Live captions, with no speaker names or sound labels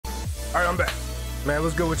Alright, I'm back. Man,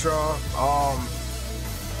 what's good with y'all?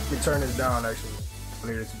 Let me turn this down actually. I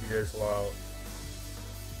need it to be this loud.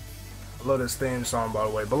 I love this theme song, by the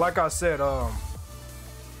way. But like I said, I'm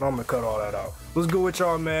gonna cut all that out. What's good with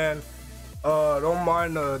y'all, man? Don't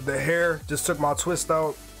mind the hair, just took my twist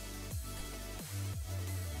out.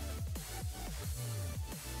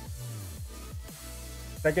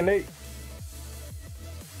 Tekken 8.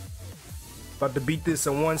 About to beat this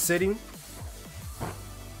in one sitting.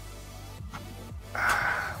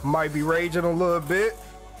 Might be raging a little bit.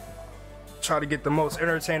 Try to get the most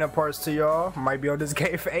entertaining parts to y'all. Might be on this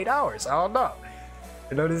game for 8 hours. I don't know.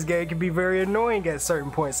 You know this game can be very annoying at certain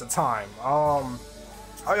points of time. How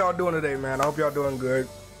y'all doing today, man? I hope y'all doing good.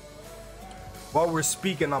 While we're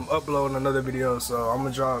speaking, I'm uploading another video, so I'm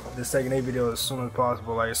gonna drop this Tekken 8 video as soon as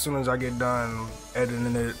possible. Like as soon as I get done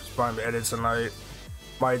editing it, it's probably edit tonight.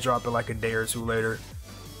 Might drop it like a day or two later.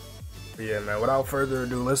 But yeah, man. Without further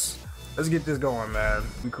ado, let's get this going, man.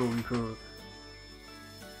 We cool, we cool.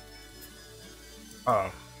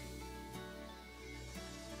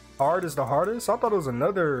 Hard is the hardest? I thought it was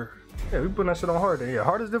another. Yeah, we putting that shit on hard. Yeah,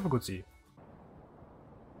 hardest difficulty.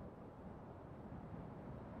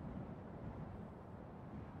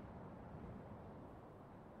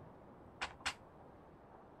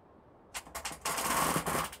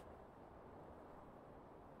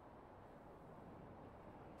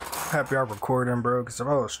 Happy I'm recording, bro, because if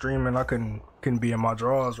I was streaming I couldn't be in my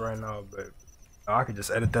drawers right now, but I could just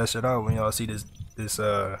edit that shit out when y'all see this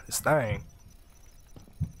thing.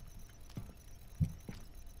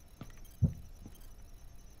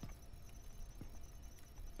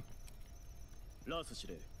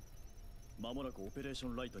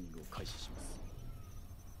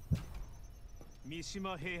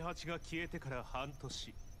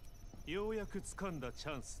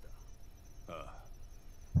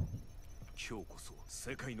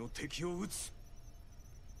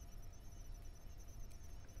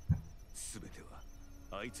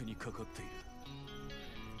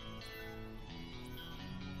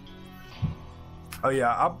 Oh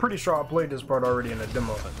yeah, I'm pretty sure I played this part already in the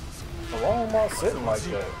demo. Why am I sitting like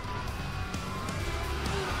that?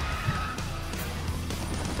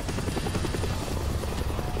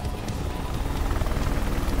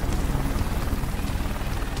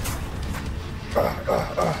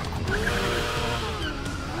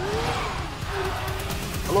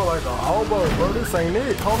 I look like a hobo, bro. This ain't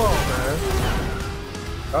it. Hold on, man.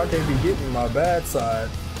 I can't be getting my bad side.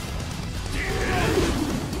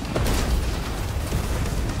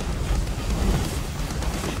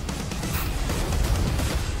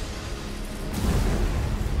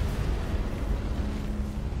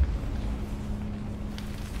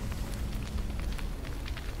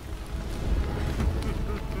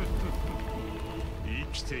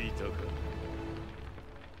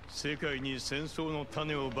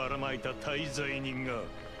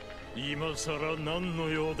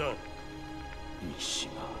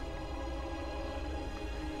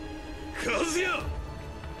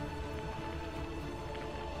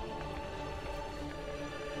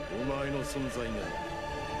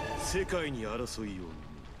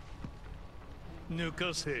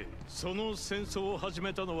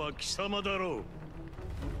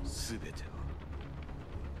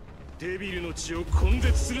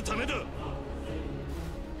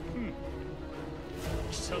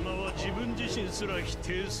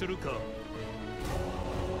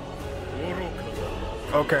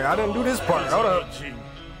 Okay, I didn't do this part. Hold up.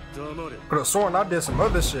 Could have sworn I did some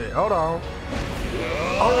other shit. Hold on.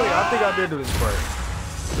 Oh wait, I think I did do this part.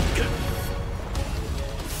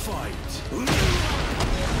 Fight.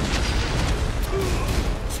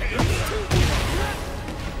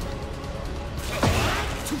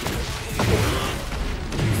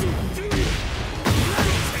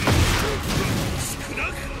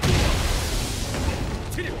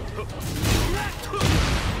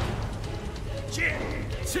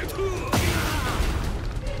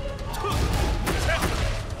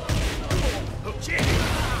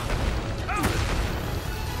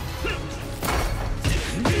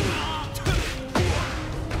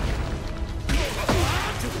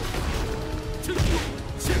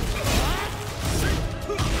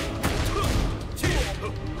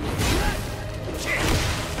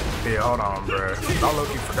 Yeah, hold on, bro. I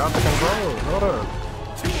look, you forgot the controls. Hold up.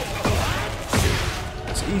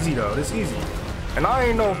 It's easy though. It's easy. And I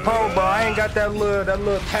ain't no pro, bro. I ain't got that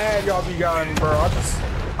little pad y'all be gotten, bro.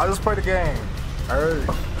 I just play the game. Alright.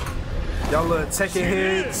 Y'all little Tekken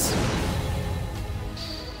heads.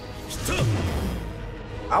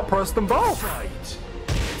 I pressed them both.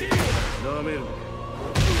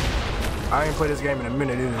 I ain't played this game in a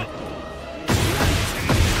minute either.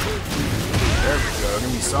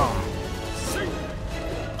 give me some.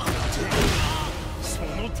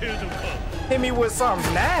 Hit me with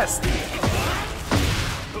something nasty.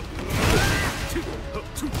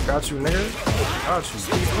 Got you, nigga. Got you.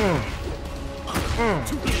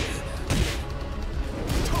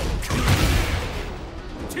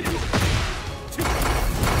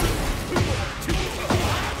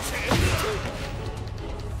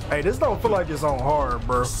 Hey, this don't feel like it's on hard,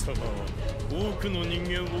 bro.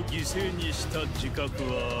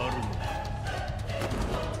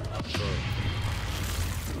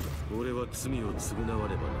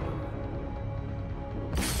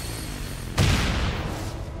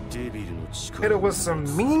 Hit it with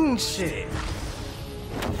some mean shit.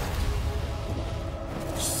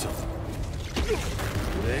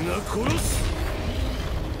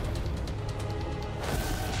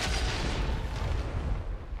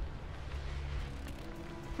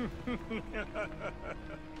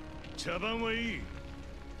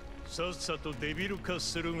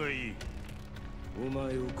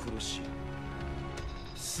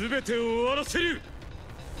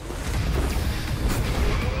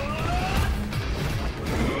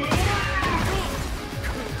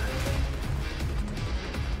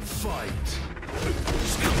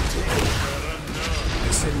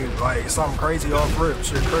 This hit me like something crazy off rip.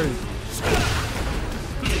 Shit crazy.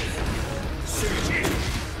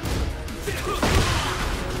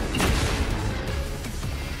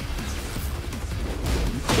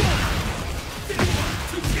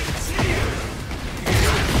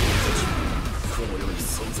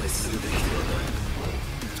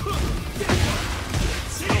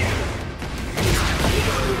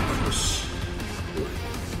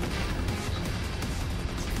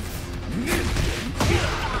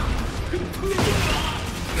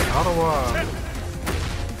 How do I?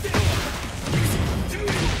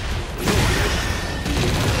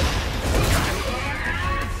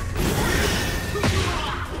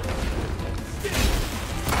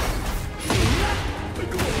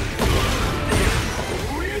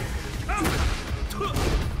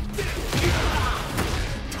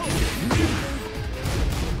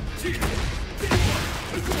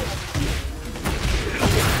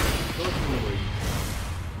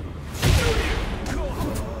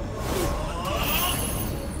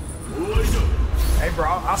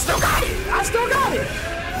 I still got it! I still got it!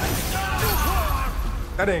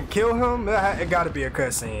 I didn't kill him? It gotta be a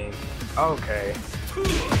cutscene. Okay.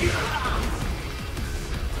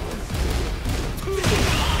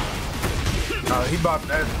 Oh, he about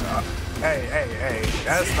that. Hey.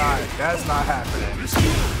 That's not happening.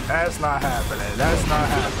 That's not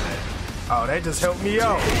happening. Oh, they just helped me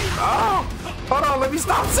out. Oh! Hold on, let me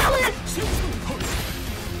stop selling!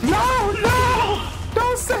 No!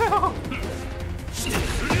 Don't sell!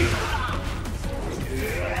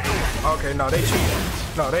 Okay, no, they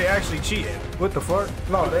cheated. No, they actually cheated. What the fuck?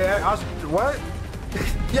 No, what?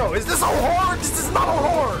 Yo, is this on hard? This is not on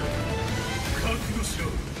hard.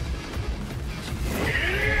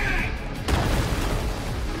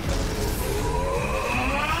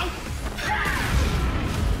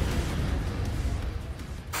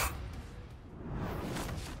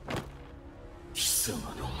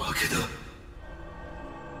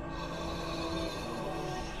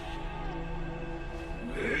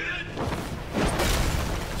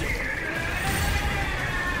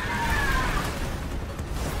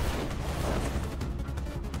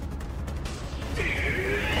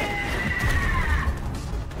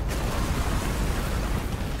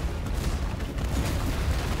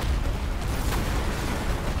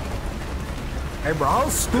 Hey bro, how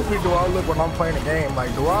stupid do I look when I'm playing a game?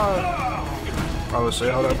 Like, do I? Oh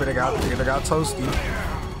shit, hold up, it got toasty.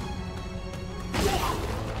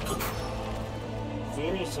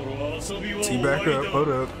 T back up, hold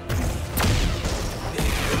up.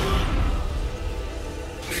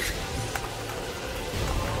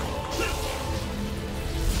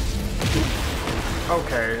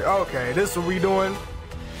 Okay, this is what we doing.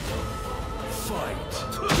 Fight.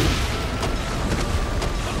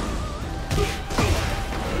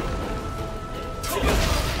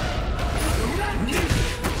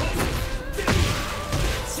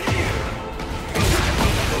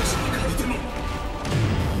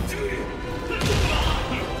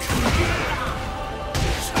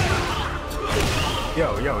 Yo,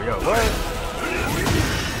 what?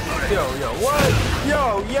 Yo, what?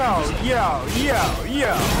 Yo.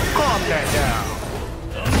 Calm that down.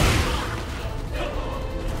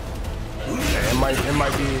 Okay, it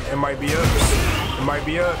might be ups. It might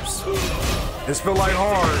be ups. This feel like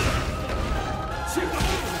hard.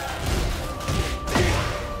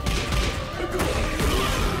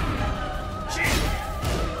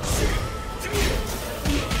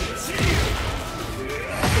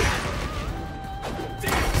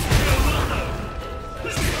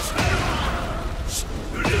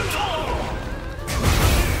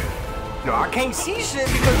 can't see shit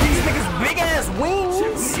because these niggas big ass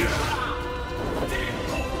wings.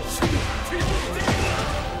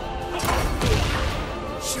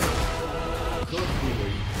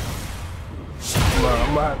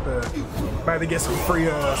 I'm gonna have to get some free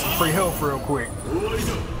health real quick.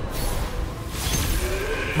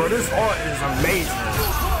 Bro, this art is amazing.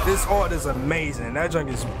 This art is amazing. That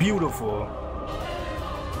junk is beautiful.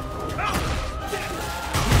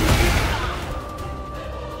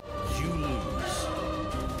 You lose.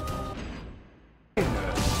 Give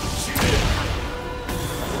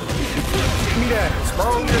me that,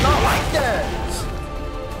 bro. You're not like that.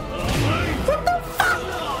 What the fuck?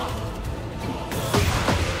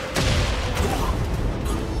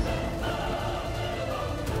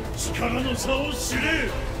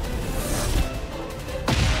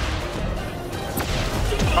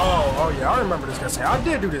 Oh yeah, I remember this guy saying I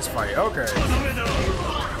did do this fight. Okay.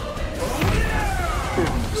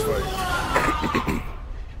 This fight.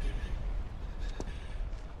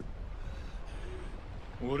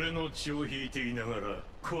 俺の血を引いていながら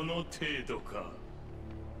この程度か。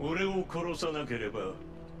俺を殺さなければ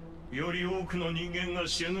より多くの人間が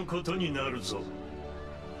死ぬことになるぞ。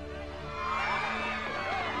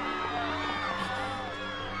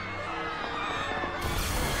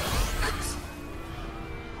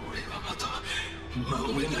俺はまた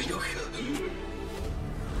守れないのか。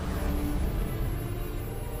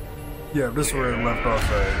 Yeah, this is where it left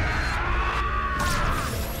off at.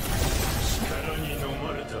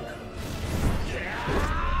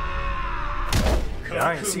 Yeah,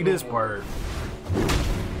 I didn't see this part.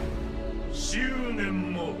 執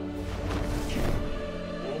念も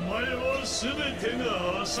お前は全て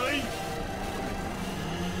が浅い。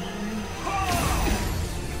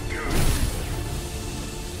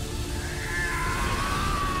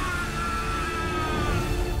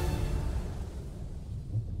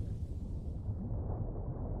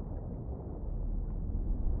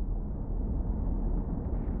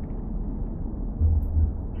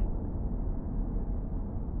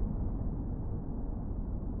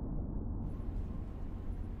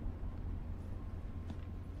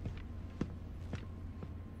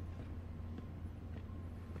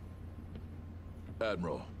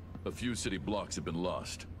 Admiral, a few city blocks have been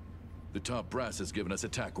lost. The top brass has given us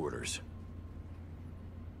attack orders.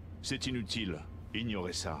 C'est inutile.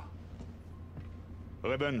 Ignorez ça.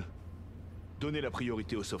 Reben, donnez la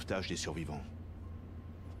priorité au sauvetage des survivants.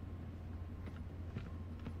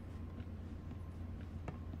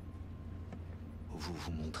 Vous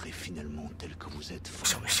vous montrez finalement tel que vous êtes.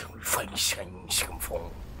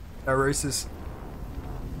 That racist.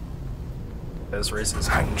 That's racist.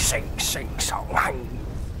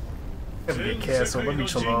 Let me get canceled. Let me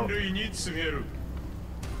chill out.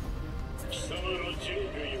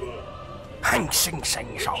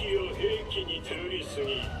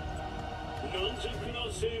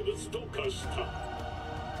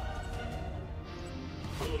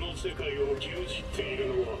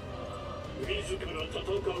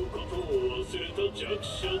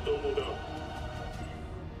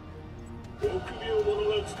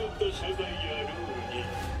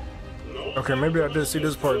 Okay, maybe I did see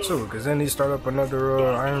this part too, because then he start up another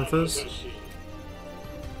Iron Fist.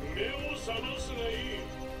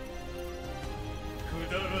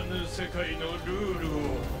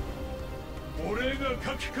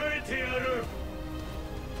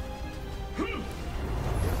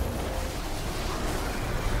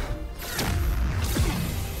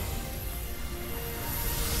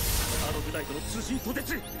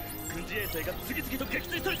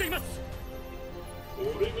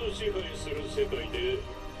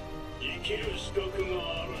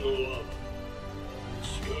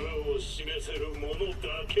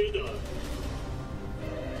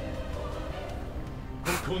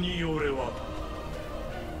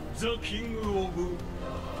 The King of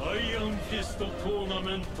Iron Fist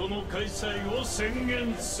Tournament の開催を宣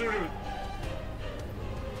言する。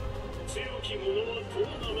強き者はト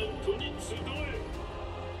ーナメントに集え。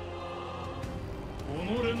己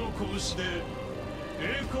の拳で栄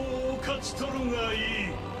光を勝ち取るがいい。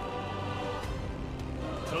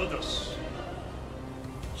ただし、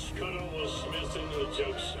力を示せぬ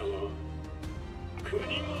弱者は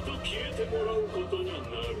国ごと消えてもらうことになる。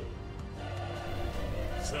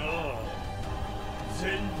 さあ、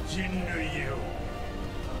全人類よ、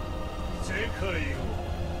世界を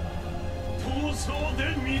闘争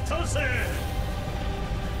で満たせ。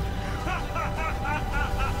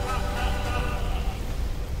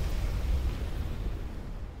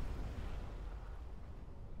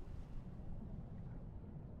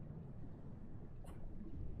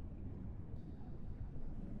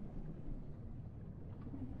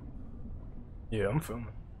Yeah, I'm filming.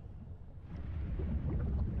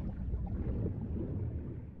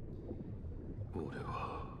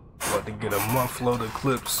 About to get a month load of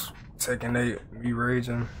clips. Tekken 8, me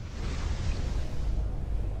raging.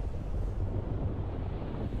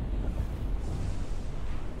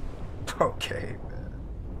 Okay, man.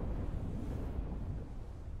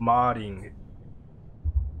 Modding.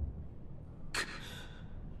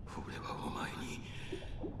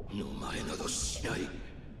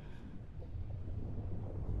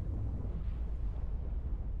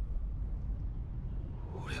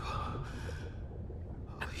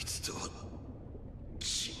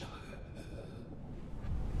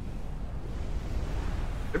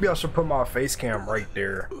 Maybe I should put my face cam right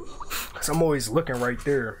there, cause I'm always looking right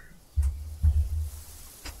there.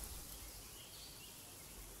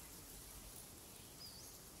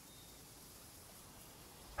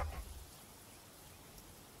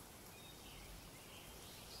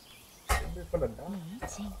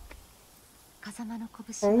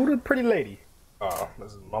 Oh, who the pretty lady? Oh,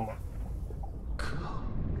 this is Mama.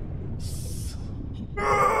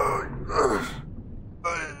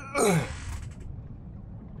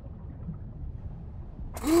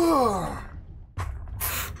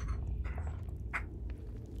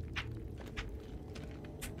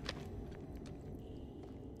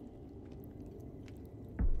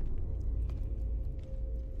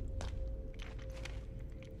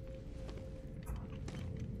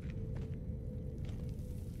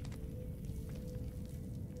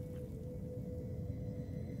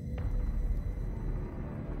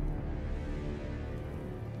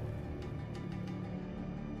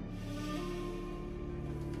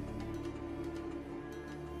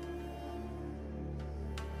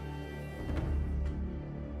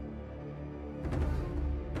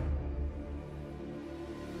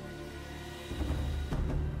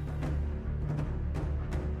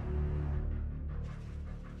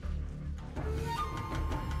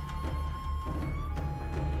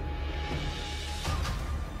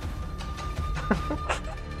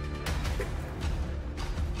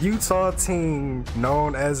 Utah teen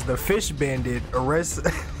known as the Fish Bandit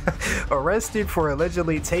arrested for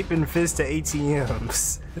allegedly taping fists to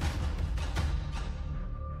ATMs.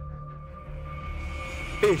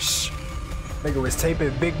 Fish. Nigga was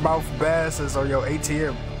taping big mouth basses on your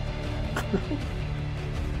ATM.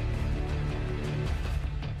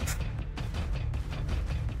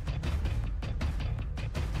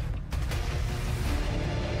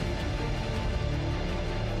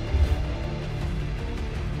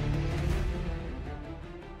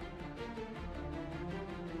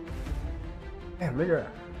 Damn, nigga.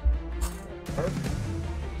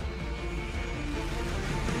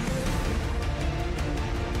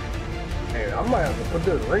 Hey, I might have to put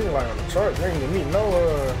this ring light on the chart. Ring to me,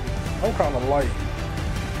 no, I'm kind of light.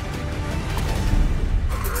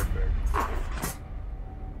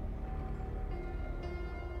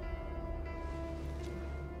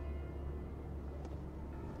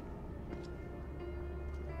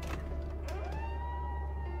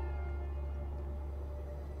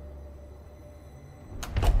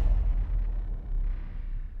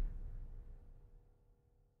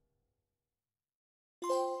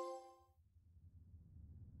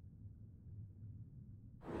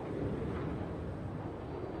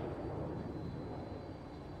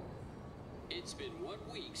 It's been 1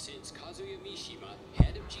 week since Kazuya Mishima,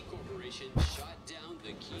 head of G Corporation, shot down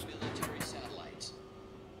the key military satellites.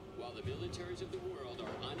 While the militaries of the world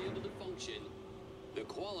are unable to function, the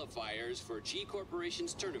qualifiers for G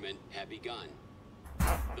Corporation's tournament have begun.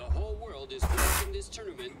 The whole world is watching this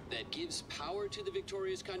tournament that gives power to the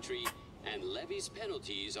victorious country and levies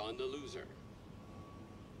penalties on the loser.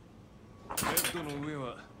 ベッドの上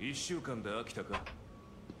は1週間で飽きたか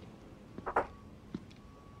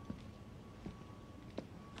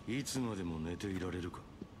いつまでも寝ていられるか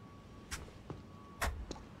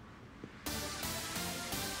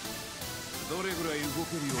どれぐらい動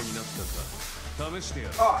けるようになったか試してや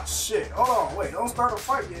る Oh shit, hold on, wait, don't start a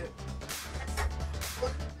fight yet.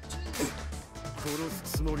 殺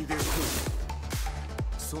すつもりで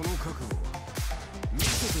その覚悟見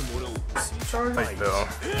せてもらおう Fight though.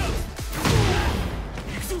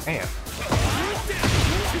 Damn. Damn.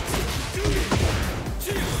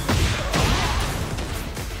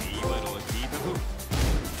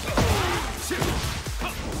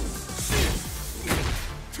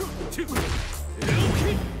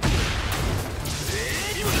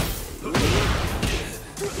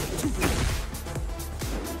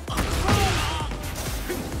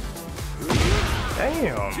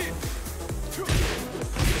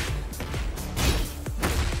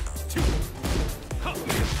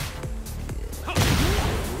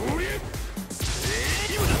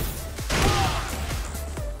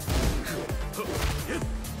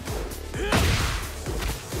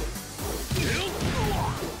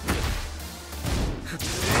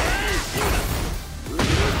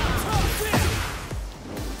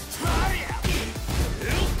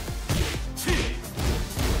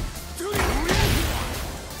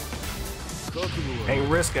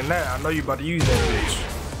 risking that. I know you about to use that bitch.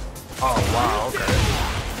 Oh wow, okay.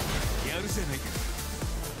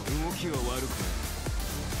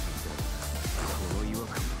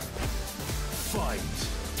 Fight.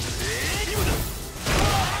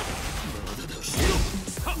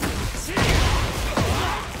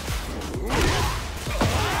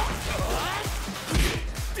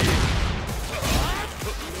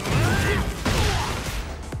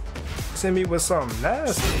 Send me with something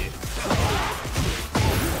nasty.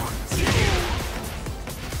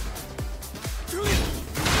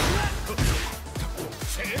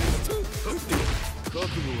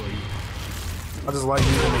 I just like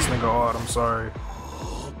using this nigga hard, I'm sorry.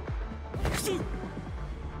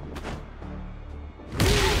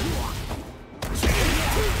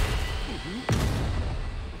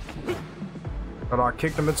 But I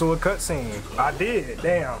kicked him into a cutscene. I did,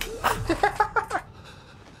 damn.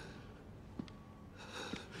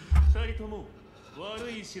 二人とも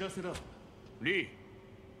悪い知らせだ。リ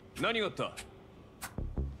ー、何があった？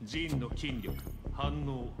ジンの筋力、反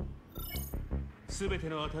応、すべて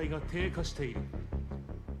の値が低下している。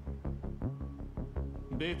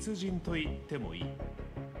別人と言ってもいい。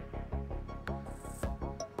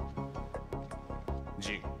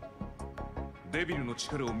ジン、デビルの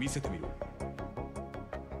力を見せてみろ。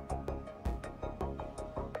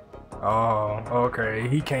Oh, okay.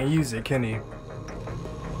 He can't use it, can he?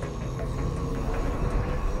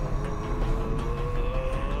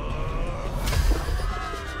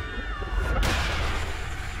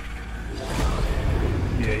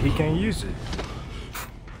 Yeah, he can't use it.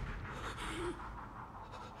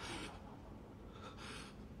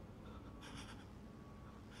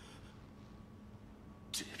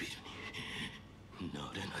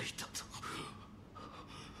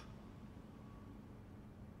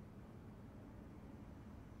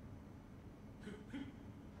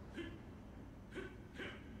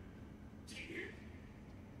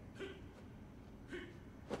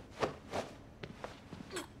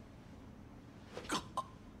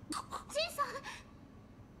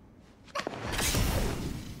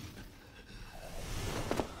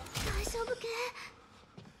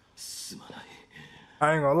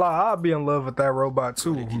 I ain't gonna lie, I'd be in love with that robot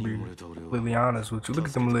too, to be completely honest with you. Look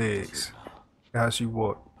at them legs. How she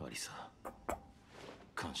walk.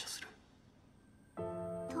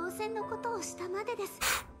 当然のことをしたまでです。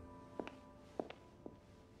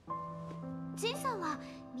ジンさんは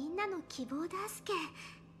みんなの希望だすけ。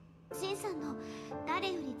ジンさんの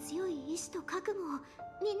誰より強い意志と覚悟を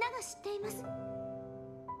みんなが知っています。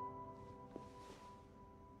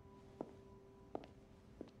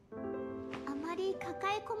あまり抱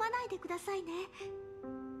え込まないでくださいね。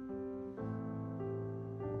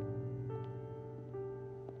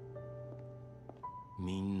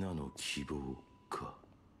みんなの希望か。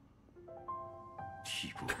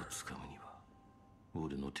希望をつかむには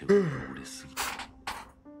俺の手は折れすぎた。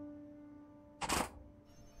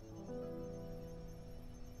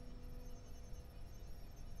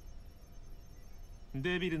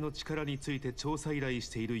デビルの力について調査依頼し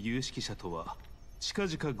ている有識者とは近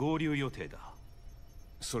々合流予定だ。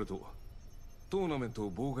それとトーナメント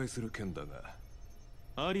を妨害する件だが、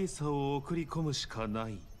アリサを送り込むしかな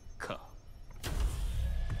いか。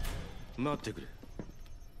待ってくれ。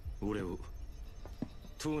俺を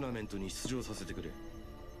トーナメントに出場させてくれ。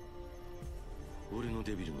俺の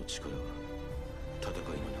デビルの力は戦いの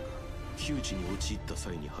中窮地に陥った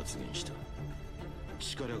際に発現した。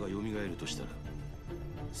力が蘇るとしたら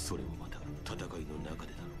それもまた戦いの中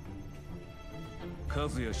でだろう。カ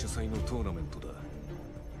ズヤ主催のトーナメントだ。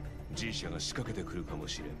G 社が仕掛けてくるかも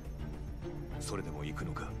しれん。それでも行く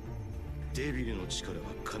のか。デビルの力は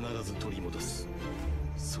必ず取り戻す。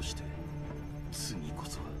そして次こ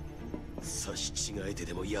そは差し違えて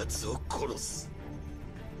でも奴を殺す。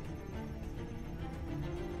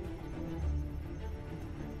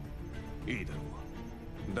いいだろ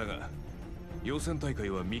う。だが予選大会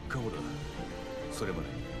は3日後だ。それまで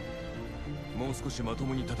もう少しまと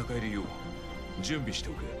もに戦えるよう準備して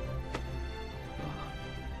おけ。あ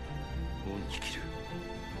あ、恩に着る。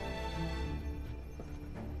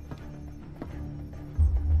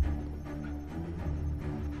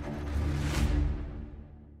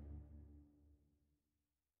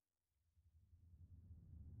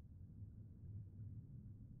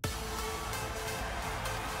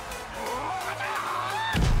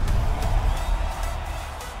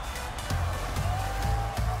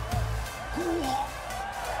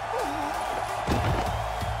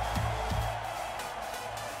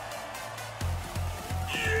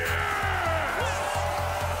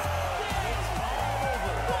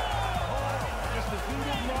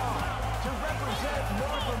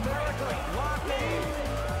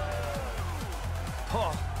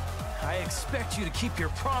expect you to keep your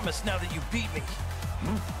promise now that you beat me.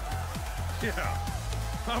 Yeah,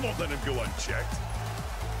 I won't let him go unchecked.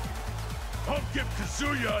 I'll give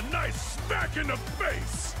Kazuya a nice smack in the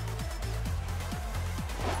face!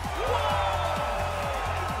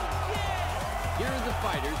 Here are the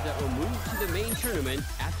fighters that will move to the main tournament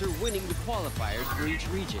after winning the qualifiers for each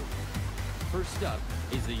region. First up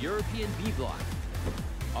is the European B block.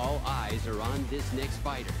 All eyes are on this next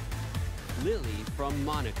fighter, Lily from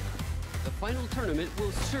Monaco. The final tournament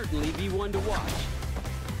will certainly be one to watch.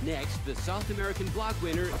 Next, the South American block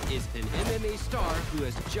winner is an MMA star who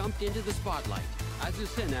has jumped into the spotlight,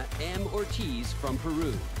 Azucena M. Ortiz from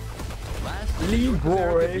Peru. Last, the North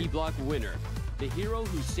America B block winner, the hero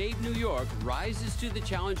who saved New York, rises to the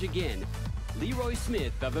challenge again, Leroy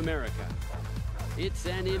Smith of America. It's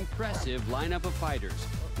an impressive lineup of fighters.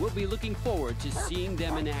 We'll be looking forward to seeing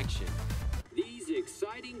them in action. These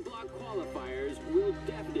exciting block qualifiers will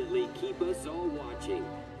definitely keep us all watching.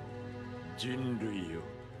 人類よ、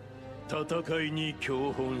戦いに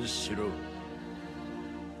教本しろ。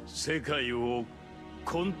世界を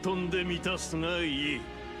混沌で満たすがいい。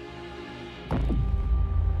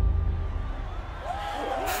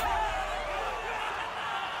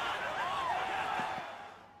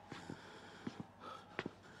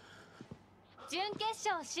準決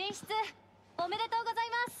勝進出おめでとうござい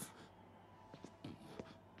ます。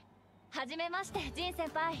はじめまして、ジン先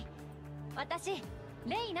輩。私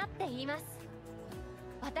レイナって言います。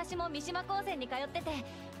私も三島高専に通ってて、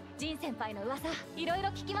ジン先輩の噂いろいろ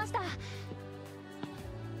聞きました。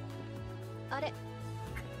あれ、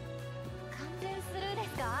完全スルーです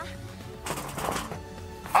か？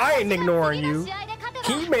 I ain't ignoring you.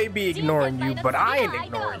 He may be ignoring you, but I ain't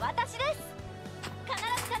ignoring you. 私です。必ず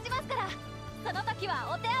勝ちますから、その時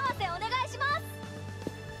はお手合わせお願いします。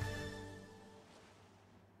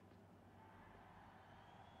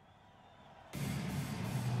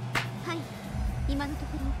はい、今のと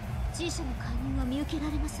ころ G 社の介入は見受けら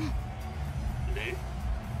れません。で、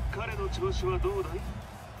彼の調子はどうだ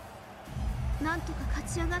い？なんとか勝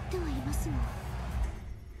ち上がってはいますが。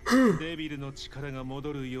デビルの力が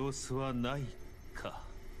戻る様子はないか。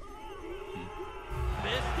ベ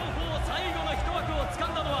スト4最後の一枠を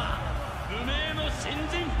掴んだのは無名の新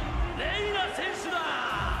人レイナ選手だ。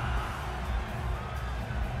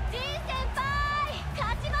ジン先輩、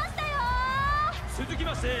勝ちましたよ。続き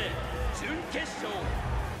まして準決勝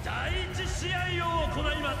第1試合を行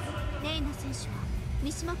います。レイナ選手は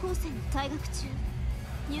三島高専に退学中。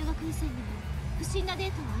入学以前にも不審なデ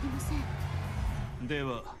ータはありません。で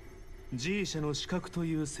は G 社の資格と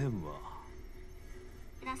いう線は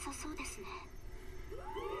なさそうですね。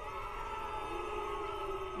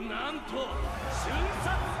なんと瞬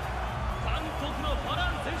殺、韓国のファ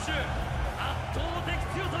ラン選手、圧倒的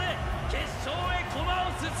強さで決勝へ駒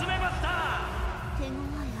を進めました。手強い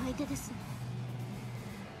相手ですね。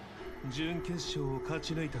準決勝を勝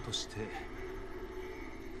ち抜いたとして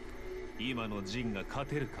今のジンが勝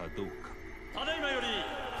てるかどうか。ただいまより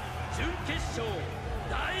準決勝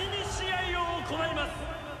第2試合を行います。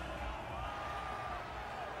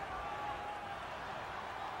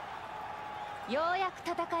ようやく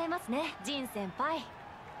戦えますね、ジン先輩。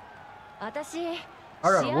私、試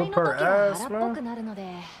I 合 gotta の whoop 時 her は ass, 荒っぽ man. くなるの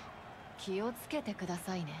で気をつけてくだ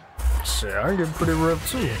さいね。 Shit, I'm getting pretty rough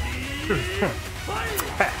too.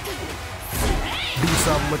 Do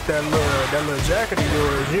something with that little jacket of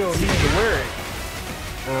yours. You don't need to wear it.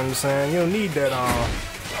 You know what I'm saying? You don't need that on.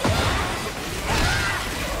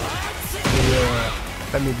 Yeah,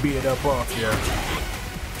 let me beat it up off you.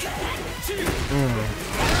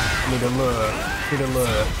 Need a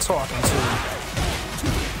little talking to.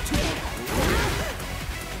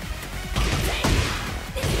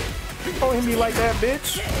 Don't hit me like that,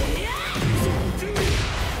 bitch.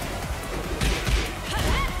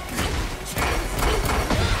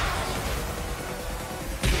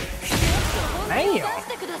 Damn.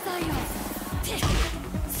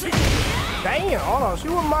 Damn, hold on, she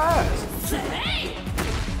was my ass.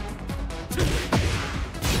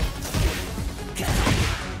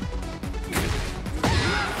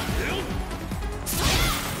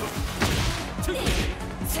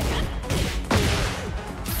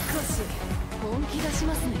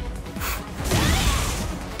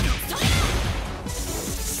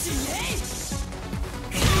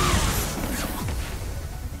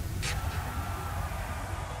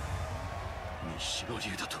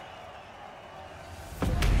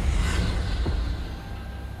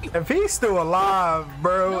 If he's still alive,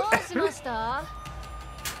 bro.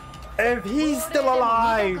 If he's still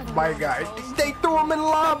alive, my guy, they threw him in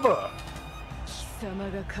lava. 貴様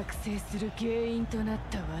が覚醒する原因となっ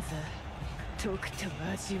た技、とくと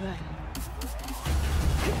味わう。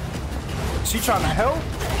She trying to help?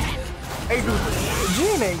 Hey, dude,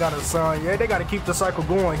 Gene ain't got a son yet. They got to keep the cycle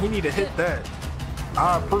going. He need to hit that.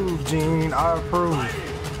 I approve, Gene. I approve.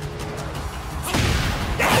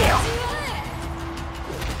 Damn!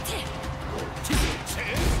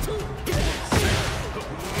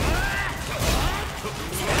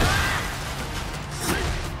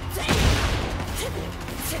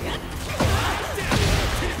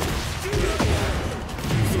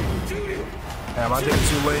 Damn, I did it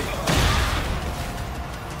too late.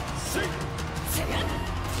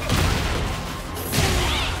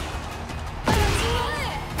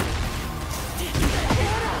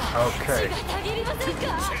 Okay.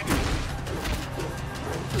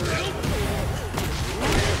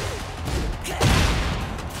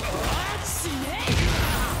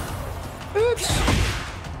 Bitch.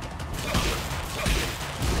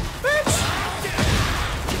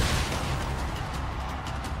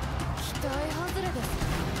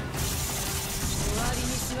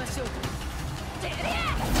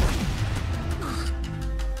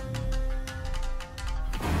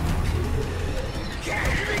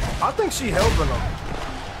 I think she helping him.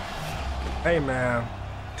 Hey man,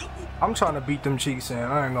 I'm trying to beat them cheeks in.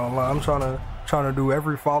 I ain't gonna lie. I'm trying to do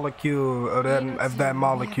every molecule of that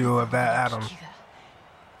molecule of that atom.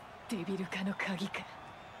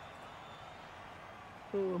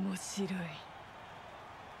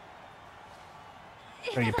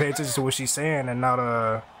 And you pay attention to what she's saying and not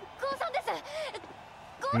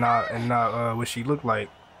what she looked like.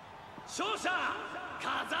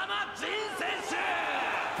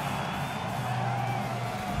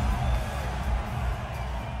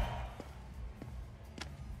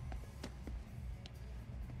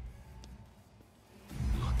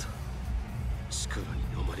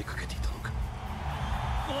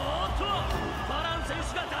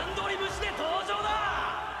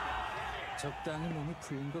 적당히 몸이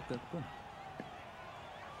풀린 것 같군.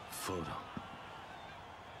 포라.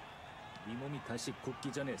 네 몸이 다시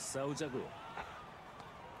굳기 전에 싸우자고.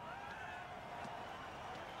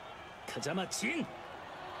 가자마 진.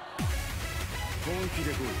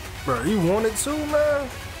 Bro, you wanted to, man?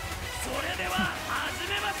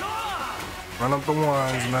 Run up the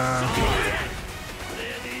ones, man.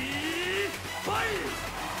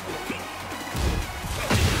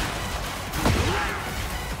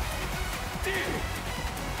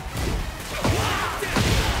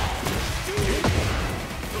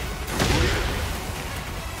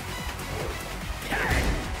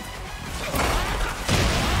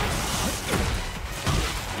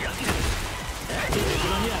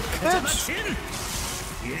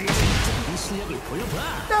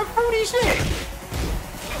 That fruity shit.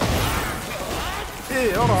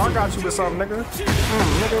 Yeah, hold on, I got you with something, nigga.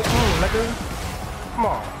 Nigga. Come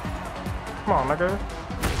on, nigga.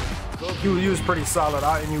 You was pretty solid.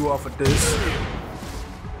 I end you off with this.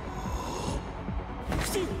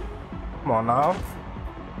 Come on now.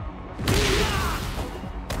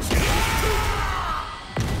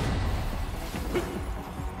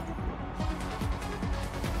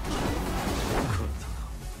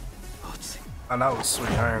 And that was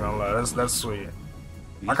sweet. I ain't gonna lie. That's sweet.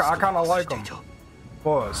 I kind of like him.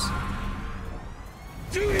 Pause.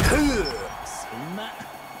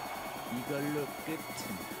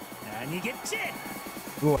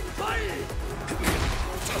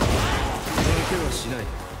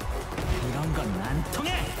 이런 건 안 통해.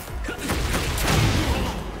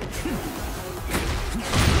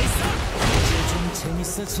 이제 좀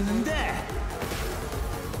재밌어지는데.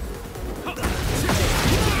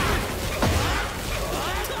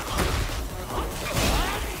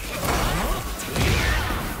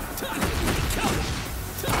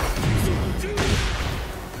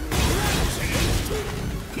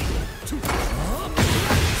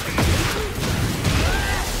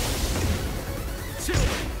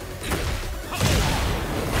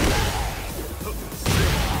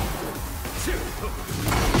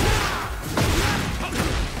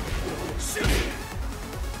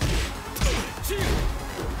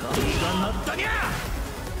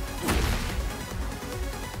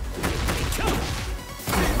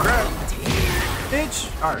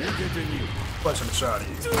 Alright, bunch of the shot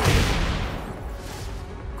here.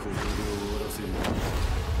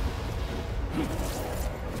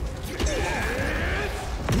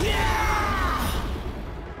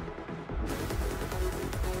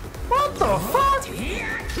 What the fuck?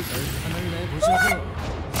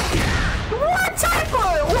 What type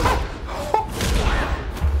of?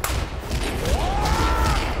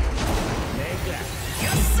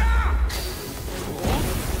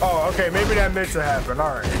 Oh, okay, maybe that meant to happen.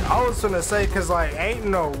 Alright. I was gonna say, cause like, ain't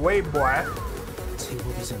no way, boy.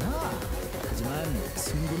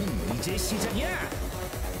 승부는 이제 시작이야.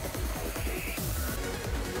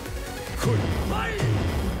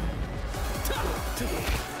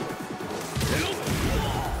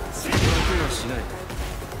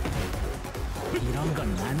 이런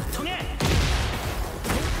건 안 통해.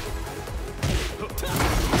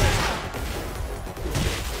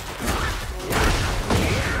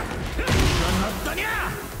 이건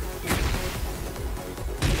어떠냐?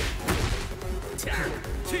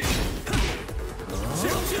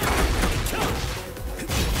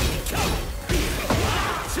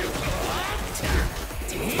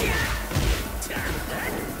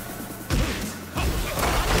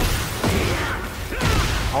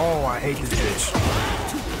 Oh, I hate this bitch.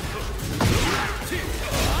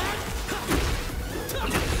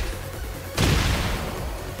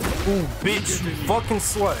 Ooh, bitch, you fucking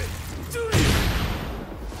slut.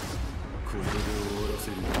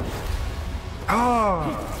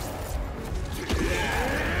 Ah.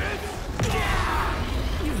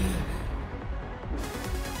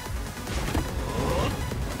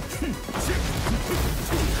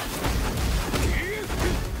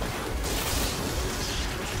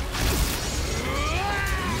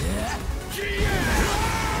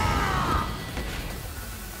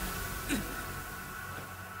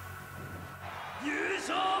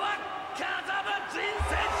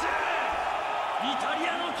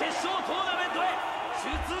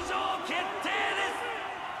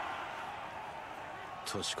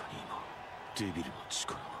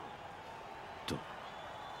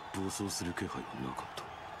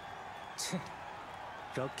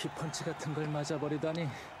 럭키 펀치 같은 걸 맞아버리다니.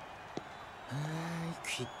 아이,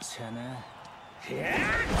 귀찮아.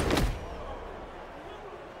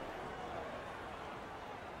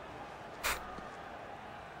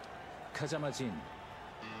 카자마진,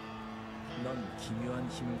 넌 기묘한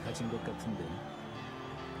힘을 가진 것 같은데.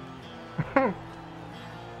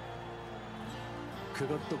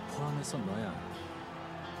 그것도 포함해서 너야.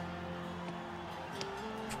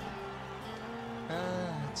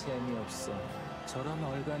 아, 재미없어. 저런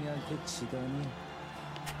얼간이한테 지다니.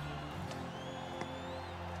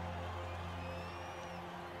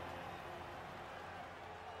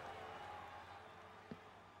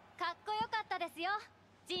 kakkoyokkatta desu yo,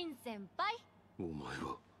 Jin senpai. お前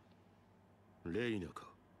はレイナか。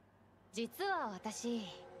実は私、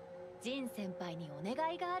ジン先輩にお願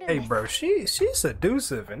いがあるん Hey, です。 bro, she's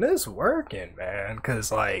seductive and it's working, man.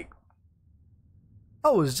 Cause like, I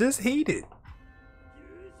was just heated.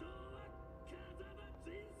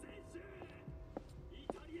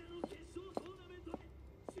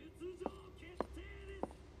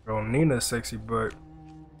 Bro, Nina's sexy, but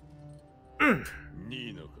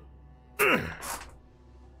Nina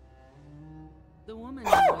The woman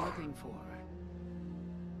you were looking for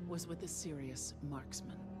was with a serious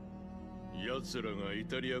marksman. 奴らがイ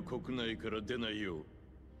タリア国内から出ないよう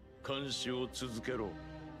監視を続けろ。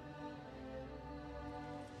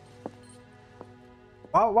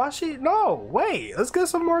why she? No, wait. Let's get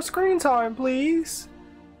some more screen time, please.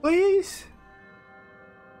 Please.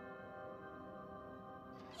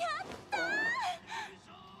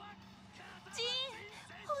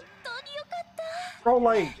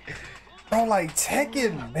 Bro, like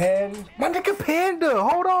Tekken, man. My nigga Panda,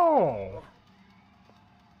 hold on.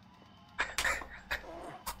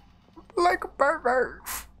 Like a pervert.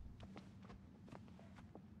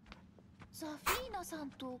 ザフィーナさん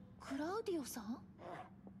とクラウディオさん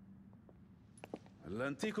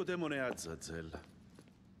L'antico demone Azazel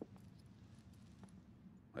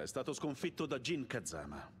è stato sconfitto da Jin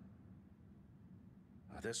Kazama.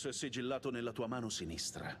 Adesso è sigillato nella tua mano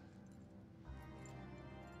sinistra.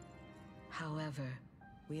 However,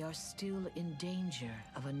 we are still in danger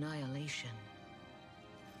of annihilation.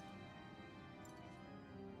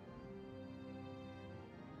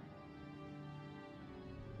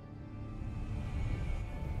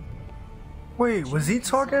 Wait, was he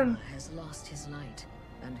talking? Has lost his light,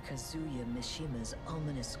 and Kazuya Mishima's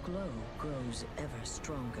ominous glow grows ever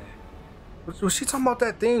stronger. Was she talking about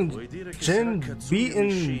that thing Jin beat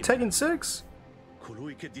in Tekken 6?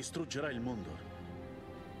 Colui che distruggerà il mondo.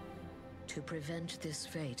 To prevent this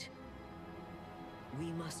fate,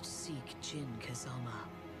 we must seek Jin Kazama.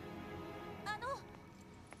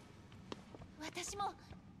 私も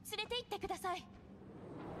連れて行ってください。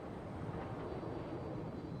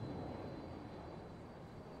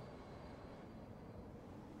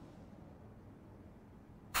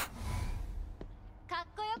かっ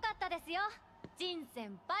こよかったですよ、ジン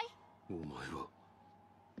先輩。お前は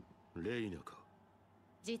レイナか。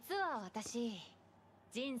実は私、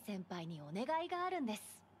ジン先輩にお願いがあるんです。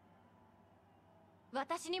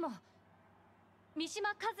私にも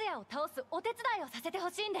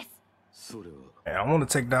Hey, I want to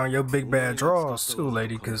take down your big bad draws too,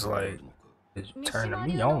 lady, cause like it's turning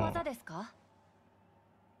me on.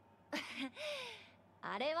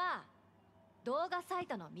 あれは動画サイ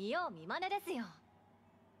トの見よう見まねですよ。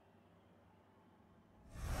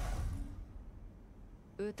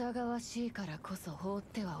疑わしいからこそ放っ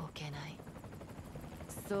てはおけない。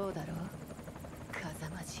そうだろう、風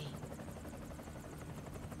間陣。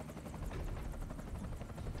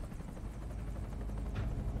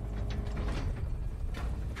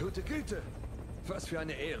Gute Güte! Was für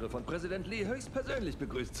eine Ehre, von Präsident Lee höchstpersönlich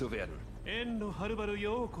begrüßt zu werden. 遠路はるばる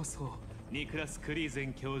ようこそ、ニクラス・クリーゼ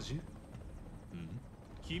ン教授。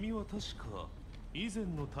君は確か以前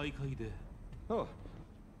の大会で。Oh,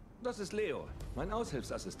 das ist Leo, mein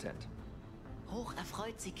Aushilfsassistent. Hoch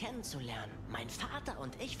erfreut, Sie kennenzulernen. Mein Vater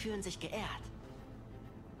und ich fühlen sich geehrt.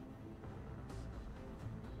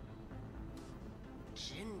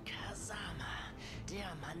 Jin Kazama,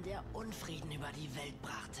 der Mann, der Unfrieden über die Welt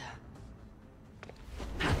brachte.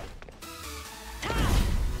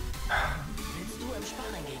 Willst du im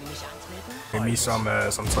Sparring gegen mich antreten? Give me some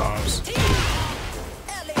sometimes. Traue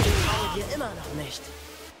dir immer noch nicht.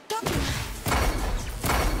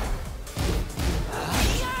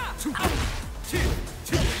 So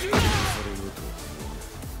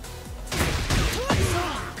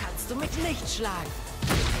kannst du mich nicht schlagen.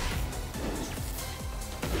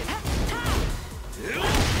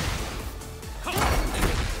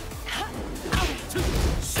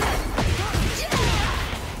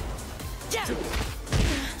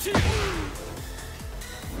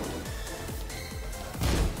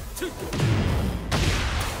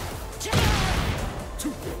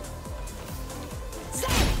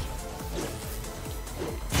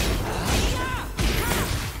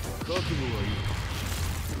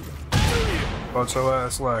 Watch your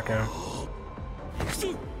ass lacking.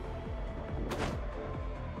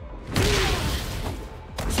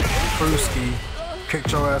 Brewski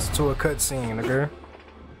kicked your ass into a cutscene, nigga.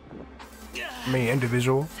 Me,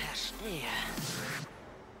 individual.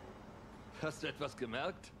 Hast du etwas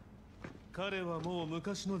gemerkt? 彼はもう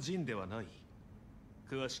昔のジンではない。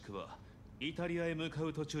詳しくはイタリアへ向か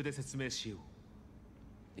う途中で説明しよう。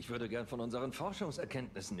Ich würde gern von unseren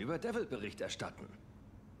Forschungserkenntnissen über Devil Bericht erstatten.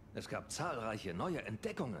 Es gab zahlreiche neue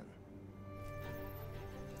Entdeckungen.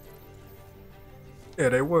 Yeah,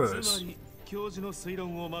 they つ was. まり教授の推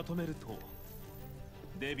論をまとめると、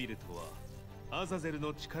デビルとはアザゼル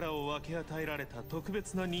の力を分け与えられた特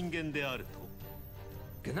別な人間であると。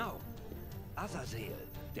Genau. Azazel,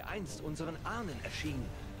 der einst unseren Ahnen erschien,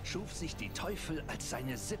 schuf sich die Teufel als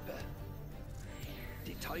seine Sippe.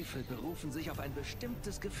 Die Teufel berufen sich auf ein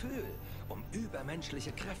bestimmtes Gefühl, um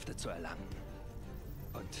übermenschliche Kräfte zu erlangen.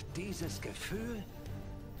 Und dieses Gefühl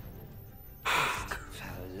ist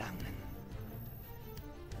Verlangen.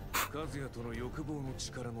 和也との欲望の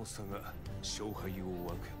力の差が勝敗を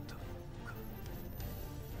分けた。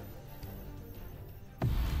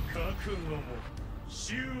覚悟も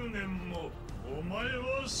執念もお前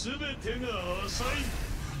は全てが浅い。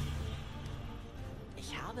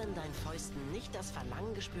Ich habe in deinen Fäusten nicht das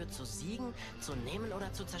Verlangen gespürt, zu siegen, zu nehmen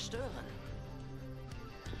oder zu zerstören.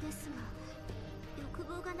 ですが、欲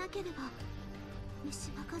望がなければ三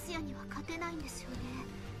島和也には勝てないんですよね。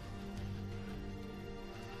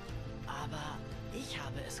Aber ich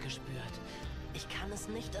habe es gespürt. Ich kann es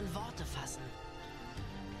nicht in Worte fassen.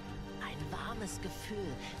 Ein warmes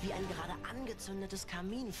Gefühl, wie ein gerade angezündetes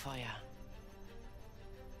Kaminfeuer.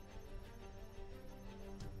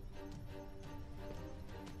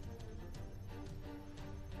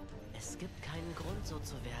 Es gibt keinen Grund, so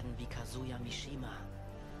zu werden wie Kazuya Mishima.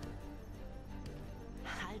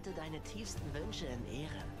 Halte deine tiefsten Wünsche in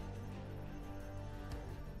Ehren.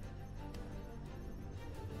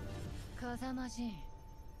 風間陣、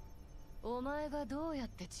お前がどうやっ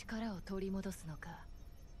て力を取り戻すのか、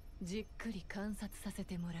じっくり観察させ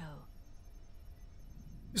てもら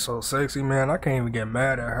おう。 So sexy, man. I can't even get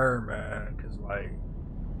mad at her, man. Cause like,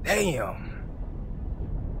 damn,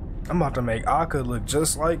 I'm about to make Akka look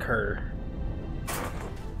just like her.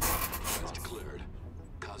 As declared,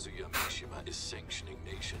 Kazuya Mishima is sanctioning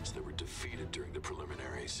nations that were defeated during the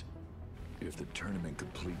preliminaries. If the tournament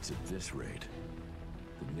completes at this rate,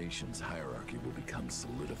 the nation's hierarchy will become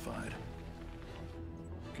solidified.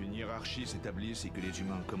 Qu'une hiérarchie s'établisse et que les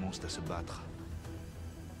humains commencent à se battre.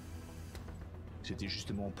 C'était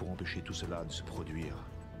justement pour empêcher tout cela de se produire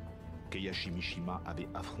qu'Eihachi Mishima avait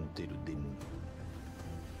affronté le démon.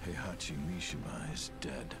 Heihachi Mishima is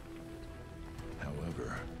dead.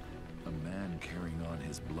 However, a man carrying on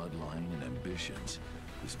his bloodline and ambitions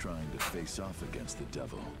is trying to face off against the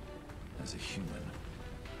devil. as a human.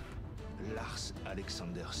 Lars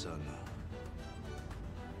Alexanderson,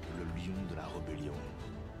 le lion de la rébellion.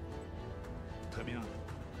 Très bien.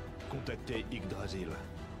 Contactez Yggdrasil.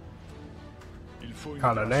 Il faut une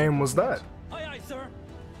What kind of name was that? Aye, aye, sir.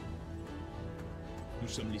 Nous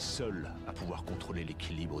sommes les seuls à pouvoir contrôler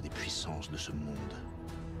l'équilibre des puissances de ce monde.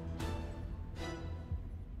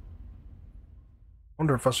 I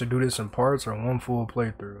wonder if I should do this in parts or one full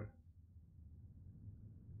playthrough.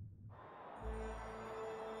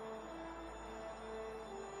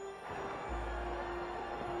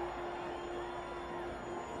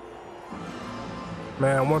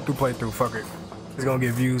 Man, one through playthrough, fuck it. It's gonna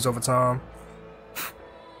get views over time.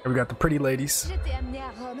 And we got the pretty ladies. Je t'ai amené à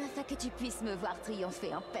Rome afin que tu puisses me voir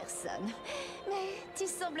triompher en personne. Mais tu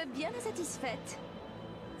sembles bien insatisfaite.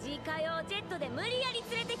 自家用ジェットで無理やり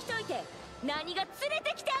連れてきといて、何が連れ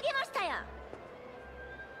てきてあげましたや。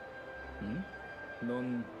 응?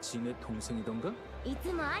 넌 지네 동생이던가? い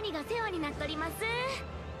つも兄が世話になっとります。っ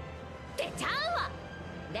てちゃうわ。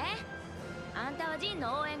で、あんたはジン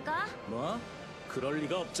の応援か? 뭐? 그럴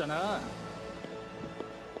리가 없잖아.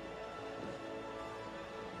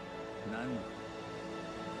 난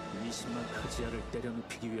미시마 카즈야를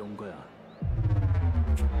때려눕히기 위해 온 거야.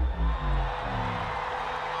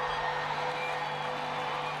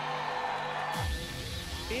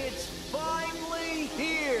 It's finally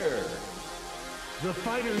here! The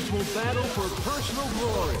fighters will battle for personal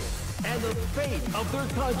glory and the fate of their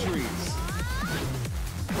countries.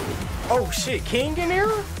 Oh shit, King in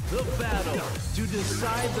here? The battle to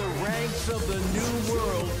decide the ranks of the new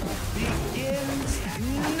world begins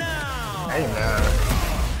now! Hey man.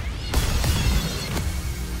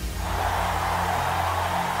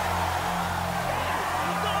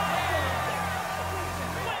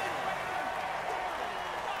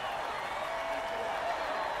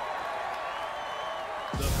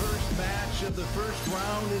 The first match of the first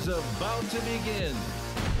round is about to begin.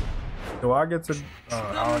 Do I get to The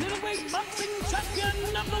middleweight boxing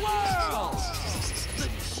champion of the world! The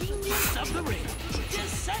genius of the ring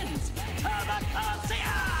descends to the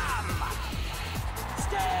Colosseum!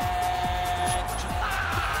 Stage!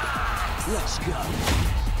 Let's go!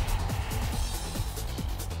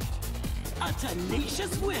 A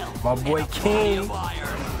tenacious will. My boy King.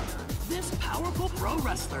 This powerful pro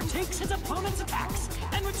wrestler takes his opponent's attacks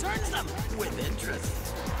and returns them with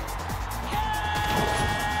interest.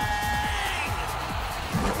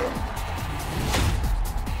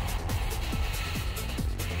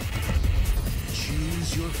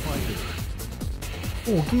 Choose your fighter.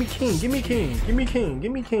 Oh, give me King, give me King, give me King,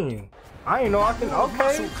 give me King. I ain't know I can.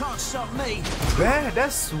 Okay. Man,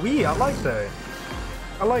 that's sweet. I like that.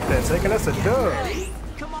 I like that. Tekken, that's a dub.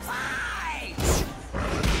 Come on,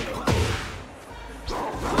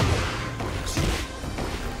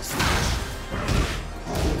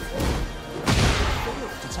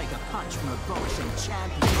 to take a punch from a boxing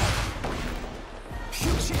champion.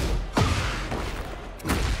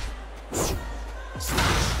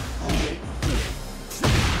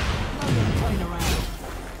 Turn around.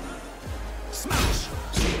 Smash.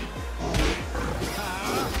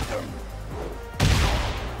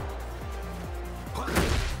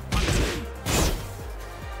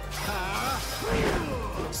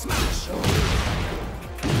 Smash.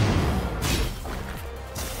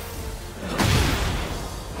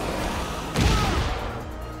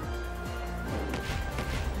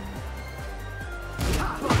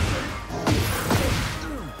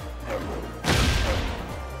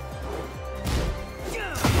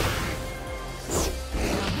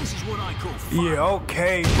 Yeah,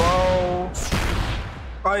 okay, bro.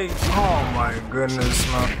 Oh my goodness,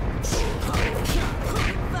 man.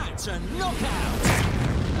 That's a knockout.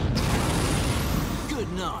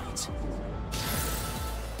 Good night.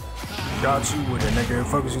 Got you with it, nigga. What the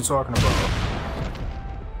fuck is you talking about?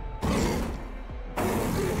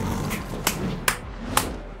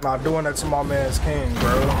 Not doing that to my man's King,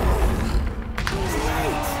 bro.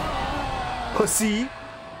 Pussy.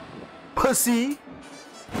 Pussy.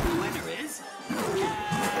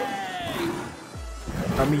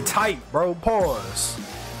 Got me tight, bro. Pause.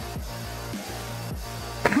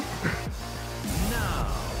 Now,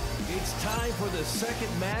 it's time for the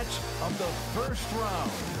second match of the first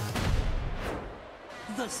round.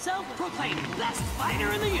 The self-proclaimed best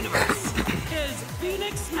fighter in the universe is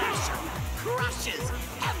Phoenix Smasher. Crushes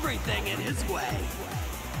everything in his way.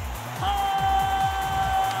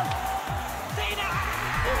 Phoenix!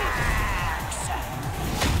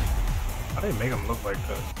 I didn't make him look like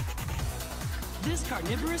that. This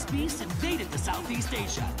carnivorous beast invaded the Southeast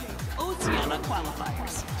Asia, Oceania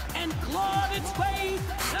qualifiers, and clawed its way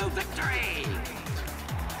to victory!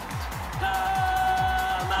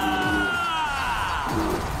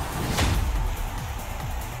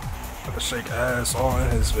 Gotta shake ass all in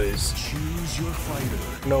his face. Choose your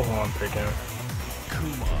fighter. Know who I'm picking.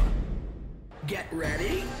 Kuma. Get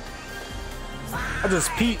ready. I just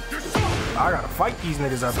peeped. I gotta fight these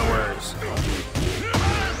niggas afterwards.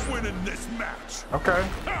 Winning this match. Okay.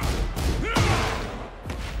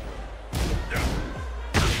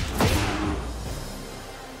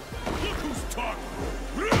 Look who's talking.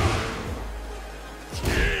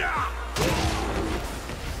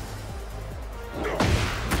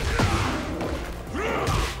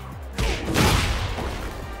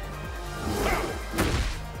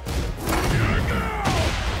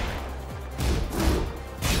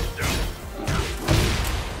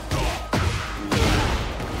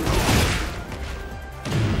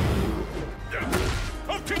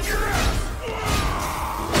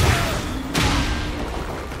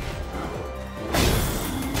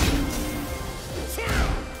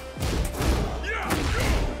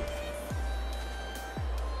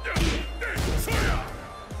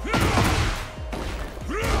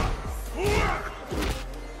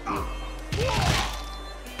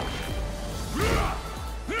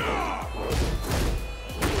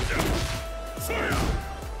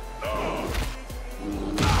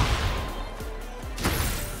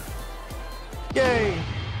 Yay!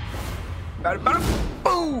 Bada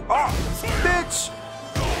boom! Oh, bitch!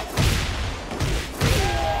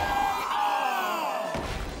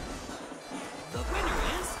 The winner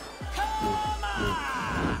is Kuma!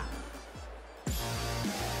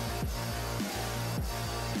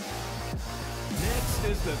 Next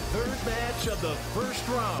is the third match of the first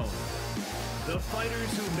round. The fighters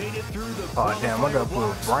who made it through the Oh damn, I gotta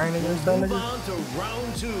put Brian against that move nigga. on to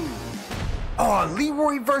round 2. Oh,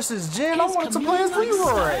 Leroy versus Jin. I wanted to play as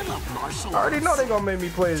Leroy. I already know they gonna make me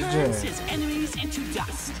play as Jin. Turns his enemies into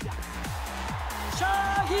dust.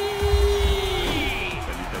 Shahid!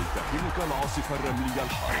 فلتلتهمك العاصفة الرملية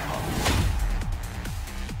الحارقة.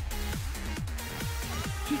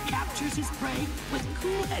 He captures his prey with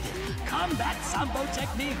cool-headed combat sambo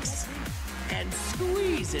techniques and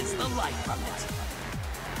squeezes the life from it.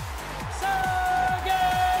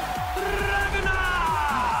 Sergei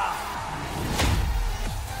Dragunov!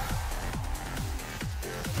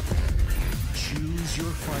 Choose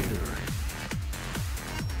your fighter.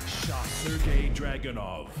 Shot Sergei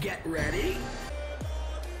Dragunov. Get ready.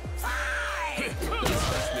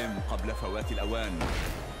 استسلم قبل فوات الأوان.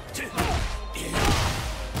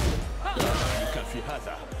 يكفي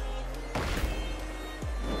هذا.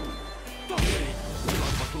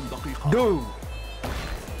 ضربة دقيقة. Dude.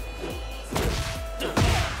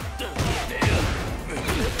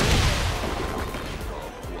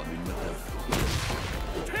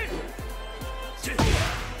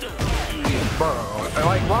 Bro,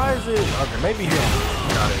 like, why is it? Okay, maybe here.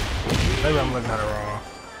 Got it. Maybe I'm looking at it wrong.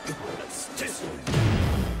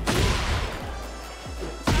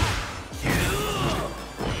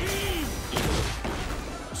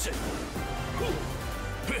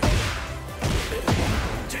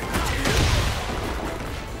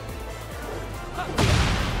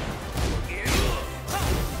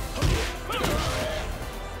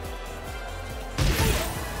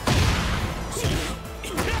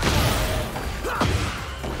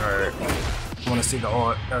 See the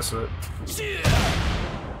art, that's it.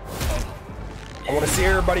 I want to see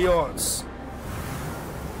everybody else.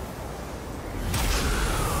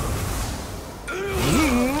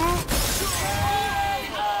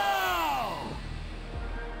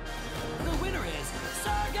 The winner is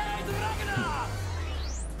Sergei Dragunov!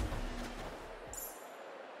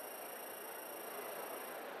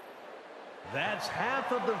 That's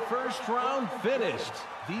half of the first round finished.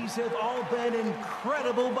 These have all been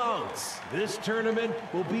incredible bouts. This tournament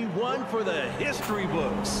will be one for the history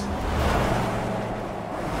books.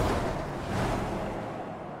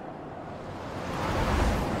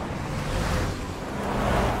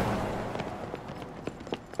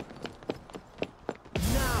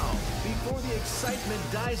 Now, before the excitement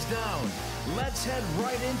dies down, let's head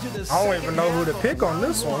right into the I don't even know who to pick on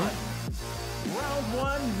this one. Round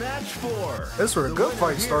 1, match 4. This where the good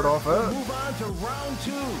fights start off at. Move on to round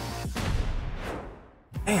 2.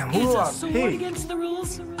 Damn, who Is do a I sword pick? against the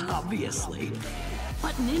rules? Obviously.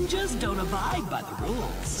 But ninjas don't abide by the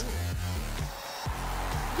rules.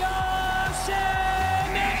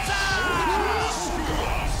 Yoshimitsu!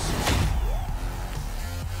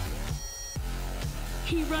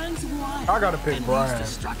 He runs wild. I gotta pick and Brian.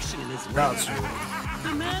 leaves destruction in his Got wake. you.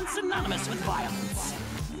 The man synonymous with violence.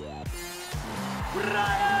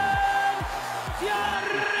 Brian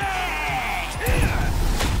Fury!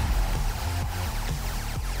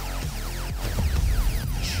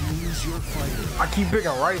 your fighter. I keep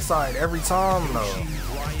picking right side every time though.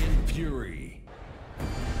 Ryan Fury.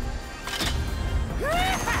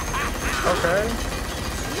 Okay.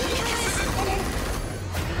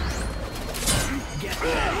 Get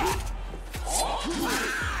ready.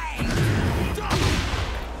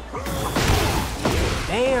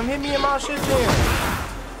 Damn, hit me in my shit then.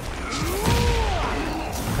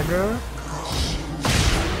 Nigga.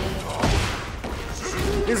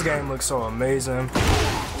 This game looks so amazing.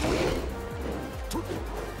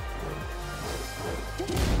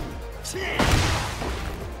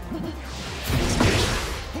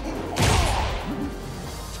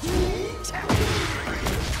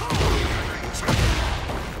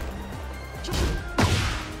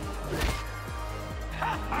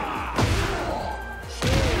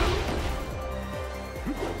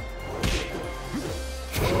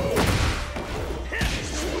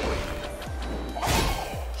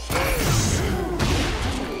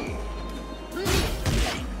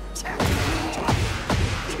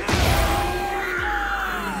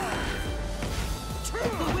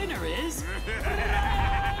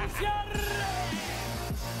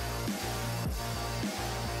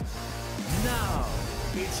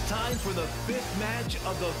 For the fifth match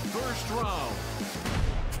of the first round.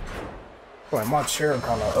 Like my chair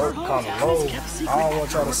kind of up, kind of low. I don't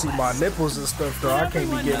want y'all to see my nipples and stuff though. I can't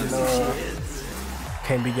be getting,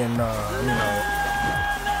 you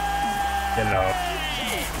know.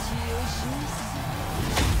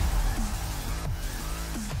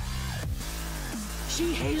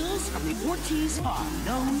 She hails from the Ortiz farm,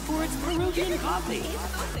 known for its Peruvian coffee.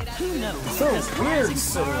 Who knows? It feels weird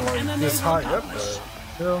sitting like this high up there.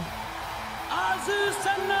 Yeah.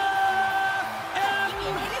 Azucena M.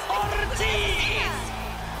 Ortiz!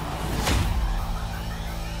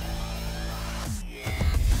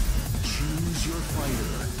 Choose your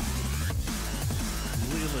fighter.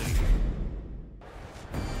 Lily.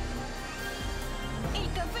 El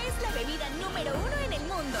café es la bebida número 1 en el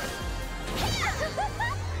mundo.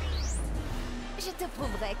 Je te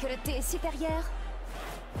prouverai que le thé est supérieur.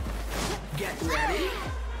 Get ready.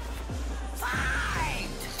 Fight!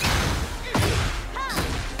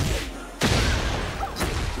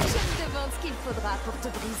 Je me demande ce qu'il faudra pour te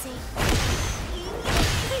briser.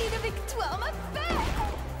 Une victoire m'a fait.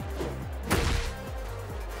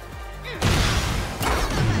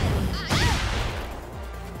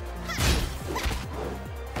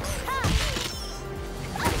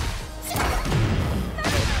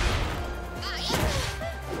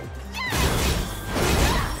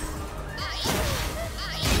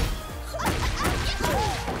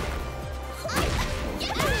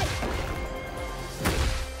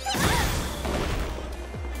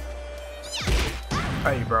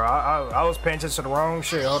 Hey, bro, I was paying attention to the wrong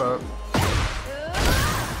shit. Hold up.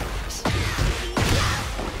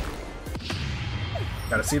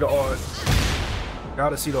 Gotta see the art.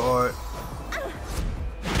 Gotta see the art.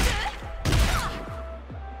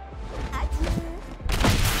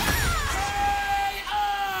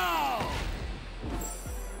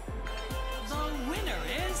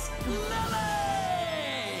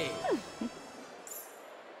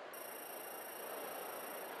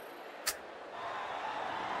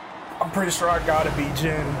 I'm pretty sure I gotta be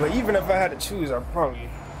Jin, but even if I had to choose, I don't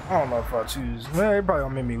know if I choose. Well, they probably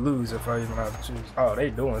gonna make me lose if I even have to choose. Oh, they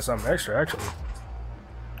doing something extra actually.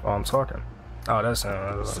 While I'm talking. Oh, that's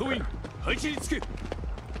okay.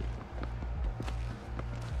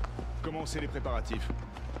 Commencez les préparatifs.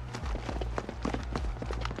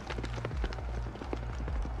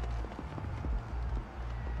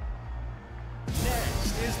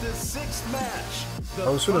 Next is the sixth match.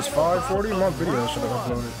 Oh, so it's 5:40. My video should have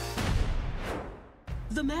uploaded.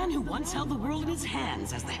 The man who once held the world in his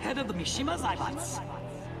hands as the head of the Mishima Zaibatsu,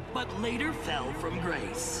 but later fell from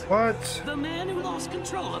grace. What? The man who lost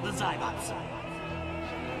control of the Zaibatsu.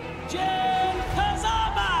 Jin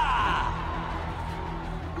Kazama!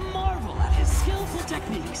 Marvel at his skillful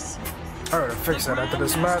techniques. I gotta fix that after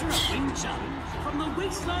this match. Wing Chun from the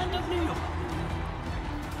wasteland of New York.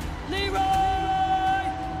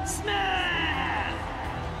 Leroy Smith!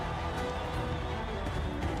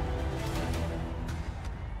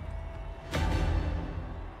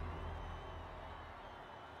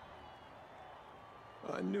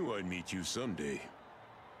 I knew I'd meet you someday.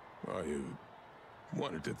 I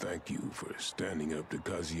wanted to thank you for standing up to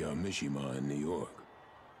Kazuya Mishima in New York.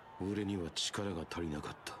 俺には力が足りな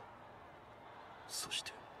かった。そし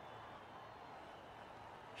て、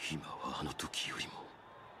今はあの時よりも。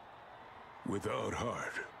Without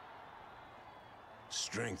heart,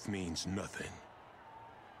 strength means nothing.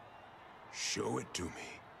 Show it to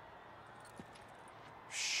me.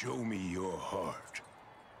 Show me your heart.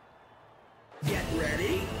 Get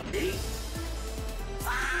ready.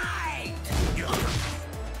 Fight!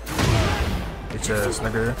 Bitch ass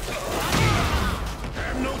nigga.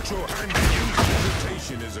 Have no choice.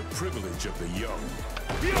 Meditation is a privilege of the young.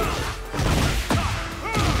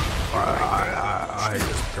 I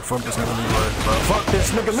fuck this nigga Leroy, bro. Fuck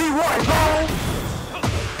this nigga Leroy, bro!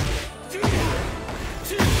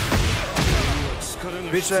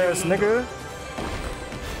 Bitch ass nigga.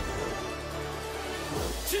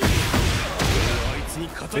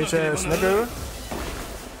 Bitch ass nigga.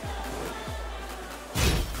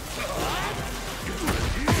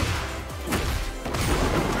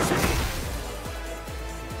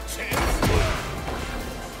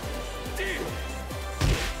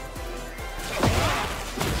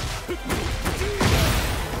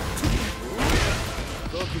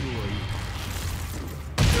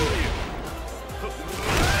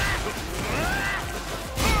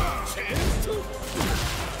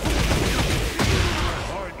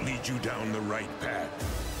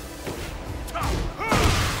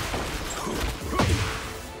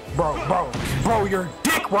 Bro, you're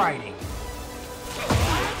dick riding.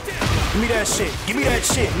 Give me that shit. Give me that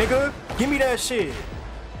shit, nigga. Give me that shit.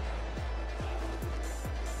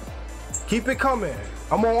 Keep it coming.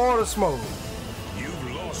 I'm on auto smoke.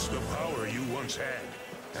 You've lost the power you once had.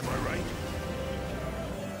 Am I right?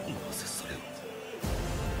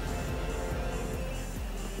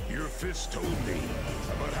 Your fist told me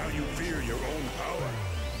about how you fear your own power.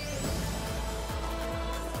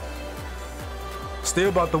 Still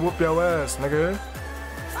about to whoop your ass, nigga.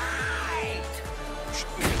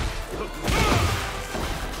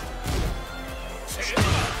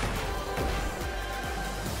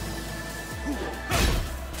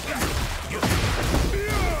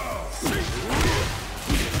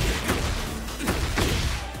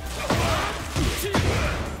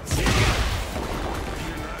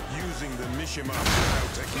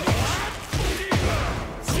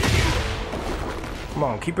 Come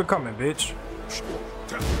on, keep it coming, bitch.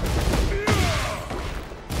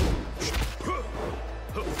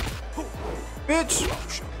 Bitch!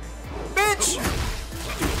 Bitch!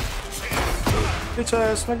 Bitch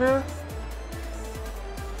ass nigga.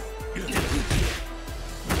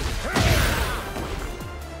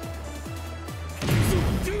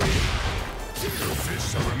 Your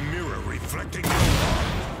fists are a mirror reflecting your heart.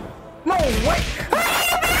 No way! He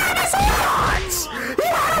had us on! He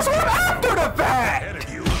had us on after the fact! Ahead of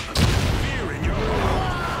you. Fear in your heart.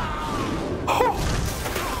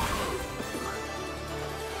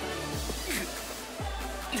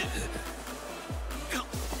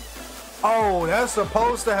 Oh, that's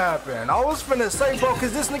supposed to happen. I was finna say, bro,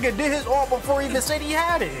 cause this nigga did his all before he even said he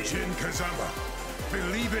had it. Jin Kazama,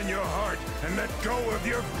 believe in your heart and let go of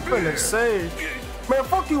your fear. Finna say, man,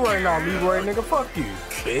 fuck you right now, Leroy, nigga. Fuck you,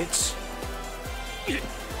 bitch.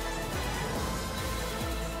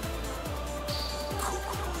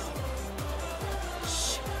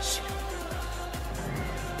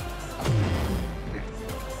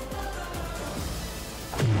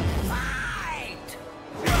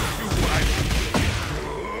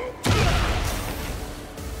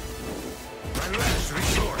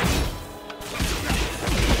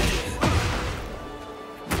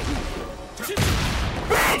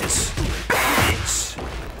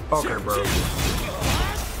 Okay, bro.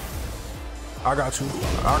 I got you.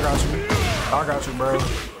 I got you. I got you, bro.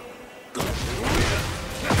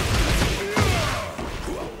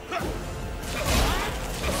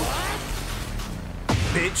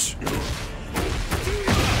 Bitch.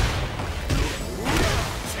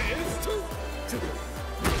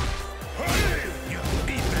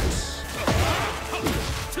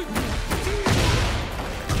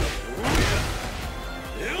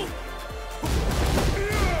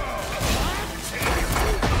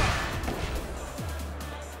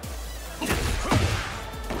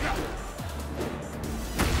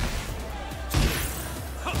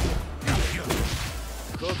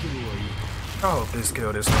 I hope this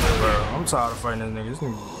kill this nigga, bro. I'm tired of fighting this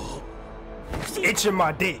nigga. This nigga itching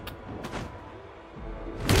my dick.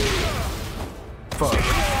 Fuck.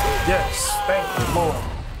 Yes, thank you, Lord.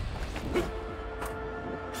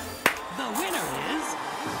 The winner is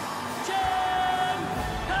Jin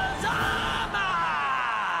Kazama!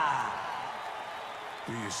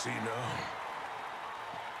 Do you see now?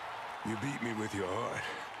 You beat me with your heart,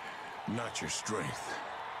 not your strength.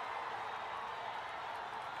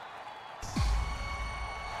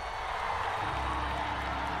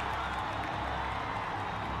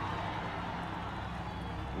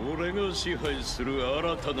 내가支配する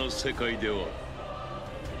新たな世界では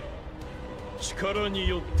力に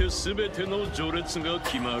よって全ての序列が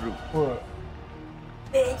決まる。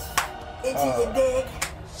Itching your dick.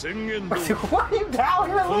 Why are you down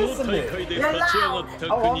here listening? You're loud.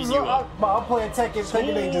 I'm playing Tekken.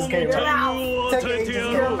 Tekken 8 just came out. Tekken 8 just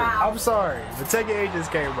came out. I'm sorry, but Tekken 8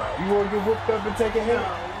 just came out. You want to get whooped up in Tekken 8?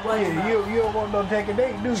 Yeah, you don't want no Tekken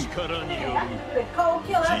 8, do you? Yeah, I can do the cold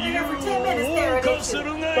kill. I've been here for 10 minutes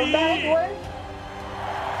staring at you. From that way?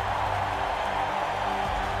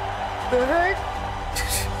 The heck?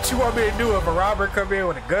 What you want me to do if a robber come in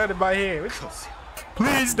with a gun in my hand?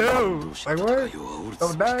 Please no. Like what?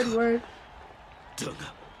 Don't die anyway.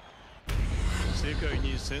 世界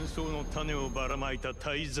に戦争の種をばらまいた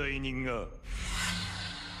大罪人が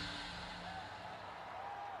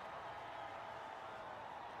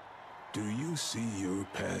Do you see your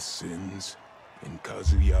past sins in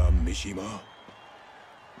Kazuya Mishima?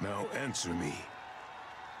 Now answer me.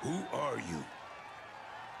 Who are you?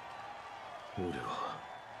 俺は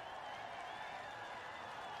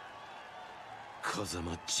風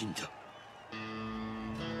間仁だ。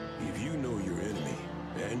 If you know your enemy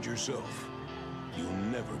and yourself, you'll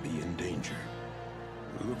never be in danger.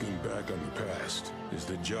 Looking back on the past is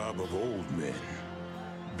the job of old men.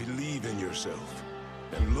 Believe in yourself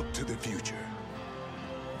and look to the future.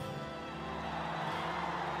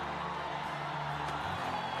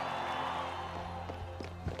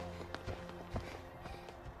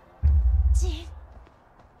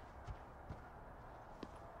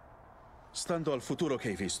 Stando al futuro che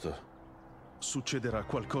hai visto, succederà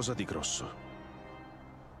qualcosa di grosso.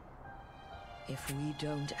 If we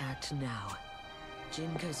don't act now,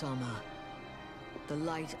 Jin Kazama, the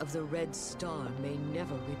light of the Red Star may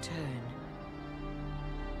never return.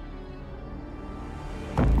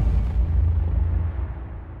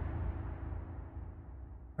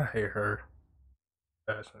 I hate her.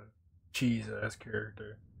 That's a cheese-ass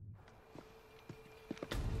character.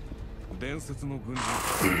 伝説の軍人バ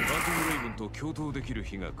トルレイブンと共闘できる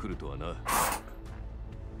日が来るとはな。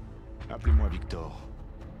Appelez-moi Victor.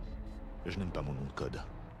 Je n'aime pas mon nom de code.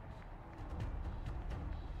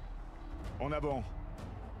 En avant.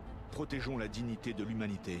 Protégeons la dignité de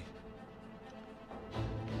l'humanité.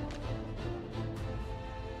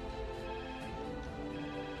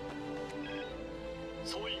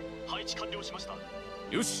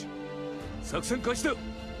 Yoshi, 作戦開始だ。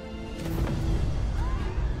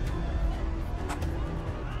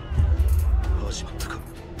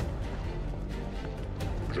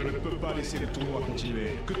 Je ne peux pas laisser le tournoi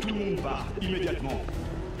continuer. Que tout le monde parte immédiatement.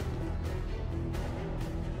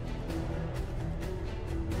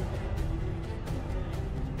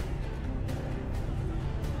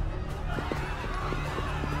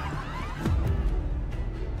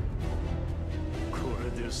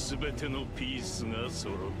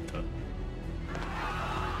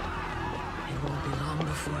 It won't be long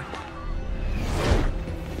before.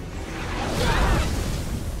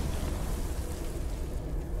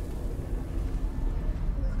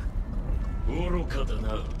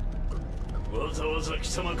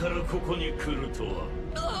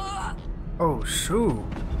 Oh shoot.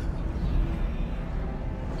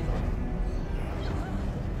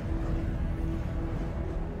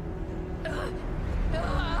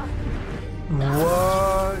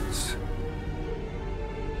 What?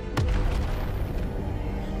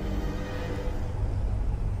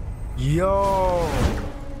 Yo.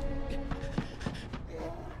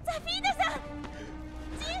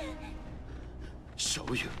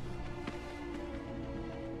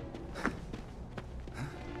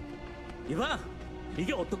 이봐,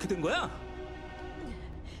 이게 어떻게 된 거야?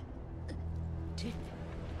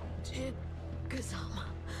 Did Kazama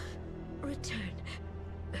return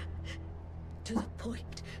to the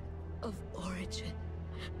point of origin?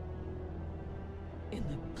 In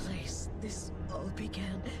the place this all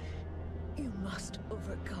began, you must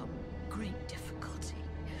overcome great difficulty.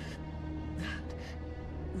 That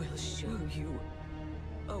will show you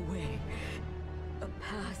a way, a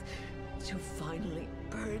path to finally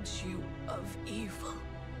purge you of evil.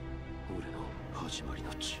 俺の始まり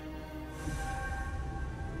の地。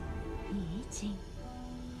いいジン。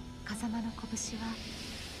風間の拳は。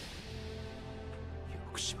屋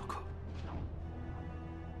久島か。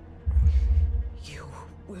You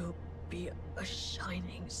will be a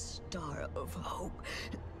shining star of hope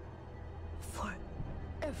for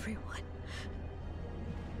everyone.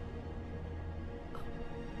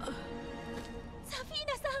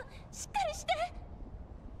 Safina-san, しっかりして!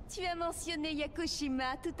 Tu as mentionné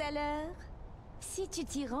Yakushima tout à l'heure. Si tu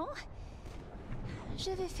t'y rends,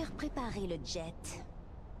 je vais faire préparer le jet.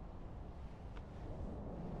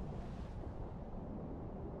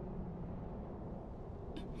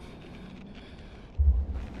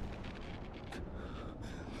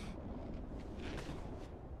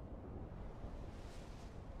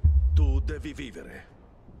 Devi vivere.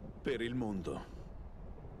 Per il mondo.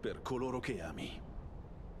 Per coloro che ami.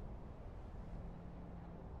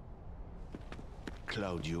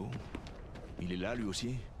 Claudio? Il est là lui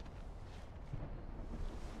aussi?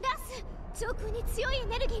 ラス、上空に強いエ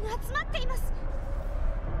ネルギーが集まっています。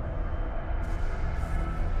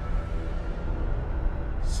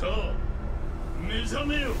さあ、目覚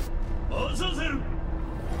めよ、アザゼル。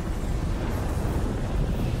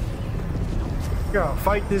Gotta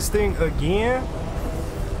fight this thing again?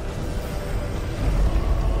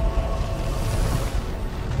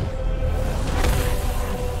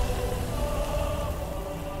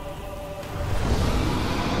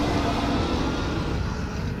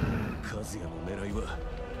 Kazuyaの狙いは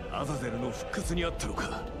アザゼルの復活にあったの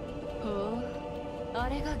か。ほう、あ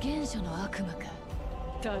れが原初の悪魔か。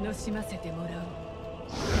楽しませてもら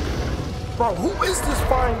おう。Bro, who is this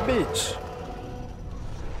fine bitch?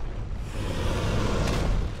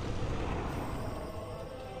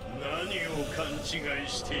 何を勘違い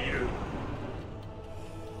している。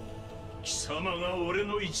貴様が俺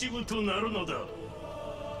の一部となるのだ。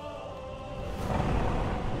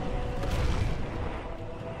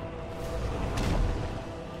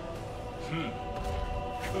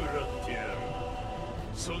食らってやる。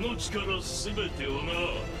その力すべてをな。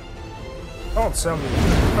 Don't tell me.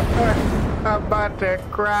 I'm about to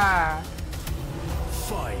cry.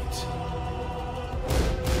 Fight.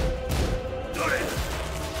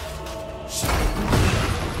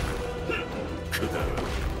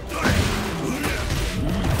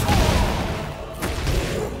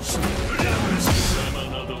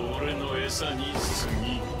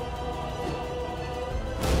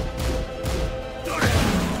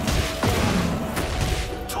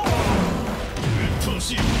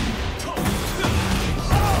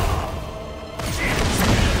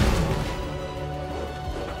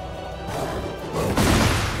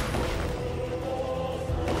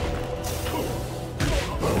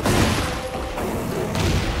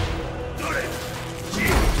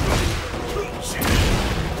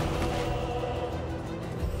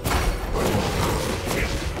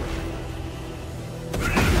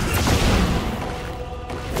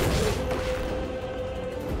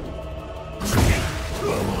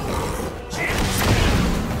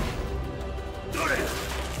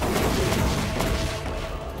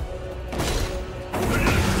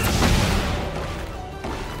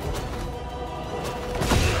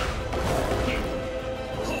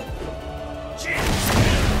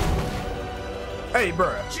 Hey,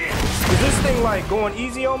 bruh, is this thing like going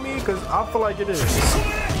easy on me? Cause I feel like it is.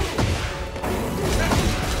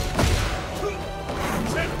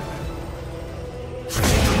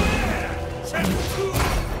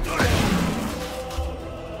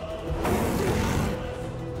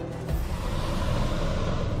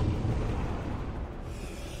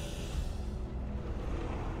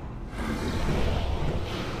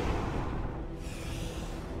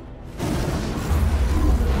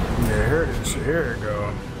 Here we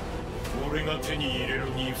go. 俺が手に入れる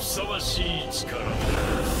にふさわしい力だ。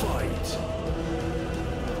ファイト。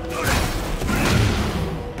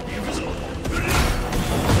行くぞ。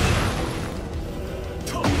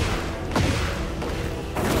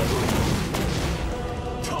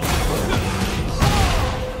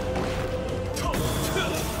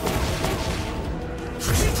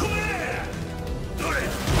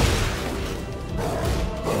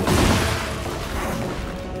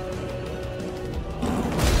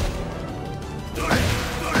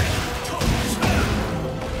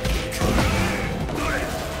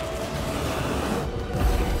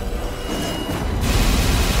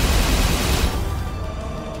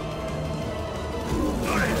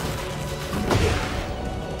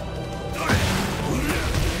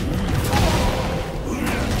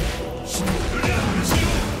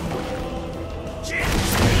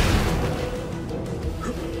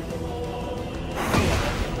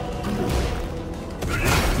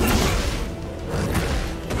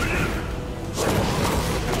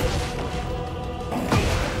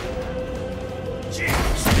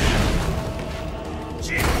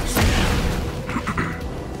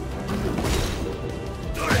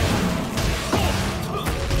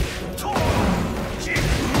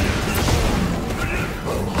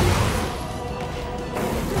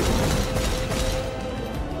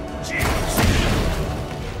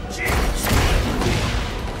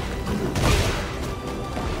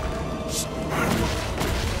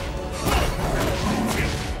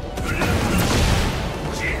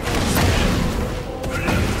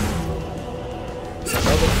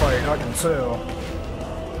I can tell.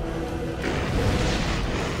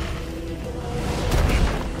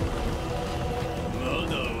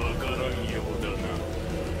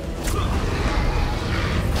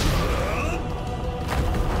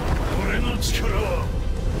 力は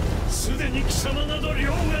すでに貴様など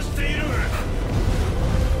凌駕している。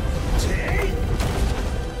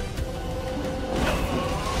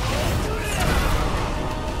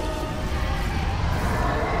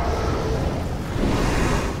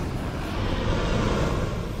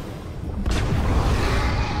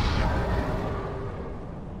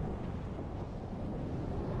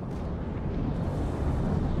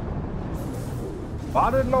Why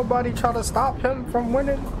did nobody try to stop him from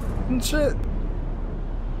winning and shit?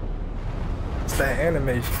 It's that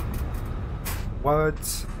animation. What?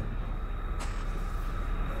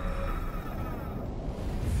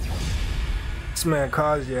 This man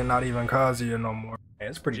Kazuya not even Kazuya no more. Man,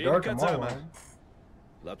 it's pretty dark in my life.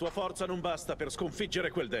 La tua forza non basta per sconfiggere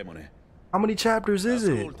quel demone. How many chapters is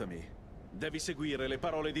it? Ascoltami. Devi seguire le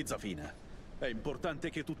parole di Zafina. È importante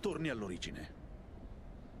che tu torni all'origine.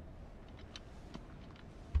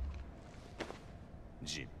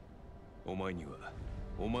 Jin, お前には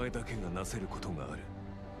お前だけがなせることがある。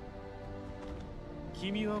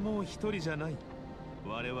君はもう一人じゃない。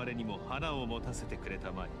我々にも花を持たせてくれ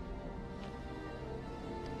たまえ。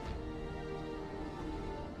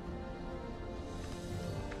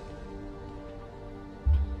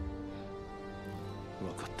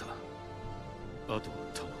わかった。あとは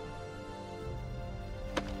頼む。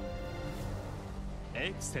エ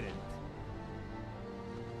クセレント。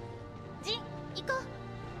ジン、行こう。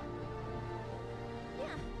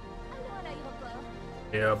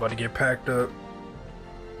Yeah, about to get packed up.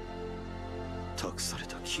 託され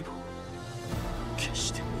た希望、決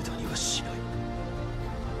して無駄にはしない。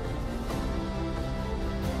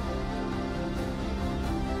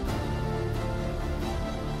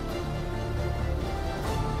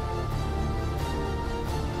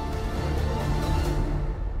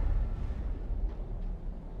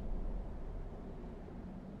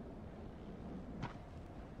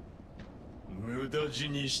無駄死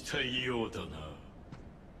にしたいようだな。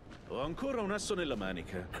Ho ancora un asso nella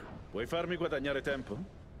manica. Vuoi farmi guadagnare tempo?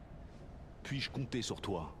 Puis-je compter sur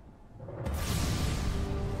toi?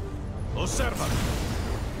 Osserva!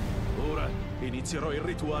 Ora inizierò il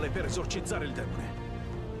rituale per esorcizzare il demone.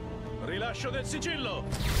 Rilascio del sigillo!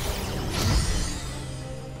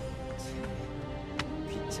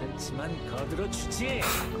 귀찮지만 거들어 주지.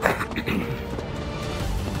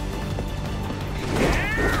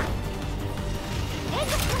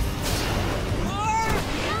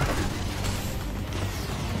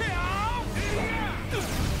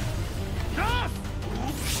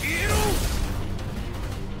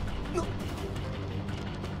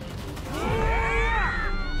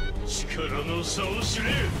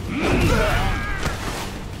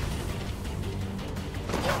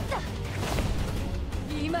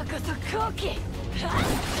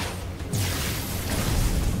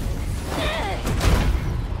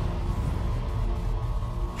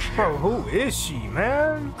 Bro, who is she,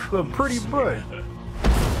 man? The pretty butt.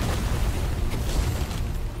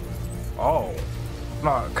 Oh.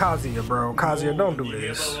 Nah, Kazuya, bro. Kazuya, don't do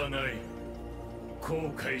this.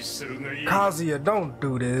 Kazuya, don't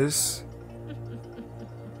do this.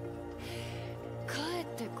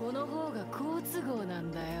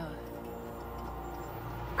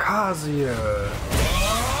 Kazuya.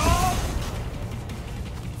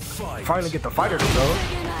 Finally get the fighter to go.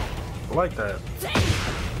 I like that.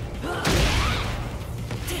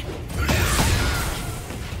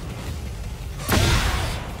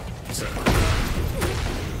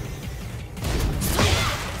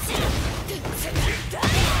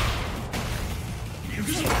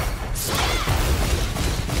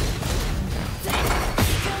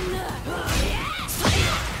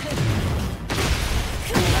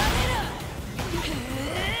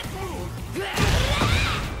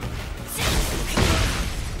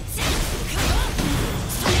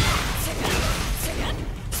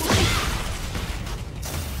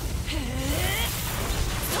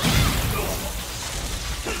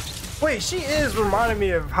 Wait, she is reminding me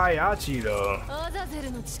of Hayachi though.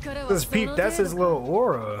 This peep, that's his little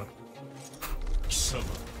aura.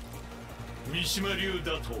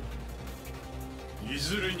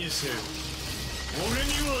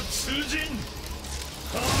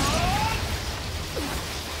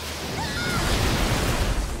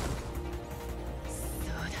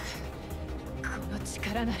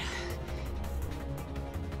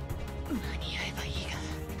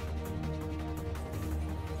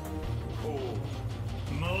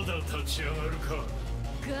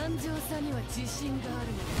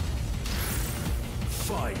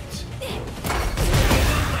 Fight.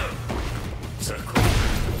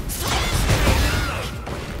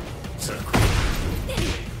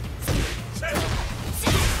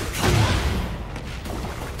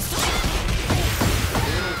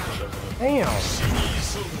 Damn.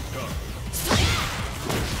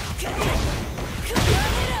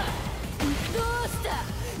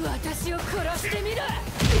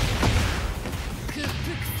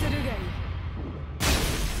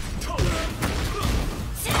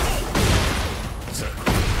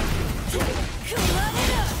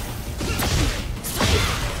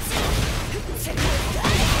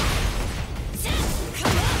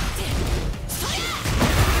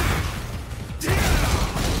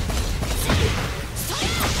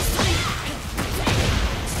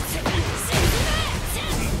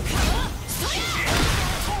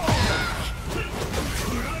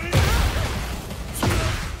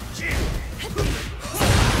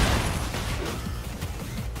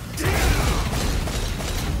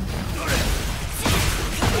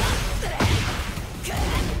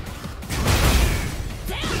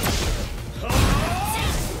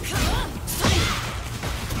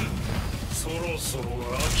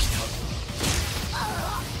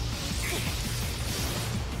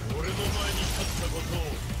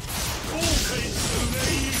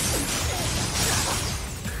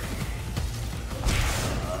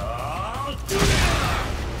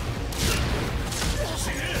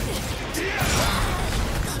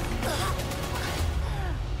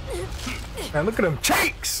 Man, look at them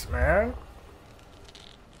cheeks, man.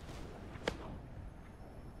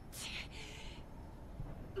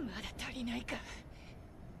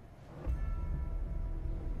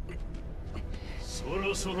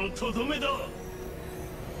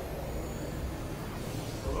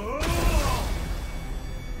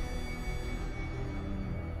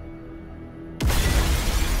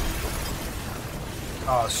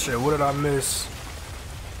 Oh shit, what did I miss?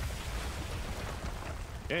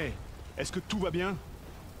 Hey, est-ce que tout va bien?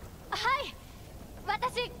 Hi!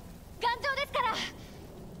 私、頑丈ですから。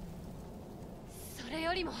それ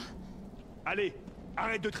よりも。Allez,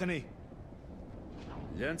 arrête de traîner.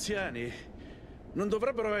 Gli anziani non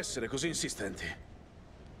dovrebbero essere così insistenti.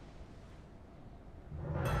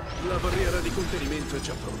 La barriera di contenimento è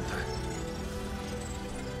già pronta.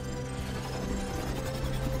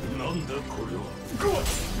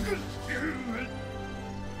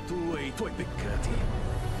 Tu e i tuoi peccati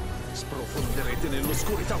sprofonderete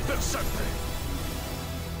nell'oscurità per sempre.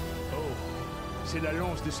 Oh, c'est la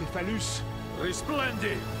lance de Cephalus.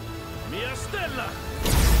 Risplendi, mia stella!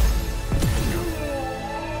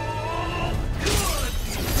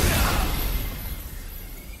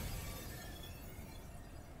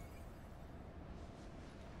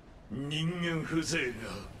 Ningen風情が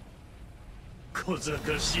小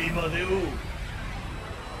賢しいまでを。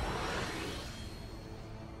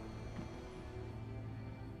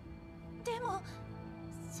でも、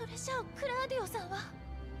それじゃあクラウディオさんは。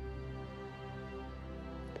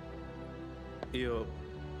Io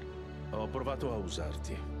ho provato a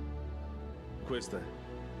usarti. Questa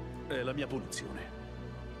è la mia punizione.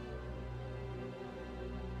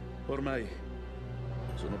 Ormai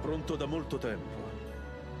sono pronto da molto tempo.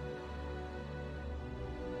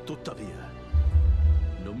 Tuttavia,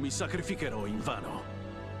 non mi sacrificherò in vano.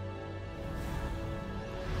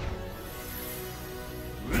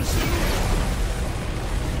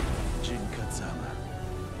 Jin Kazama,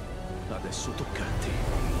 adesso tocca a te.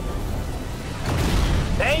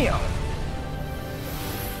 Damn!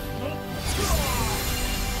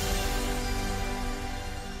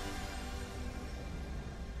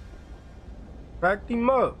 Back him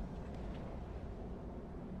up.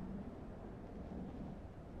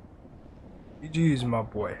 GG's, my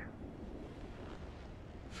boy.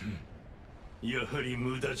 やはり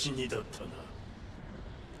無駄死にだったな。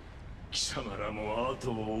貴様らも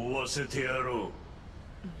後を追わせてやろ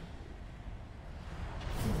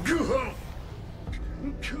う。グハッ！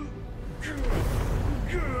ク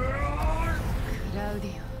ラウデ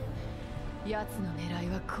ィオ、奴の狙い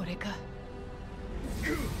はこれか。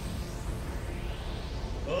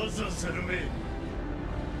アザゼルめ、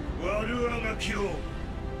悪あがきを。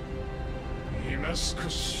今少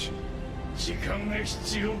し時間が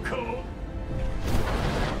必要か。な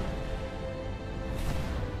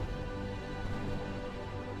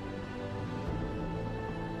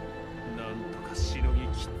んとかしのぎ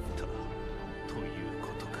切ったというこ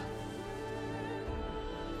とか。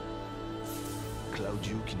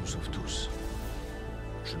Claudio qui nous sauve tous.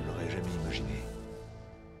 Je ne l'aurais jamais imaginé.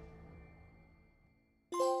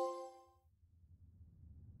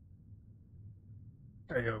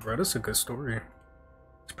 Hey yo, bro, that's a good story.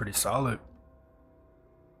 It's pretty solid.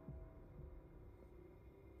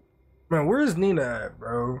 Man, where's Nina at,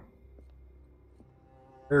 bro?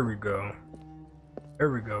 There we go.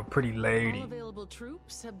 There we go, pretty lady. All available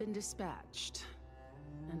troops have been dispatched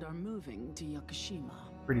and are moving to Yakushima.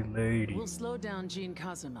 Pretty lady. We'll slow down Jin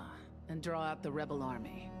Kazuma and draw out the rebel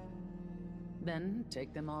army. Then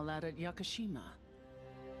take them all out at Yakushima.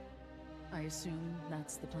 I assume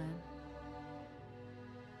that's the plan?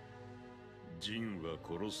 ジンは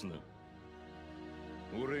殺すな。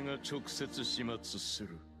俺が直接始末す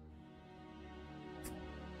る。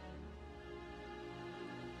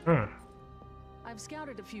I've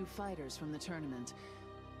scouted a few fighters from the tournament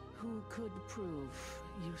who could prove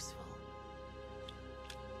useful.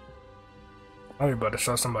 I'm about to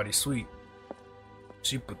show somebody sweet.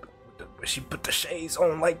 She put the shades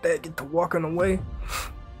on like that, get to walking away.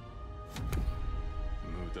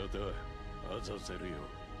 無駄だ、アザゼルよ。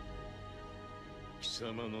貴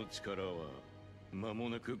様の力は間も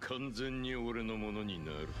なく完全に俺のものに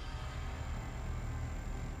なる。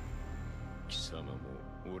貴様も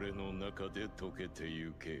俺の中で溶けて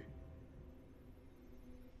ゆけ。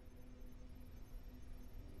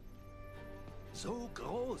So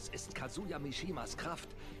groß ist Kazuya Mishimas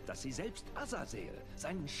Kraft, dass sie selbst Azazel,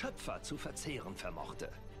 seinen Schöpfer, zu verzehren vermochte.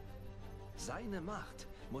 Seine Macht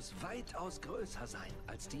muss weitaus größer sein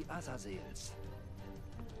als die Azazels.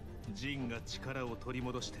 ジンが力を取り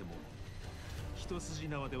戻しても一筋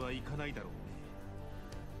縄ではいかないだろうね。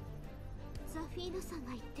ザフィーナさん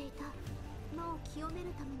が言っていた魔を清め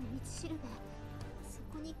るための道しるべ、そ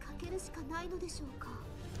こにかけるしかないのでしょうか。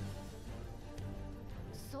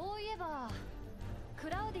そういえばク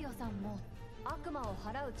ラウディオさんも悪魔を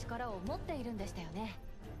払う力を持っているんでしたよね。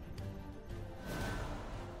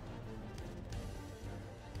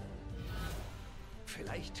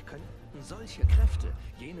Vielleicht könnten solche Kräfte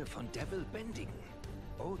jene von Devil bändigen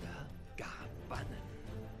oder gar bannen.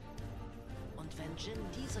 Und wenn Jin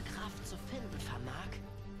diese Kraft zu finden vermag...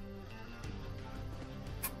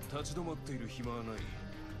 立ち止まっている暇はない。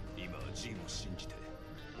今はジンを信じて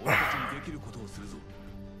俺たちにできることをするぞ。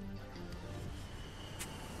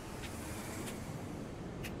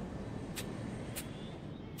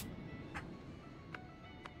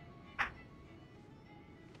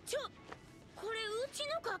これうち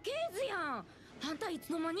の家系図やん。あんたい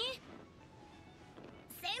つの間に？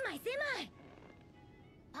狭い狭い。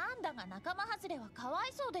パンダが仲間外れはかわ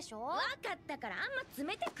いそうでしょ。分かったからあんま詰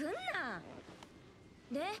めてくんな。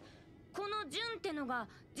で、このジュンってのが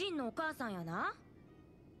ジンのお母さんやな。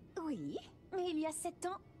Oui, mais il y a 7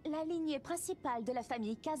 ans, la lignée principale de la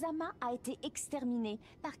famille Kazama a été exterminée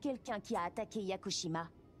par quelqu'un qui a attaqué Yakushima.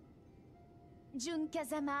 Jun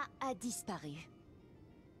Kazama a disparu.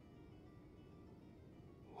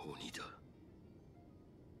 鬼だ。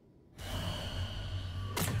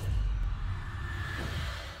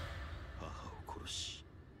母を殺し、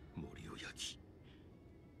森を焼き、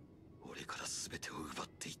俺から全てを奪っ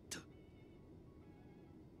ていった。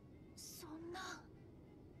そんな。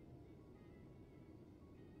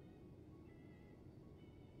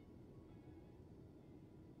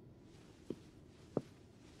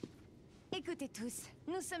Écoutez tous,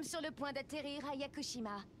 nous sommes sur le point d'atterrir à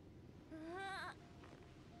Yakushima.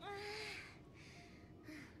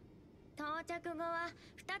 到着後は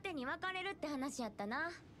二手に分かれるって話やった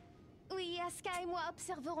な。Oui, Asuka et moi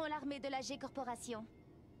observerons l'armée de la G Corporation.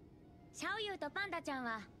 シャオユーとパンダちゃん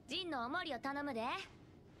はジンのお守りを頼むで。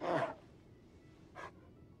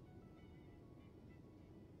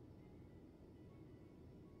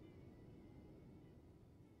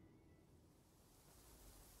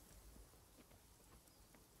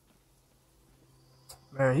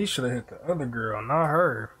Man, he should have hit the other girl, not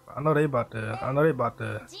her. I know they about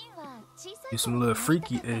to do some little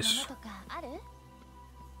freaky-ish.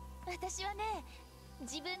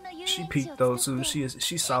 She peaked though too.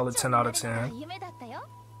 She's solid 10 out of 10.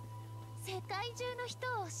 世界中の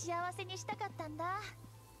人を幸せにしたかったんだ。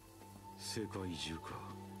世界中か。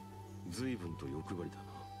随分と欲張りだ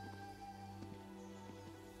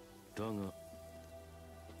な。だが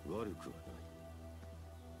悪くはない。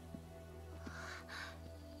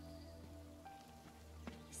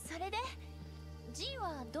それでジン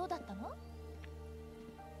はどうだったの？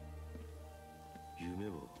夢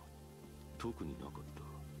は特になかった。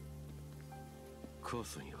母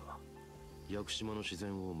さんや屋久島の自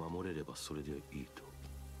然を守れればそれでいいと、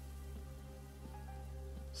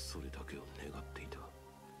それだけを願っていた。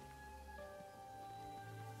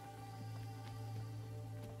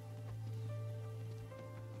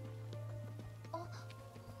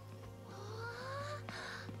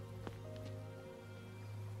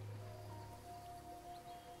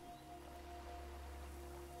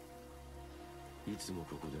いつも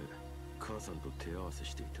ここで母さんと手合わせ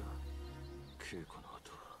していた。稽古の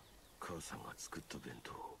後は母さんが作った弁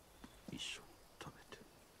当を一緒に食べて。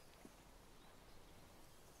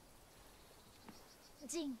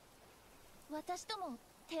ジン、私とも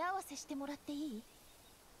手合わせしてもらっていい？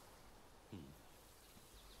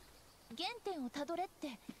原点をたどれって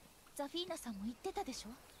ザフィーナさんも言ってたでしょ。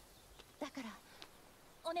だから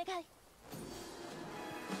お願い。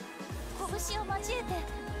拳を交えて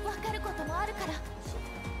分かることもあるから。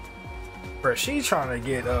 Bro, she trying to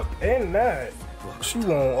get up in that. She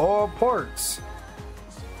want all parts.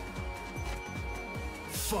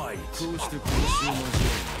 Fight.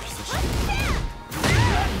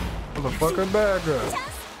 Motherfucker, bad girl.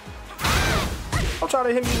 Don't try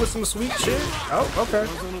to hit me with some sweet shit. Oh, okay.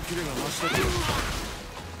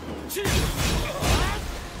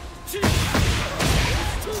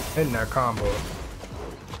 In that combo.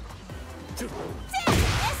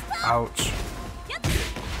 Ouch.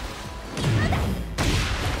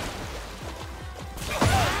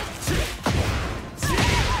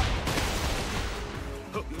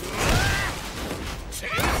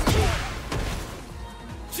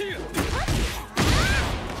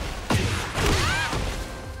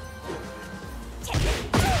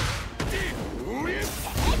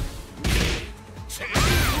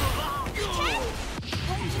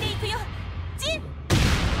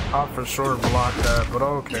 I for sure blocked that, but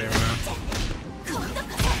okay, man.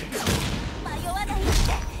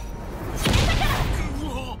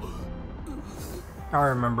 I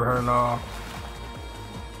remember her now.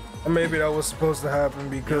 And maybe that was supposed to happen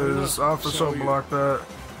because I for sure blocked that.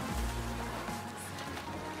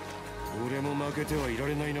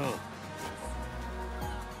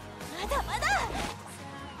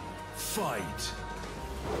 Fight.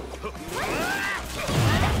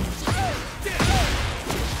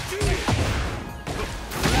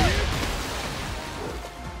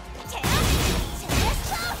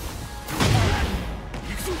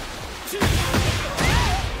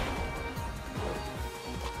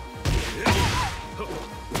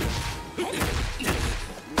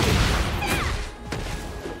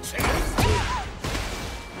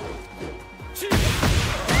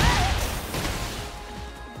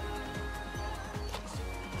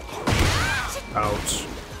 Ouch.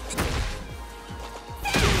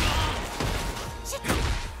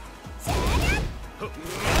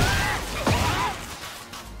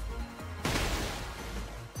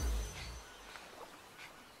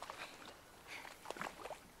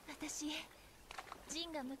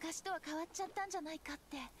 Jin が昔とは変わっちゃったんじゃないかっ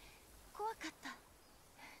て怖かった。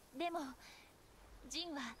でもジ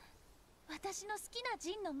ンは私の好きな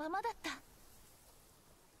ジンのままだった。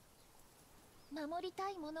守りた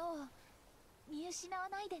いものを見失わ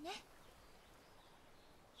ないでね。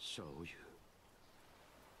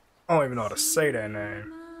I don't even know how to say that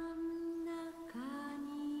name.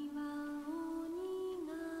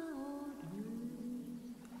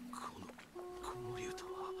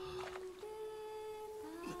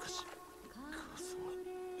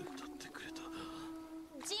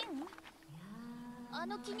 Jin? あ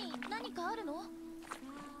の木に何かあるの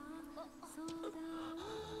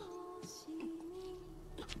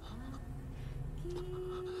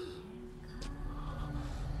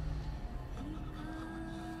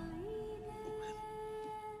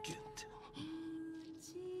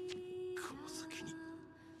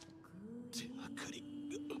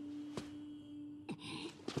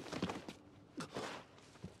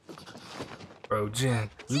Bro, Jin,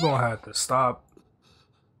 we gonna have to stop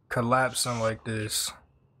collapsing like this.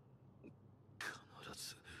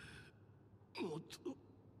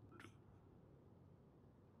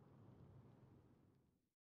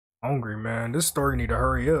 Hungry, man. This story need to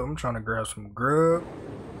hurry up. I'm trying to grab some grub.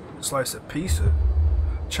 Slice of pizza.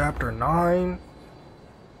 Chapter 9.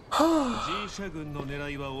 G 社軍の狙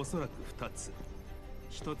いはおそらく2つ。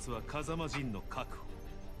一つは風間陣の確保。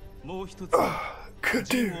もう一つは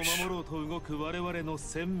陣を守ろうと動く我々の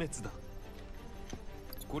殲滅だ。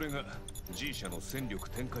これが G 社の戦力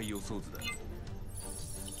展開予想図だ。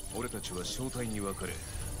俺たちは小隊に分かれ、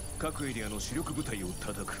各エリアの主力部隊を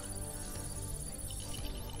叩く。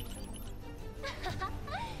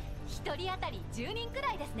一人当たり10人く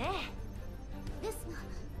らいですね。ですが、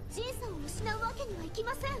ジンさんを失うわけにはいき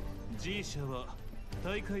ません。G 社は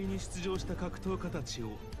大会に出場した格闘家たち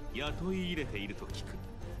を雇い入れていると聞く。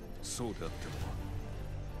そうであって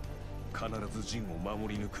も必ず陣を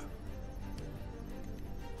守り抜く。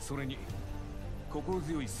それに心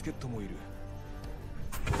強い助っ人もいる。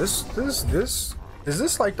Is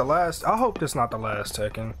this like the last? I hope this not the last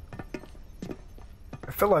Tekken.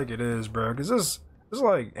 I feel like it is, bro. Cause this is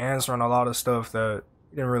like answering a lot of stuff that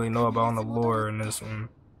we didn't really know about in the lore in this one.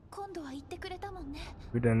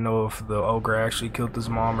 We didn't know if the ogre actually killed his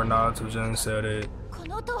mom or not, so Jin said it.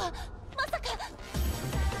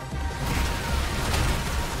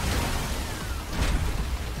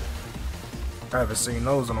 I haven't seen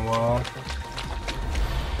those in a while.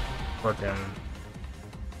 Fucking.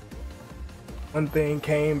 One thing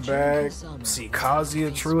came back. See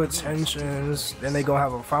Kazuya True Intentions. Then they gonna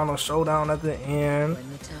have a final showdown at the end.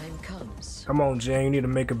 When the time comes. Come on, Jane. You need to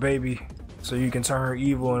make a baby so you can turn her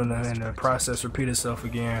evil and the process repeat itself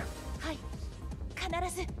again.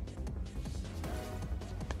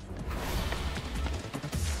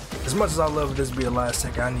 As much as I love this be the last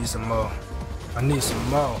Tekken, I need some more. I need some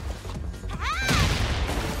more.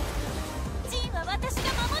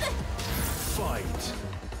 Fight.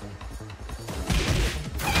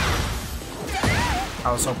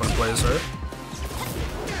 I was hoping to play as her.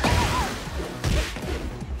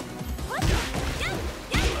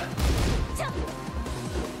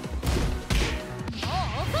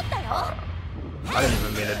 I didn't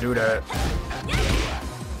even mean to do that.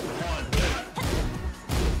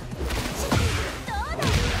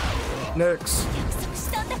 Next.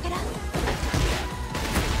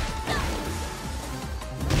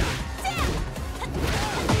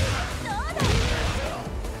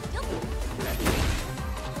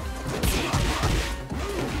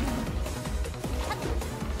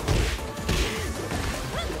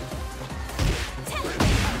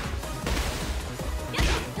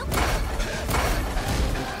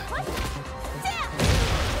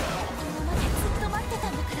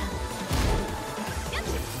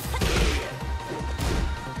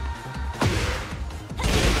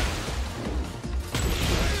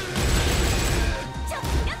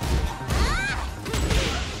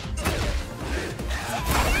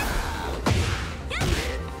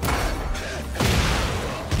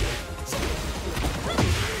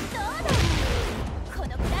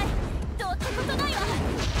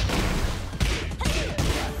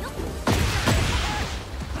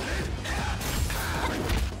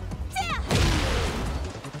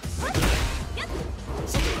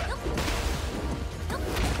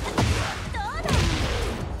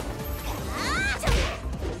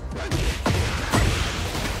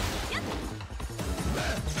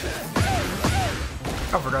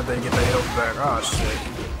 I forgot they get their health back. Oh shit.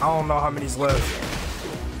 I don't know how many's left.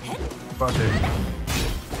 Fuck it.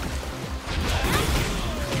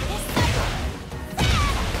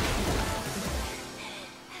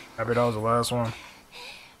 I bet that was the last one.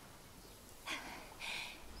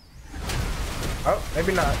 Oh,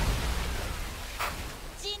 maybe not.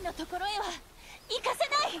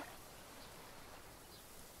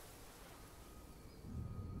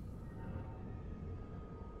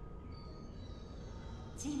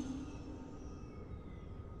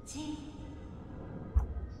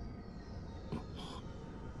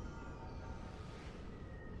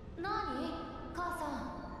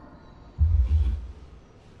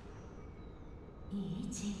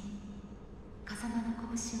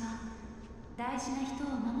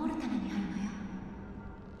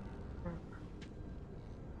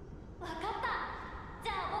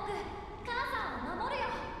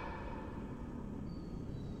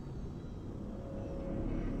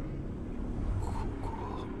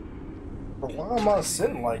 Why am I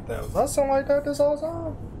sitting like that? Was I sitting like that this whole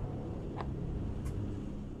time?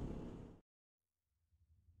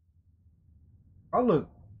 I look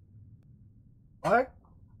black.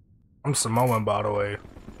 I'm Samoan, by the way,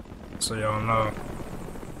 so y'all know.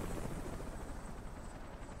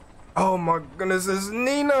 Oh my goodness, it's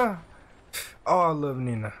Nina. Oh, I love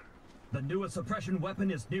Nina. The newest suppression weapon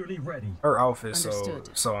is nearly ready. Her outfit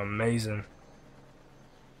so amazing.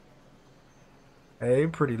 Hey,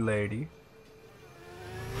 pretty lady.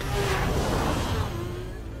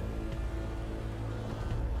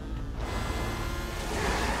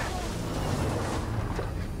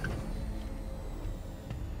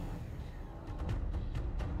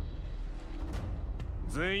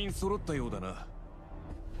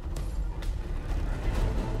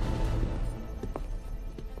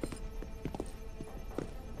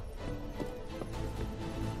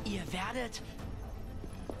 Ihr werdet.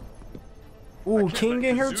 Ooh, King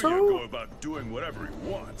in here Kazuya too? go about doing whatever he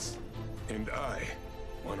wants. And I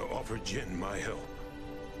want to offer Jin my help.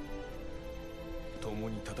 共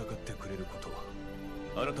に戦ってくれること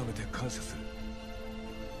改めて感謝する。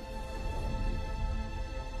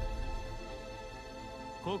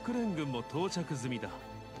国連軍も到着済みだ。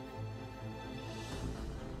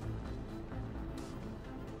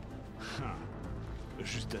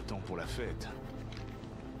Juste à temps pour la fête.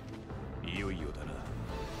 いよいよだな。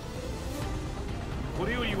こ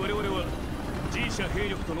れより我々は G 社兵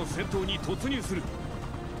力との戦闘に突入する。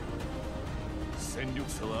戦力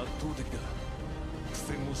差は圧倒的だ。苦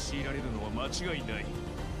戦を強いられるのは間違いない。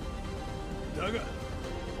だが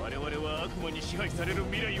我々は悪魔に支配される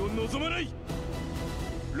未来を望まない。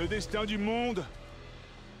Le destin du monde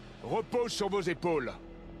repose sur vos épaules.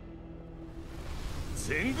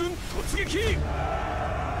 Zengun Totsugeki!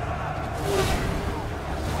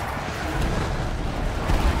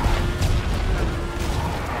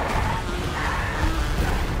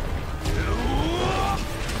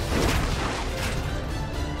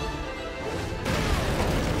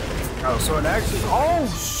 Oh, so it actually. Oh,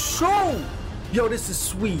 shoot! Yo, this is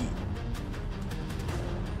sweet.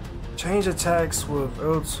 Change attacks with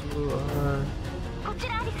L2.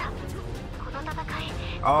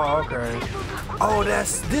 Oh, okay. Oh,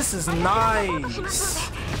 this is nice.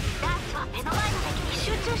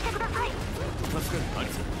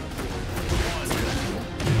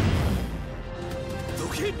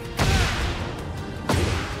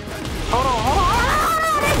 Hold on.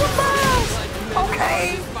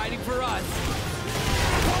 Okay. Fighting for us.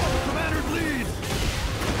 Commander's lead.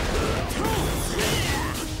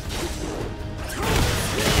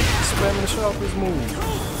 Spamming the shit off his move.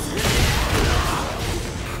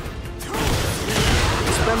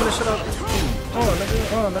 Spamming the shit off his move. Hold on,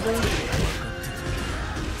 nigga.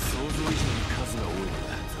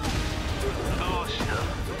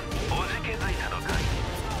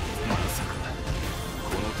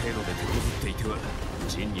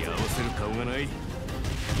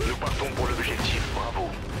 Nous partons pour l'objectif, bravo.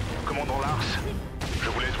 Commandant Lars, je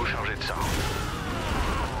vous laisse vous charger de ça.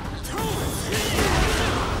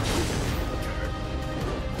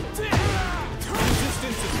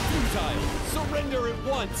 Resistance is futile. Surrender at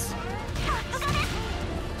once.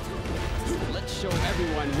 Let's show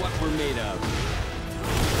everyone what we're made of.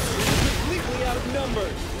 We're completely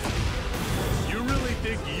outnumbered. You really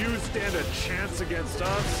think you stand a chance against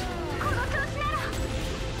us?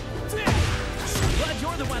 Glad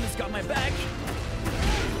you're the one who's got my back.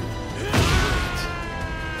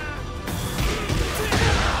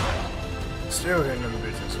 Still hitting them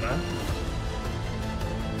bitches, man.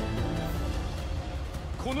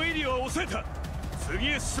 このエリアは抑えた。次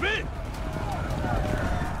へ進め。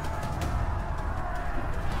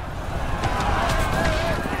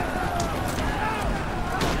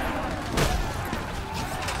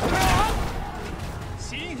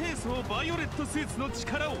新兵装バイオレットスーツの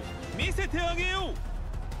力を見せてあげよう。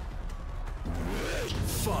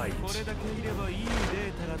これだけいればいいデ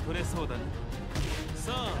ータが取れそうだね。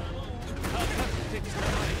さあ、かかってきたま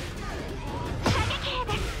え。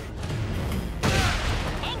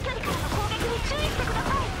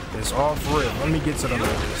 It's all for real. Let me get to the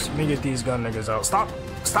niggas. Let me get these gun niggas out. Stop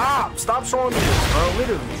showing me this, bro.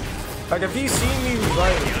 Literally. Like, if he see me,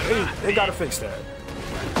 like, they gotta fix that.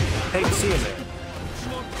 Hate seeing that.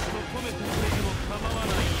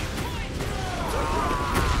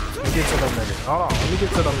 Let me get to them niggas. Hold on, let me get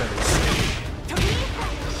to them niggas.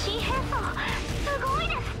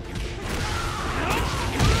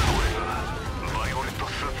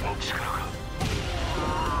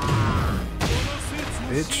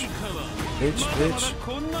 Bitch. Bitch, bitch.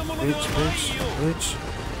 Bitch, bitch, bitch.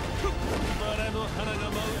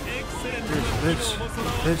 Bitch, bitch,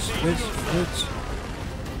 bitch, bitch.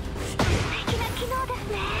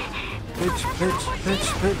 Bitch, bitch, bitch,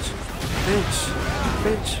 bitch.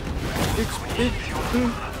 Bitch, bitch, bitch,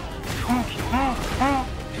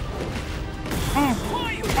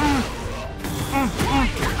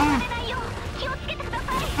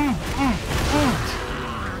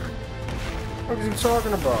 What is he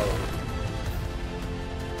talking about?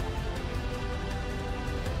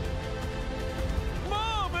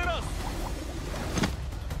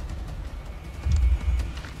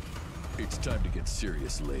 It's time to get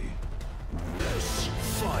serious, Lee.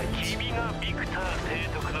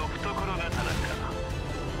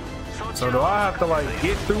 So do I have to like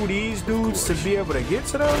get through these dudes to be able to get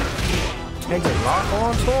to them? And just lock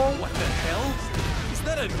on to them? What the hell? Is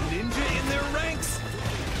that a ninja in their ranks?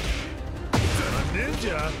 A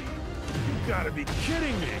ninja? You gotta be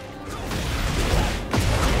kidding me!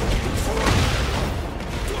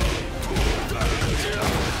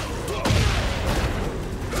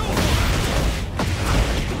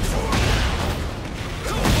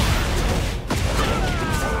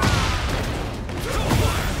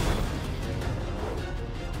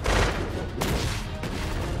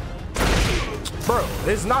 Bro,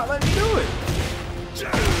 it's not letting me do it.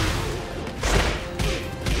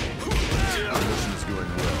 Mission's going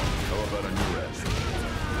well. How about on your end?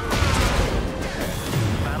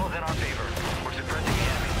 Battle's in our favor. We're suppressing the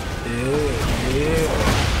enemy. Yeah.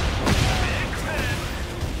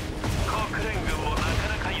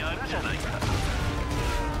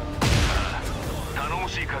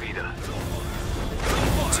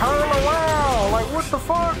 Turn around! Like, what the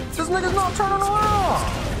fuck? This nigga's not turning around!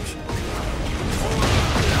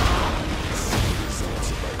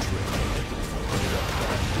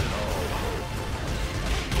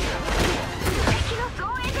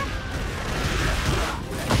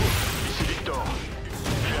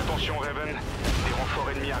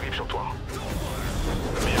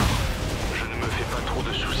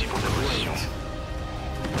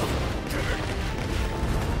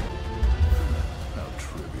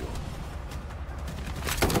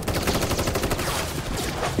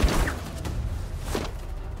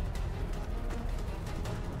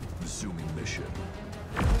 mission.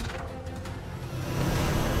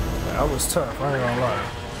 That was tough, I ain't gonna lie.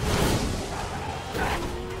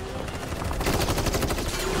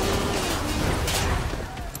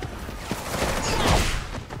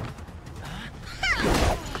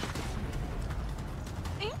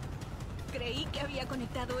 Creí que había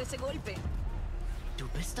conectado ese golpe. Du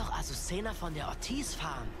bist doch Azucena von der Ortiz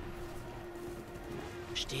Farm.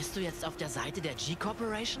 Stehst du jetzt auf der Seite der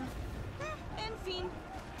G-Corporation? En fin.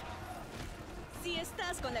 Si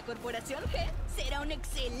estás con la corporación G, será una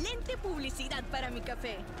excelente publicidad para mi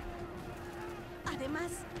café.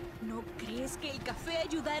 Además, ¿no crees que el café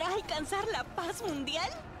ayudará a alcanzar la paz mundial?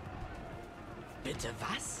 Bitte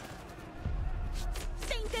was?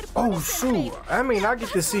 Oh shoot! I mean, I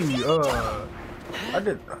get to see I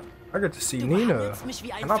get to see Nina.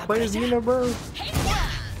 Can I play as Nina, bro?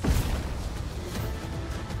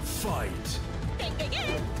 Fight.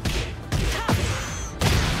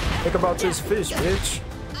 Think about this fish, bitch.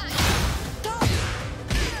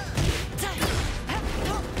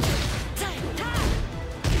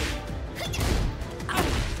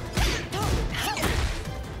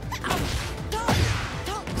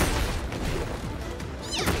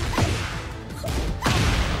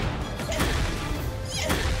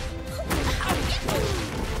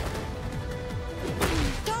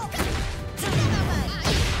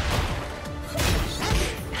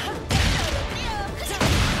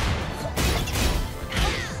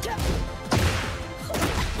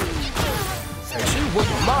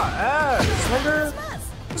 Whooping my ass, nigga.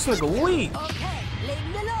 This nigga weak.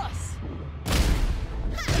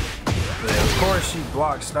 Yeah, of course she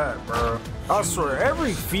blocks that, bro. I swear,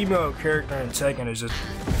 every female character in Tekken is just...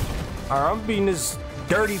 Alright, I'm beating this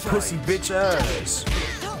dirty pussy bitch ass.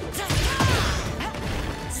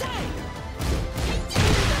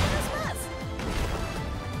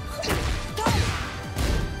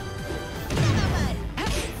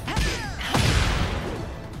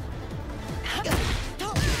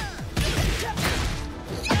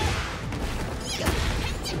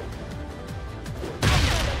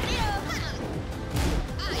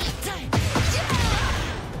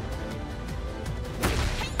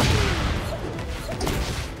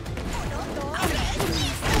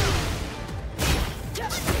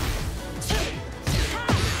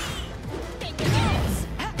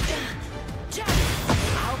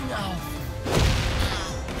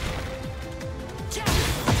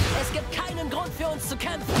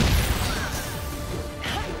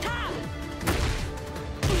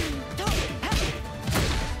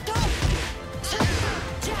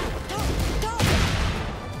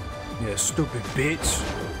 Yeah, stupid bitch.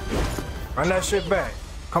 Run that shit back.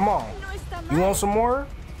 Come on. You want some more?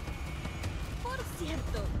 Por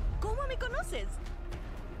cierto, ¿cómo me conoces?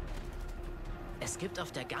 Es gibt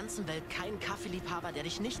auf der ganzen Welt keinen Kaffeeliebhaber, der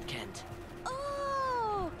dich nicht kennt.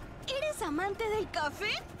 Oh, ¿eres amante del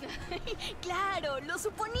café? Claro, lo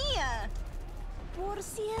suponía. Por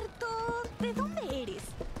cierto, ¿de dónde eres?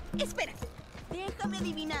 Espera, déjame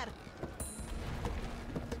adivinar.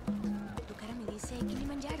 Tu cara me dice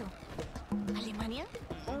Kilimanjaro. ¿Alemania?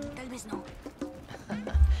 Tal vez no.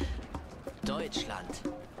 Deutschland.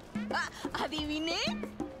 Ah, ¿adiviné?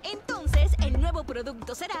 Entonces, el nuevo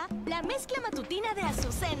producto será la mezcla matutina de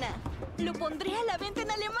Azucena. Lo pondré a la venta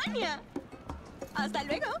en Alemania. Hasta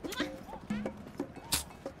luego.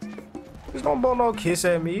 Just don't blow no kiss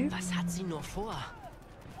at me. Was hat sie nur vor?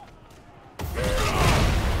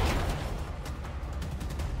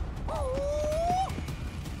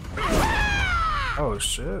 Oh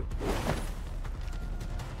shit.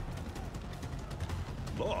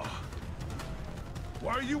 Law.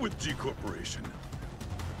 Why are you with G Corporation?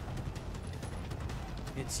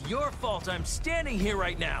 It's your fault I'm standing here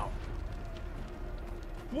right now.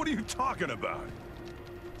 What are you talking about?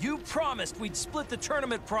 You promised we'd split the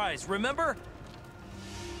tournament prize, remember?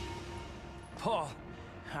 Paul,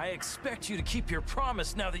 I expect you to keep your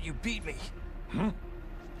promise now that you beat me. Hmm?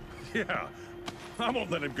 Yeah, I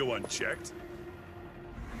won't let him go unchecked.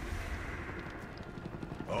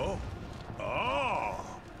 Oh. Oh!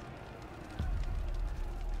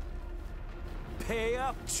 Pay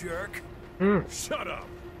up, jerk. Shut up!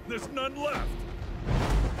 There's none left!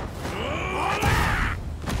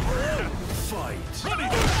 Fight!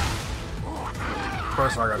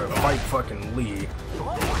 First I gotta fight fucking Lee.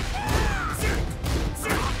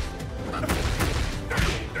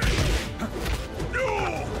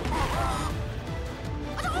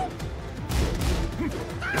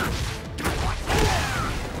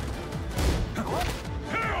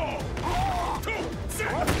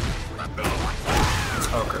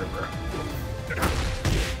 Okay, bro.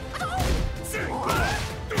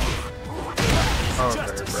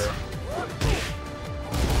 Okay, bro.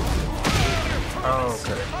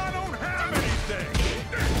 Okay. I don't have anything.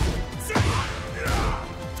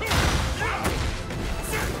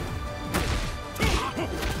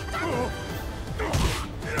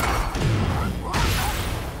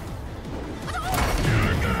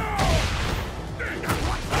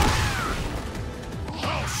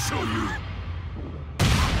 I'll show you.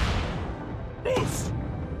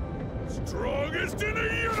 Strongest in the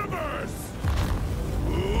universe.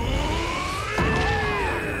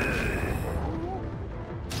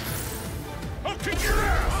 I'll kick your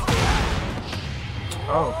ass.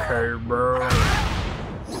 Okay, bro.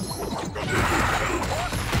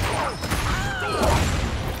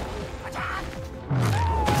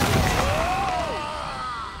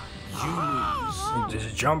 He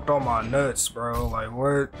just jumped on my nuts, bro. Like,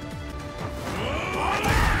 what?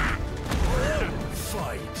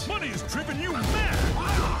 Fight. Money is driven you mad.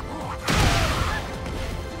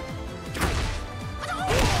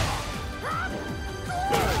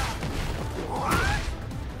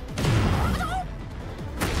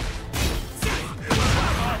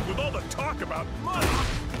 With all the talk about money,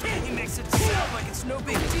 he makes it sound like it's no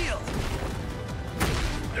big deal.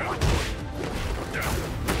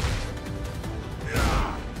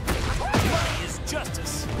 Money is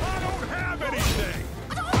justice. I don't have anything.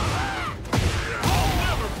 I'll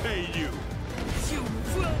never pay you. You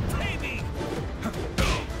will pay me.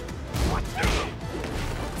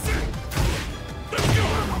 Let's go.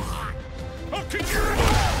 I'll kick your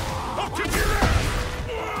ass. I'll kick your ass.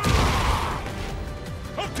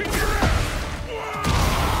 I'll kick your ass.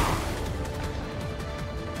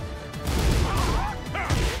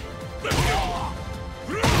 Let's go.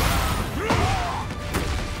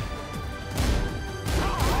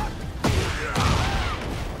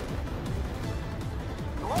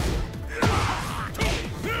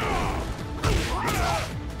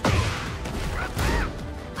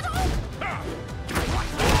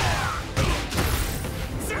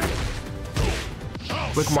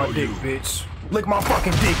 Lick my dick, bitch. Lick my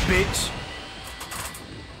fucking dick, bitch.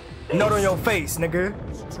 Nut on your face, nigga.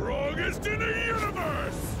 Strongest in the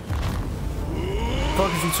universe.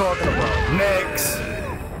 Fuck is you talking about? Next.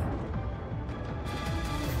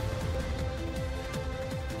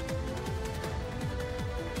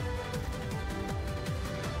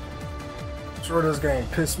 Sure, this game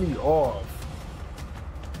pissed me off.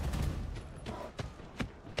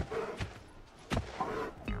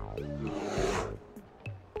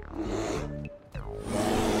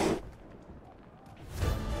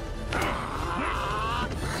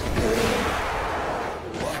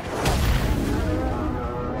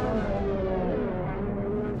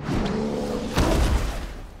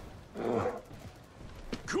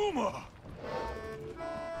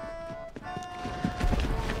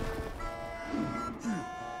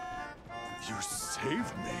 You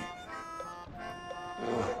saved me.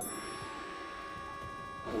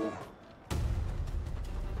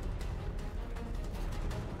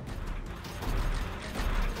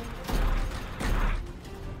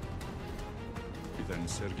 إذن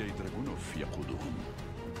سيرجي دراغونوف يقودهم.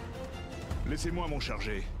 Laissez-moi m'en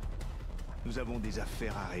charger. Nous avons des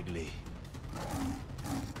affaires à régler.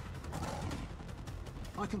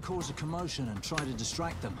 I can cause a commotion and try to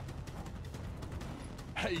distract them.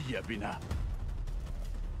 هيا بنا.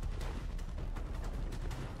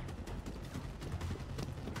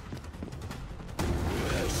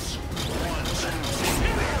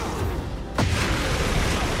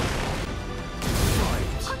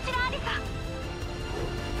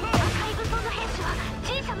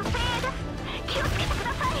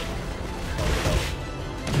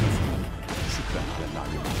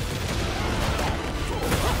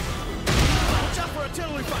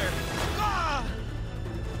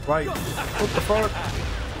 Like, what the fuck?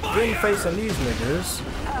 We ain't facing these niggas.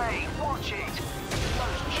 Hey, watch it.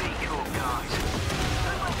 Those G-Corp guys.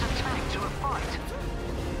 Who wants a tank to a fight?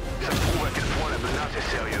 Ça prouve à quel point la menace est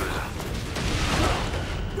sérieuse.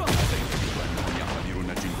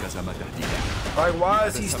 Like, why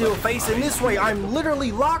is he still facing this way? I'm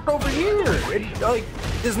literally locked over here. It, like,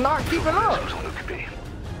 is not keeping up.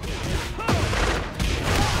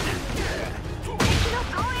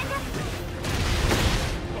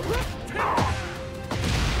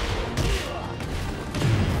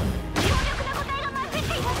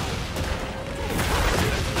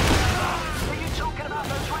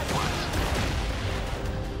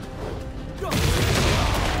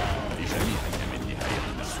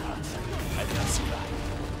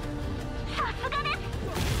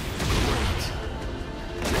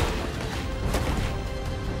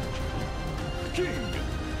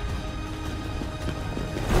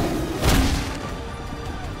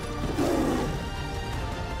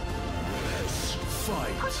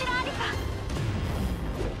 しらアリサ。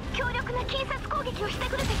強力な近接攻撃をして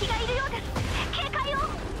くる敵がいるようです。警戒を。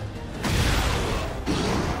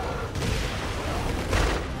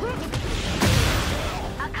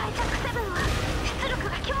赤いジャックセブンは出力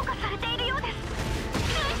が強化されているようです。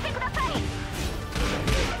注意してください。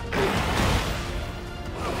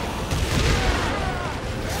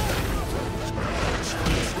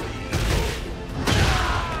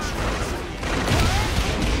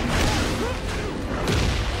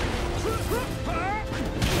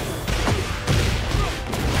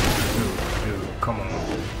Come on.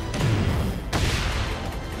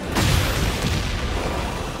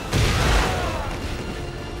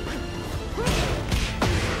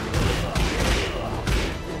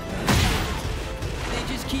 They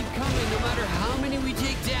just keep coming no matter how many we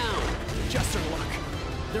take down. Just our luck.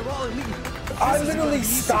 They're all elite. I literally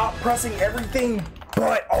stopped pressing everything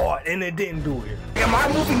but on and it didn't do it. Am I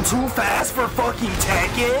moving too fast for fucking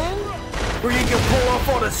Tekken? Where you can pull off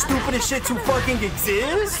all the stupidest shit to fucking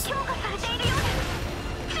exist?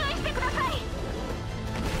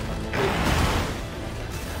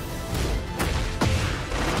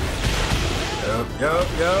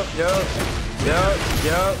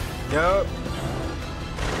 Yup.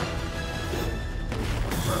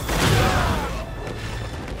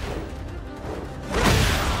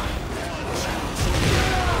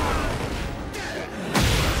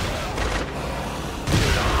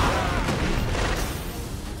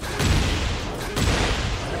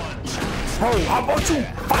 Bro, how about you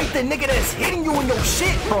fight the nigga that's hitting you in your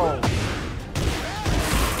shit, bro?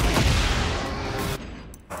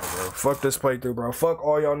 Fuck this playthrough, bro. Fuck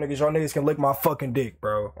all y'all niggas. Y'all niggas can lick my fucking dick,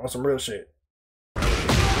 bro. On some real shit.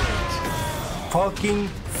 Fucking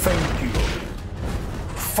thank you.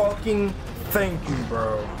 Fucking thank you,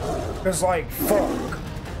 bro. It's like, fuck.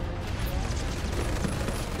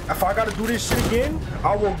 If I gotta do this shit again,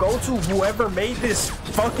 I will go to whoever made this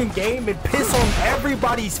fucking game and piss on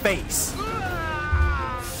everybody's face.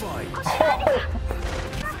 Oh.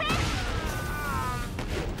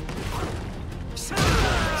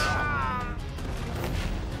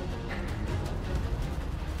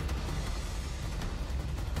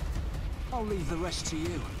 I'll leave the rest to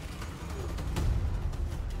you.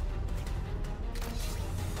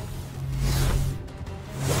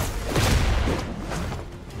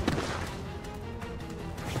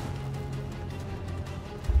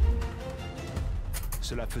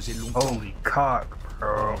 Cela faisait longtemps. Holy cock,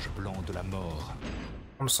 bro. Blanc de la mort.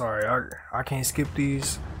 I'm sorry, I can't skip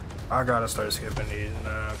these. I gotta start skipping these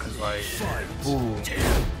now, cause like, ooh.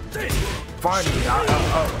 Finally,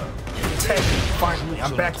 Tekken. Finally,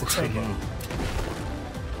 I'm back to Tekken.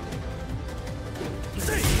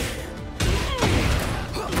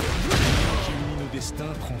 Nos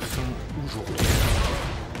destins prend fin aujourd'hui.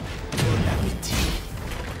 Bon appétit.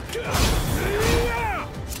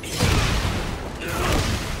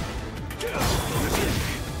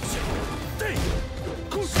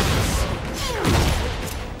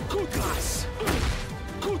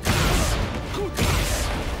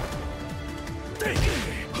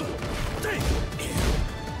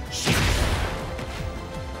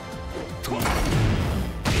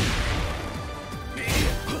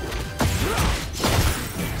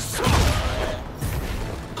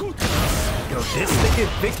 This nigga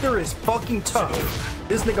Victor is fucking tough.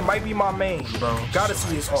 This nigga might be my main, bro. Gotta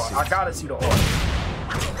see his art. I gotta see the art.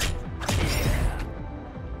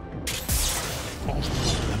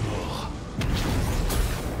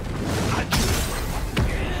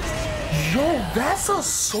 Yo, that's a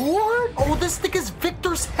sword? Oh, this nigga's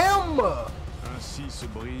Victor's helmet. Ainsi se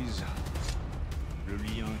brise le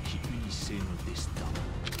lien qui unissait nos destins.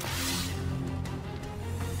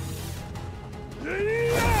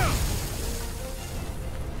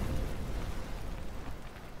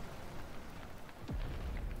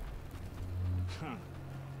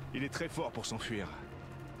 Il est très fort pour s'enfuir.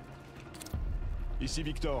 Ici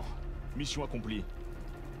Victor, mission accomplie.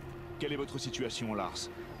 Quelle est votre situation, Lars?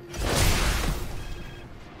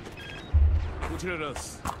 こちらラ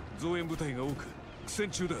ス、増援部隊が多く苦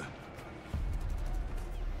戦中だ。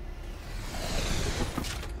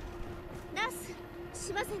ナース、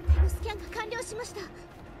島全体のスキャンが完了しました。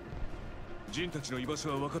ジンたちの居場所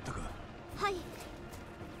は分かったか？はい。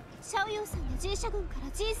シャオユーさんや G 社軍か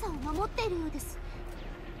らジンさんを守っているようです。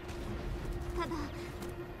ただ、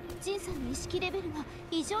ジンさんの意識レベルが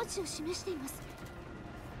異常値を示しています。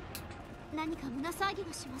何か胸騒ぎ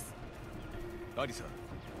がします。アリサ、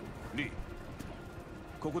リー、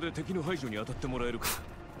ここで敵の排除に当たってもらえるか。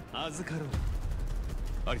預かろう。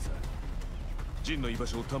アリサ、ジンの居場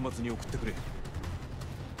所を端末に送ってくれ。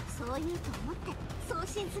そう言うと思って送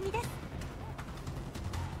信済みです。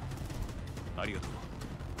ありがとう。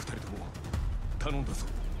二人とも頼んだぞ。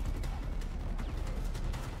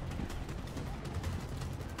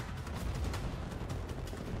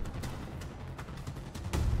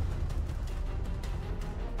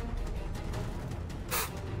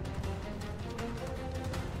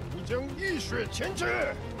将浴血前去。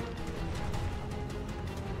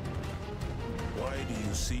 Why do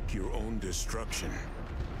you seek your own destruction?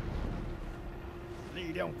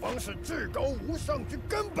 力量方是至高无上之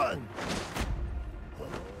根本。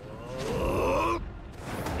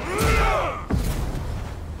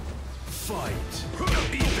Fight.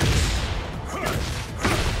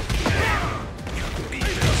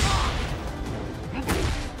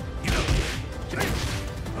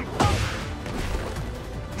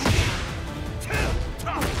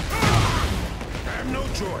 I have no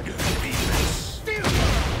joy to beat this.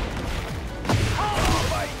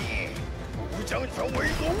 拜你，吾将成为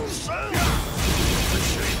龙神。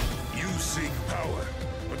 You seek power,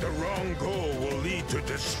 but the wrong goal will lead to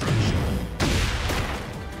destruction.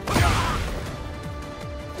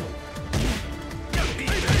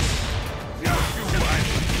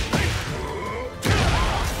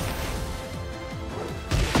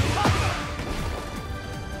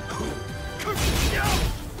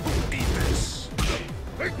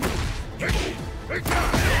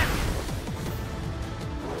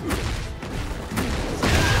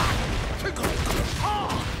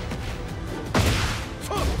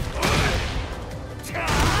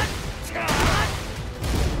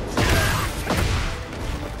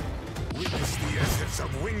 Witness the essence of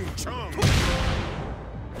Wing Chun.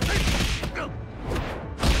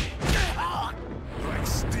 Like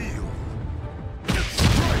steel.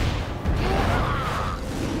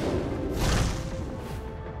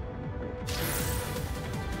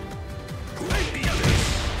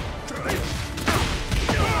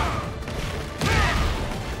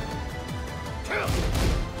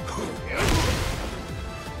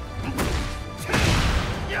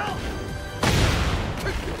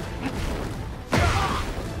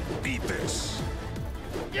 Beat this.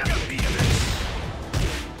 Beat this.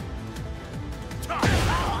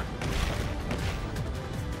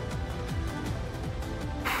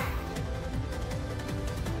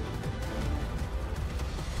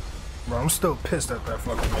 Bro, I'm still pissed at that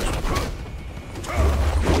fucking mission.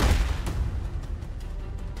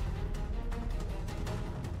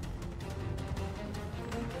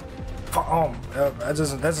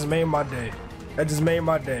 That just made my day. That just made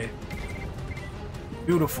my day.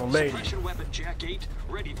 Beautiful lady. Suppression weapon Jack 8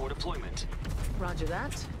 ready for deployment. Roger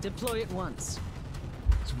that. Deploy it once.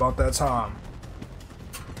 It's about that time.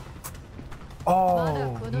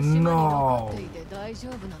 Oh no.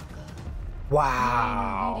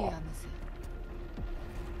 Wow.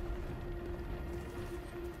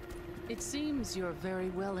 It seems you're very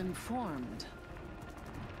well informed.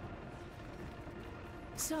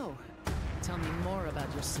 So, tell me more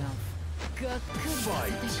about yourself.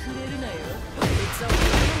 Fight. It's a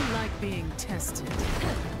little like being tested.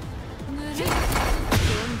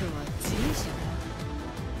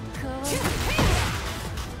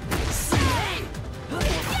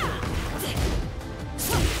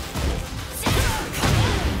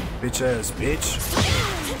 Bitch ass bitch.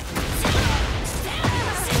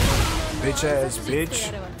 Bitch ass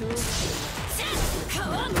bitch.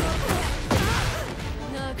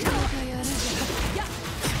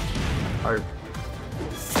 Alright.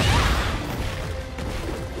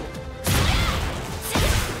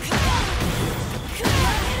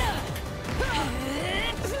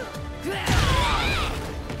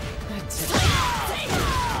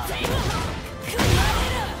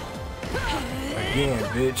 Again,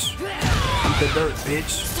 bitch. Eat the dirt,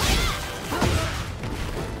 bitch.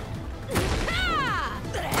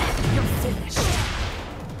 You're finished.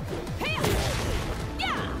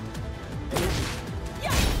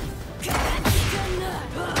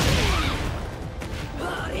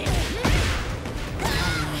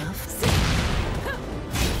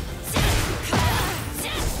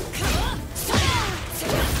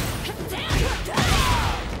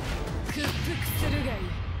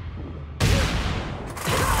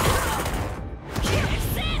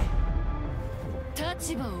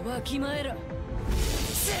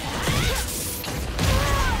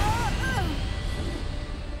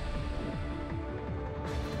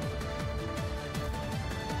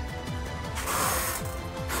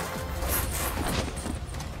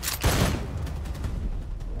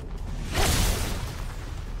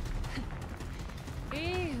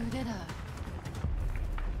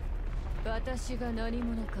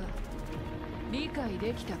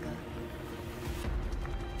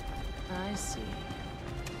 I see.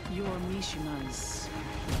 You're Mishima's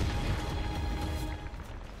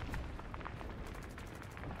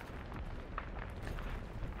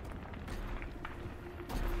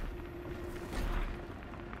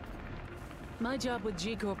My job with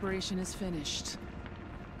G Corporation is finished.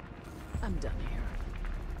 I'm done here.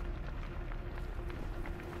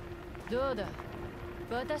 どうだ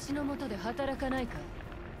私の下で働かないか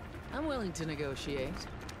I'm willing to negotiate.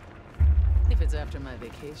 If it's after my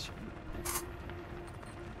vacation.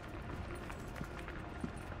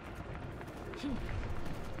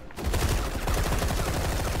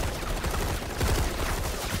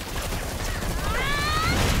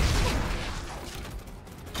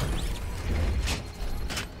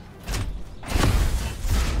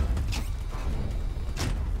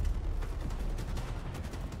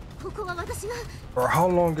 Bro, how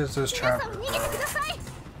long is this chapter?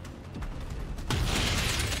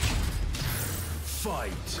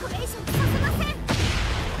 Fight!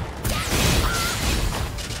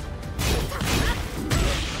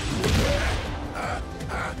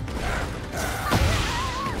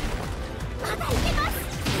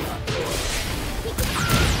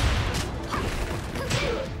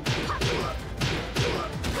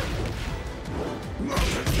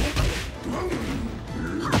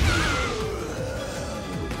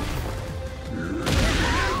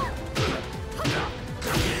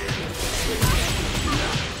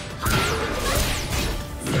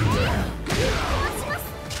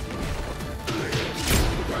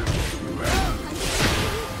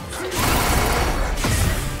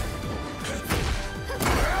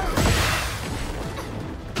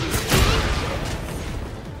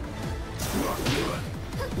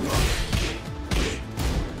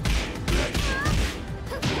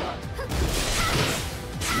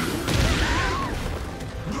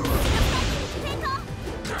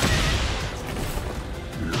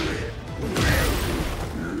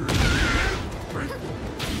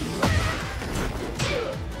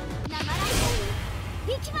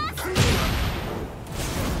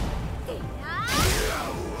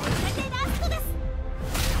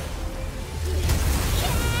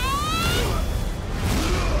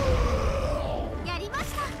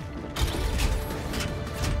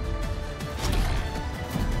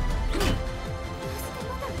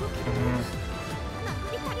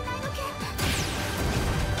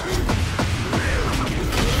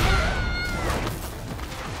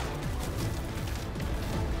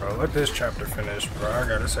 Let this chapter finish, bro. I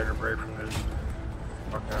gotta take a break from this.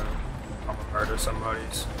 Fucking, I'm gonna murder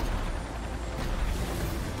somebody's.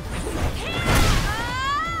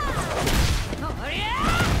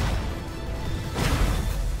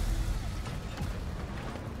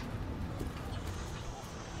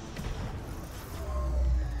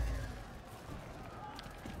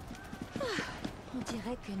 On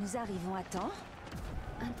dirait que nous arrivons à temps.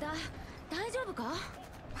 あんた大丈夫か？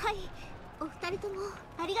はい、お二人とも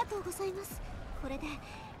ありがとうございます。これで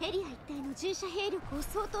エリア一帯の従者兵力を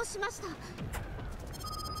相当しました。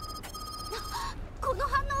この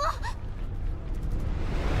反応は。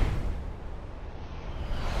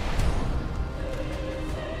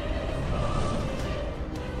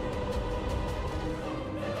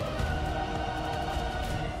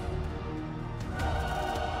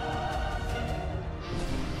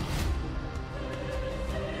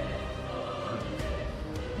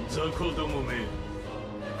雑魚どもめ、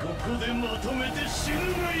ここでまとめて死ぬ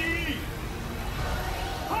がいい。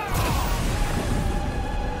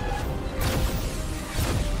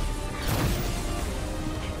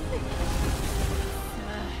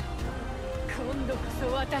今度こ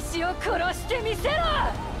そ私を殺してみせろ。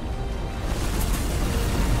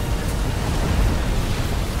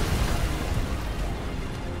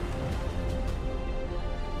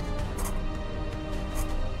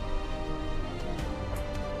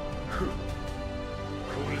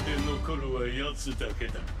残るは奴だけ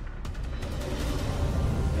だ。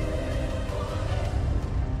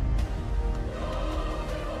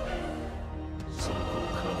そこ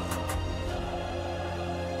か。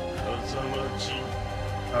風間陣。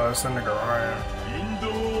It's the nigga Ryan. 引導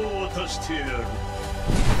を渡してやる。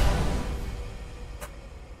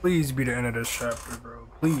Please be the end of this chapter, bro.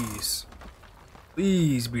 Please.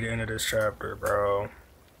 Please be the end of this chapter, bro.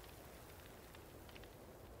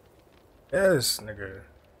 Yes, nigga.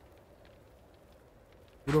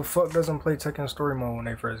 Who the fuck doesn't play Tekken story mode when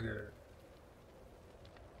they first get it?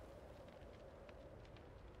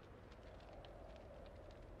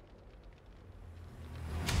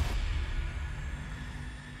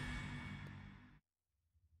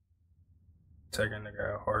 Tekken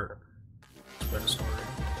nigga at heart. For the story.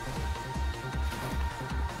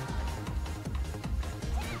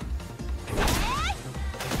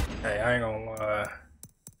 Hey, I ain't gonna lie.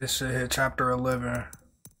 This shit hit chapter 11.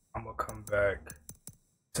 I'm gonna come back.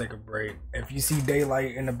 Take a break. If you see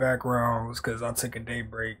daylight in the background, it's because I took a day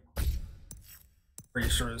break. Pretty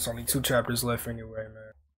sure there's only 2 chapters left anyway,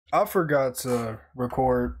 man. I forgot to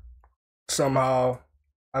record somehow.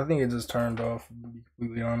 I think it just turned off, to be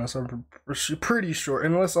completely honest. I'm pretty sure,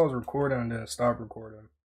 unless I was recording and then stopped recording.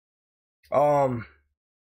 Gotta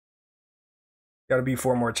be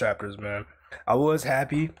 4 more chapters, man. I was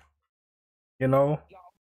happy, you know.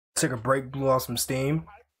 Took a break, blew off some steam.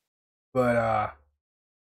 But I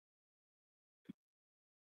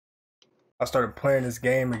started playing this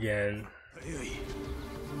game again.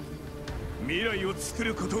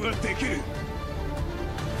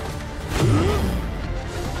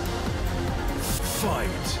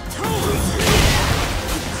 Fight!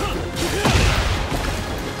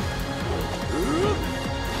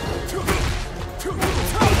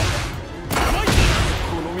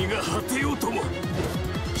 この身が果てようとも諦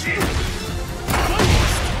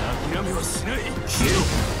めはしない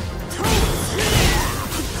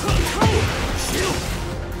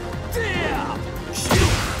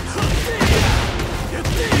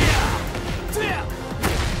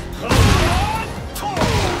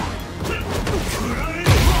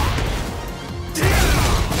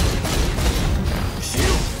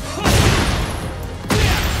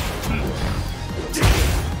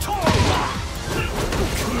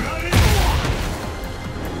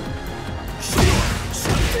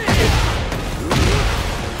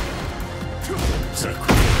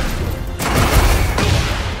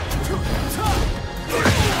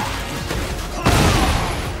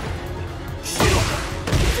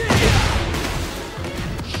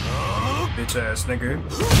Bitch ass nigga.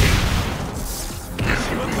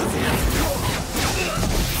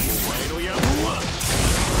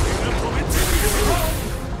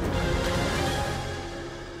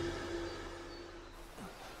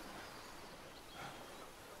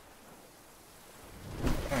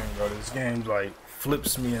 Bro, this game like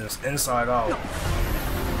flips me inside out.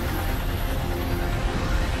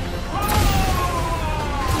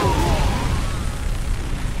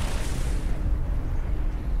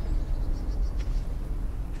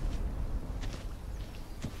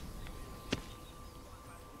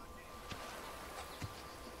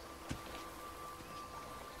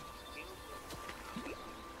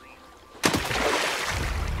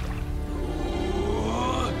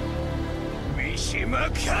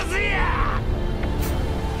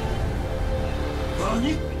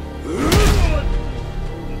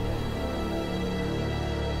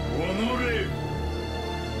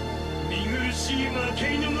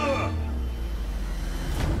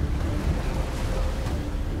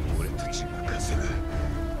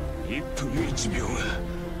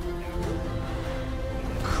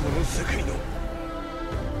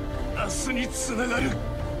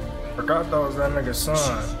 Forgot that was that nigga's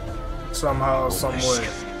son. Somehow, someway.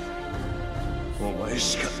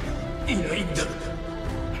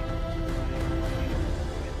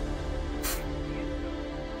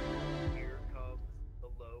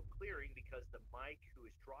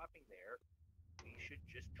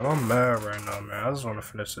 I'm mad right now, man. I just want to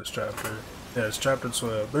finish this chapter. Yeah, it's chapter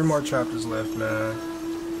 12. 3 more chapters left, man.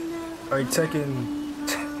 Like Tekken,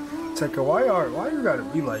 why you gotta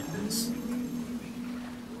be like this?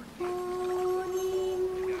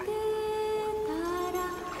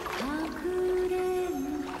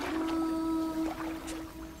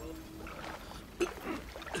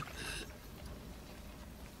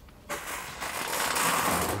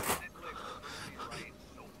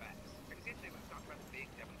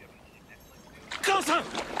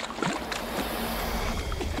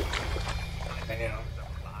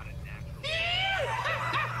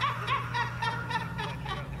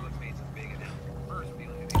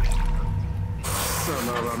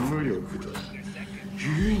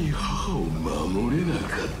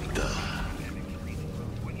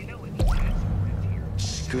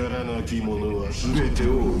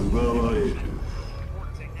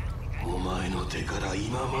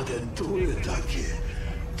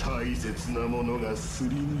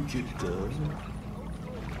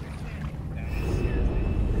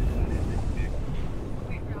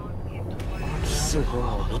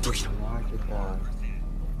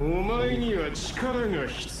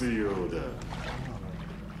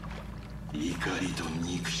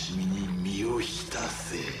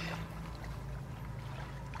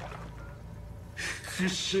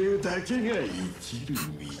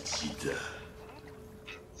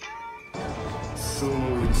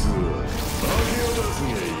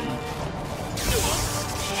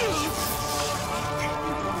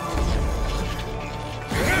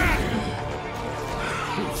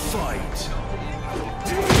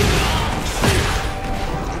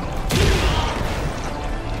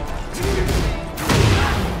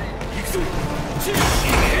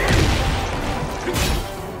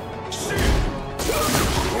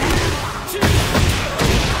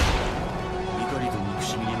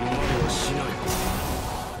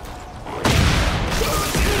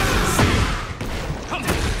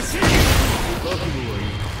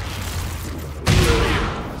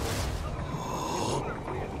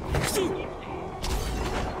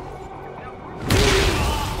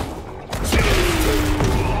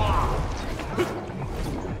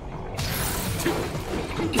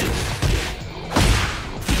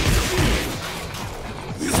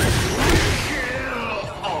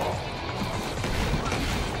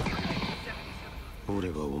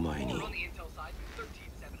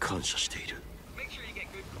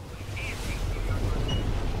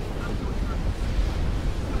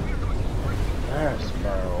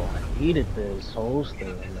 Needed this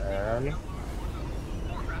hosting, man.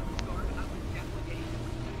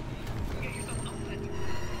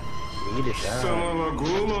 貴様は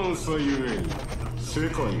傲慢さゆえに世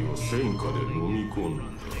界を戦火で飲み込んだ。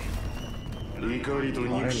怒りと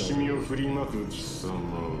憎しみを振りまく貴様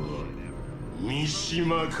は三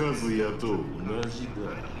島和也と同じだ。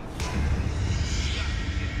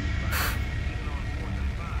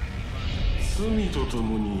罪と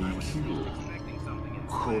共に生きろ。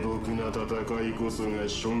孤独な戦いこそが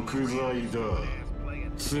贖罪だ。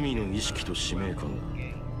罪の意識と使命感が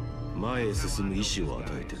前へ進む意志を与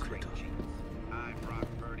えてくれた。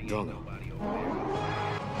だが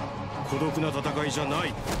孤独な戦いじゃな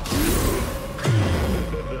い。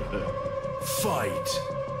ファイ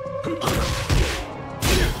ト。貴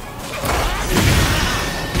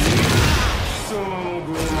様の傲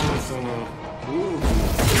慢さが多くの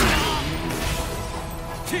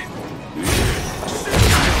罪を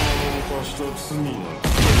犯した罪が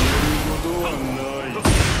消えることはない。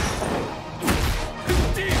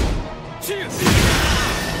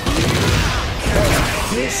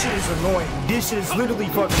This shit is annoying. This shit is literally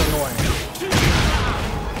fucking annoying.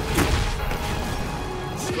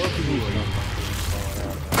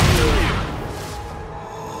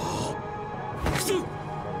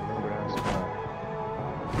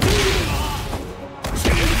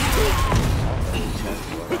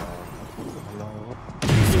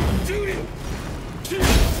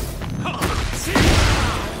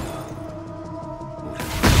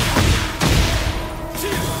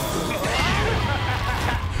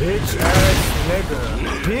 Bitch ass nigga.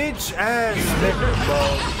 Bitch ass nigga, bro.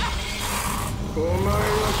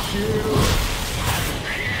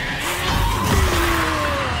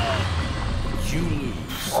 You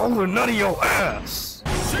lose. Over none of your ass.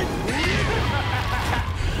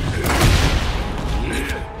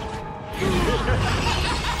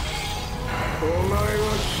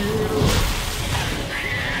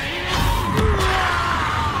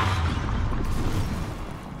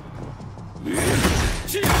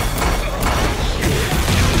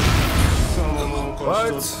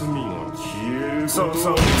 What? So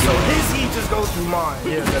his heat just goes through mine.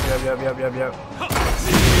 Yep. Yep.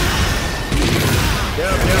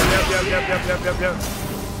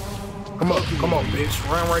 Come on, bitch.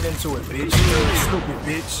 Run right into it, bitch. Stupid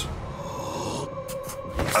bitch.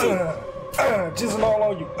 Jizzing all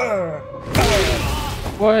on you.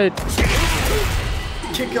 What?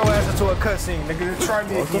 Kick your ass into a cutscene, nigga. Try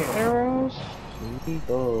me again. Arrows? 俺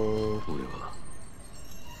は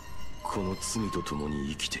この罪と共に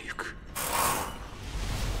生きてゆく。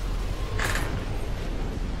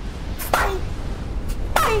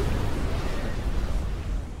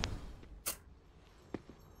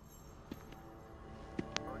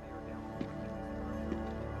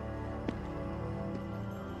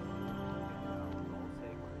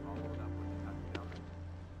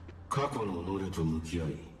過去の己と向き合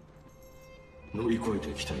い乗り越えて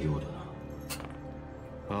きたようだな。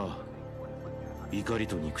ああ、怒り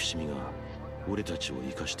と憎しみが俺たちを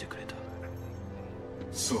生かしてくれた。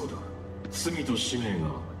そうだ、罪と使命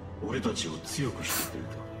が俺たちを強くしてくれ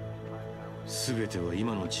た。全ては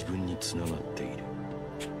今の自分につながっている。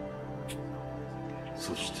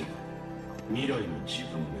そして未来の自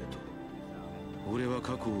分へと。俺は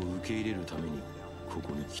過去を受け入れるためにこ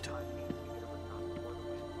こに来た。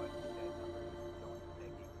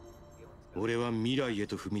俺は未来へ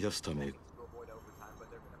と踏み出すため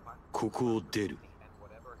ここを出る。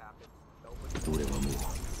俺はも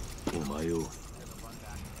うお前を、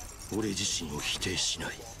俺自身を否定しな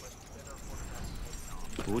い。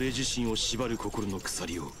俺自身を縛る心の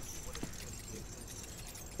鎖を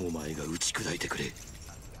お前が打ち砕いてくれ。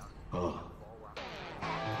あ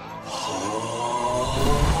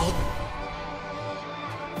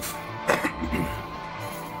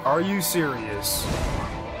あ。Are you serious?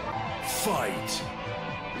 Fight.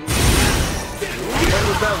 What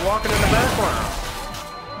was that walking in the background?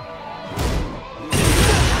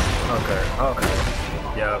 Okay.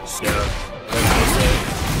 Yep.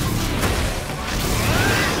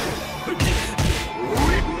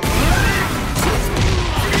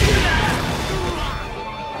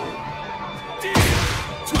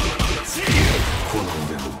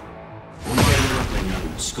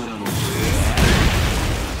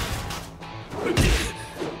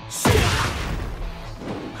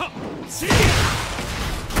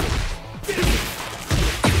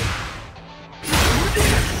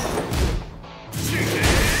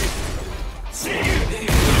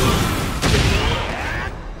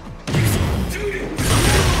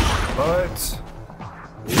 But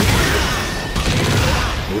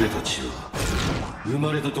俺たちは生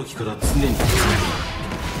まれた時から常に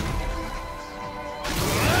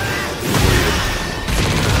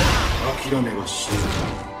諦めはしない。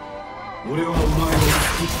俺はお前を救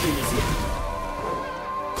ってみせる。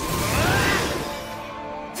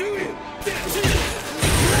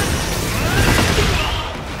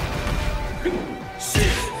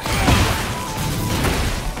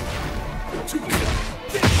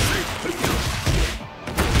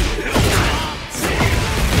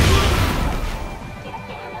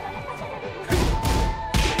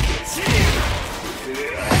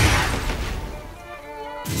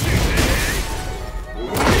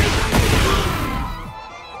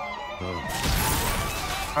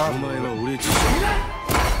お前は俺自身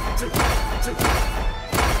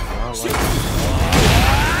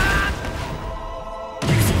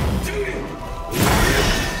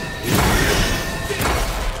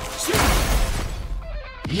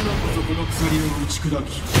今こそこの鎖を打ち砕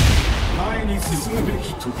き前に進むべ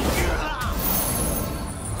き時だ。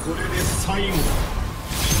これで最後だ。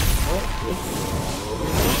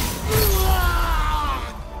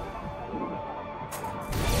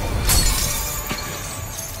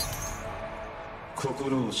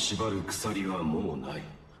心を縛る鎖はもうない。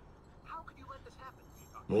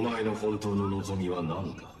お前の本当の望みは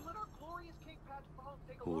何だ？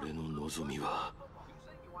俺の望みは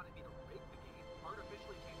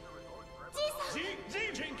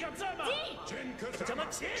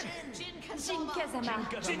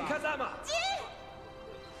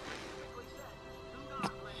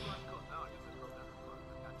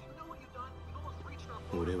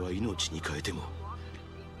俺は命に変えても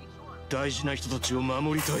大事な人たちを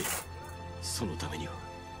守りたい。そのためには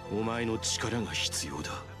お前の力が必要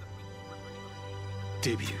だ。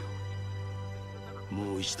デビルよ、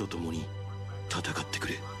もう一度共に戦ってく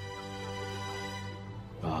れ。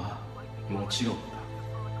ああ、もちろんだ。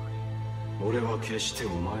俺は決してお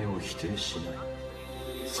前を否定しない。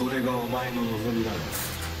それがお前の望みだ。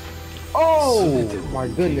Oh my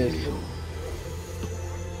goodness.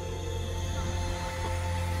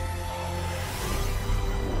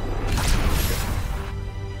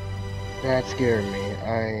 That scared me.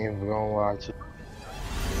 I ain't even gonna watch it.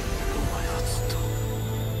 お前はずっと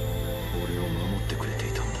俺を守ってくれて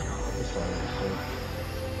いたんだな。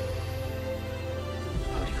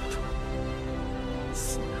ありがとう。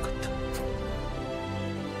すまなかった。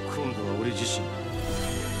今度は俺自身が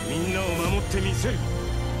みんなを守ってみせる。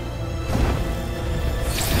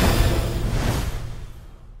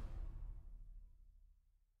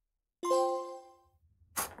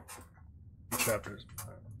Chapters.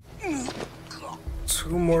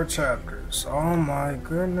 2 more chapters. Oh my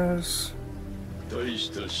goodness. 大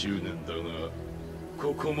した執念だが、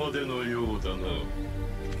ここまでのようだな。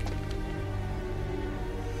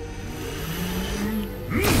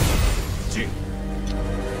ジン。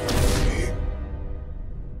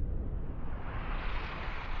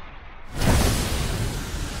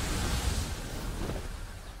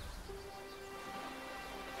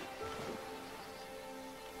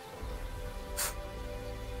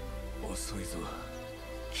遅いぞ、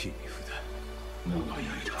切り札。長い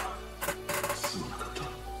間すまなかっ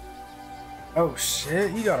た。Oh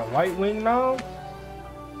shit, you got a white wing now?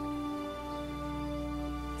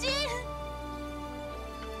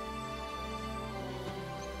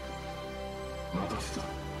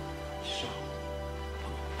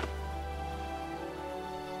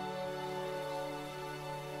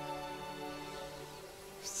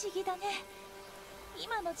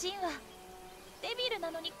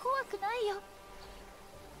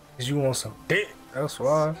 Cause you want some dick, that's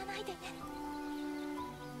why.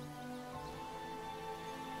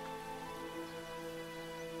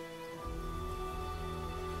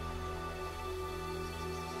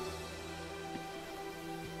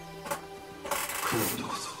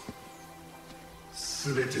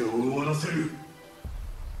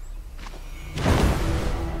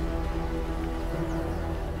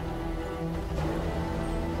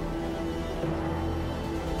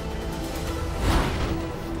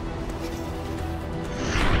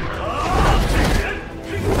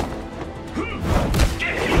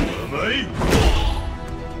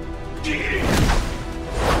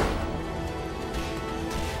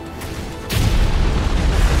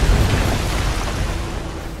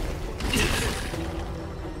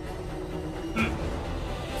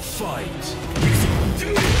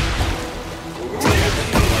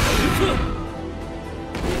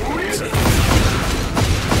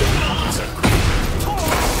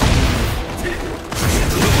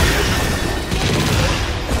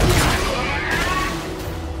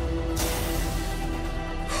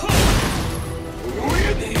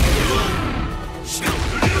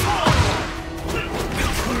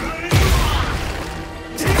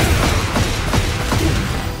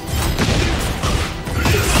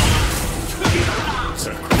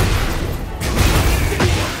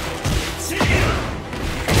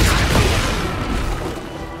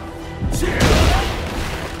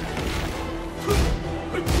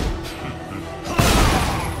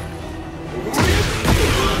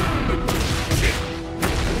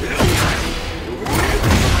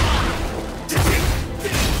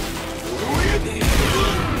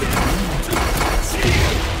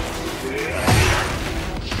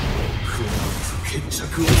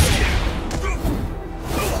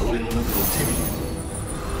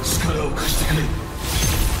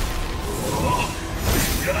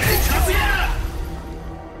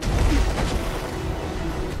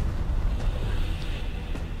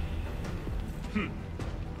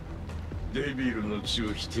 命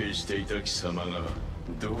を否定していた貴様が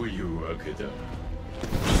どういうわけだ。貴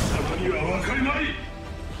様には分かりない。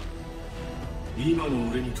今の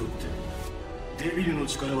俺にとってデビルの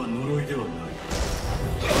力は呪いではない。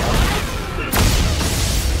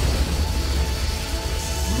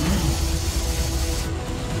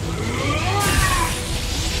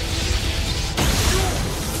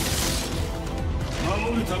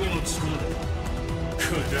守るための力だ。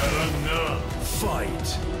くだらんな。ファイ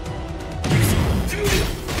ト。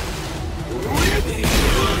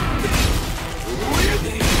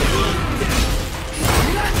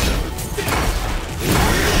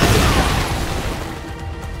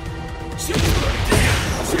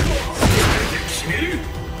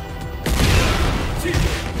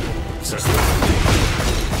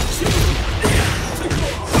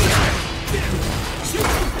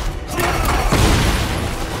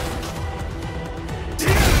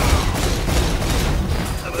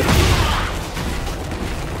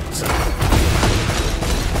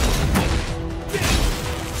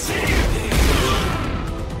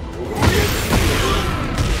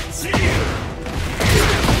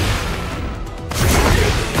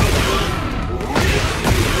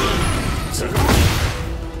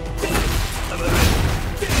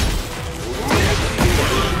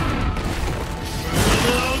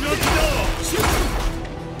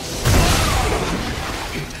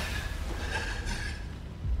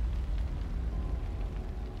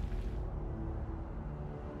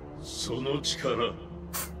その力、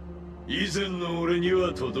以前の俺に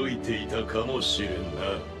は届いていたかもしれんな。だ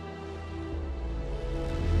が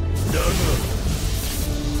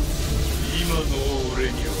今の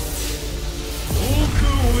俺には遠く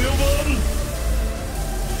及ばん。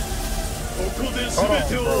ここで全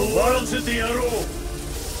てを終わらせてやろう。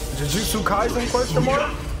Jujutsu Kaisen question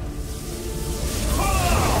mark?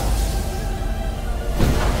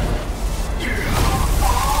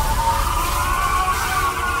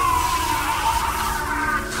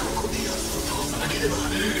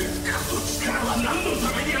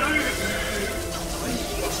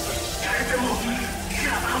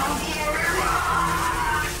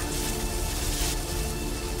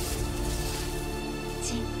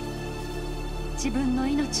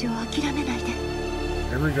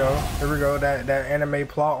 Here we go. Here we go. That anime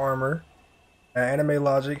plot armor. That anime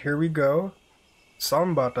logic. Here we go.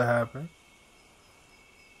 Something about to happen.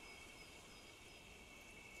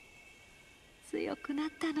 強くなっ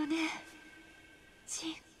たのね、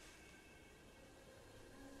ジン。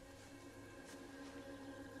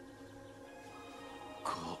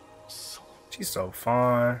She's so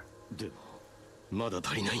fine. でもまだ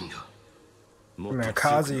足りないんだ。 Man,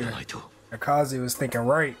 Kazi was thinking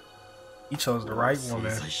right. He chose the right woman.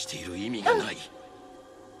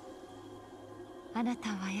 あなた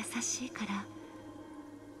は優しいから、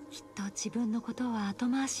きっと自分のことは後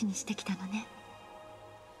回しにしてきたのね。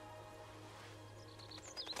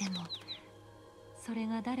でも、それ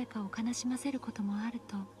が誰かを悲しませることもある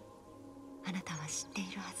と、あなたは知ってい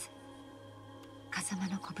るはず。風間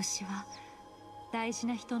の拳は大事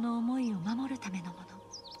な人の思いを守るためのもの。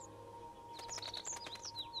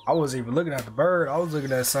 I wasn't even looking at the bird. I was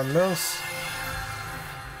looking at something else.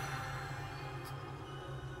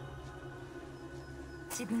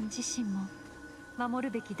 自分自身も守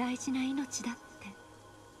るべき大事な命だって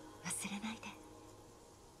忘れないで。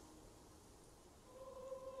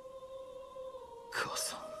母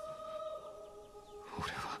さん、俺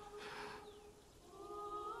は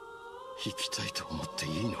生きたいと思って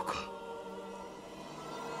いいのか。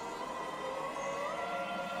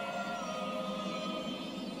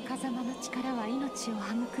 風間の力は命を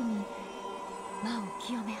育み、魔を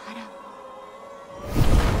清め払う。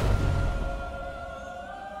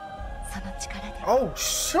その力で、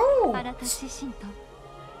あなた自身と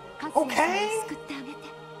家族を救ってあげて。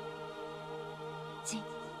ジン、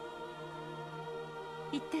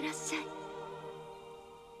いってらっしゃい。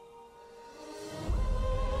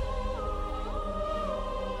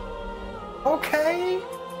Okay.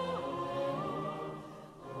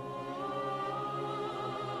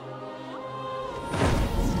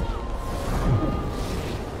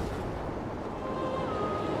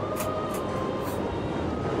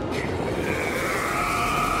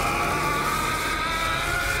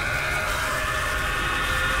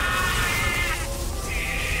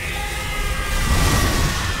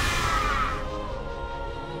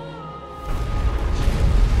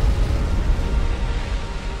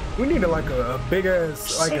 We need like a big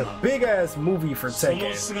ass movie for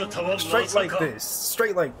Tekken. Straight like this.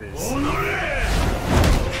 Straight like this.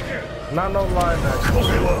 Not no live action.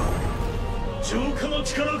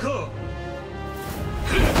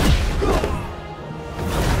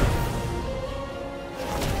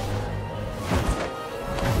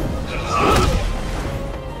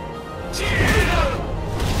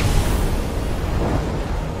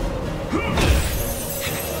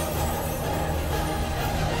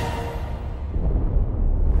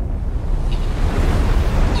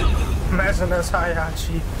 Imagine that's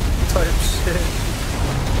Hayachi type shit.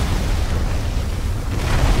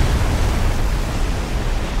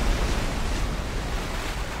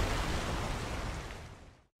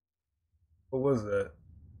 What was that?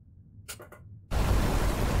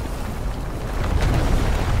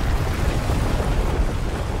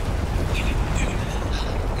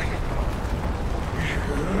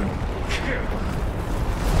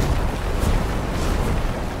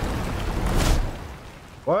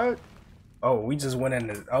 What? Oh, we just went in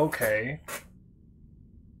the... Okay.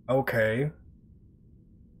 Okay.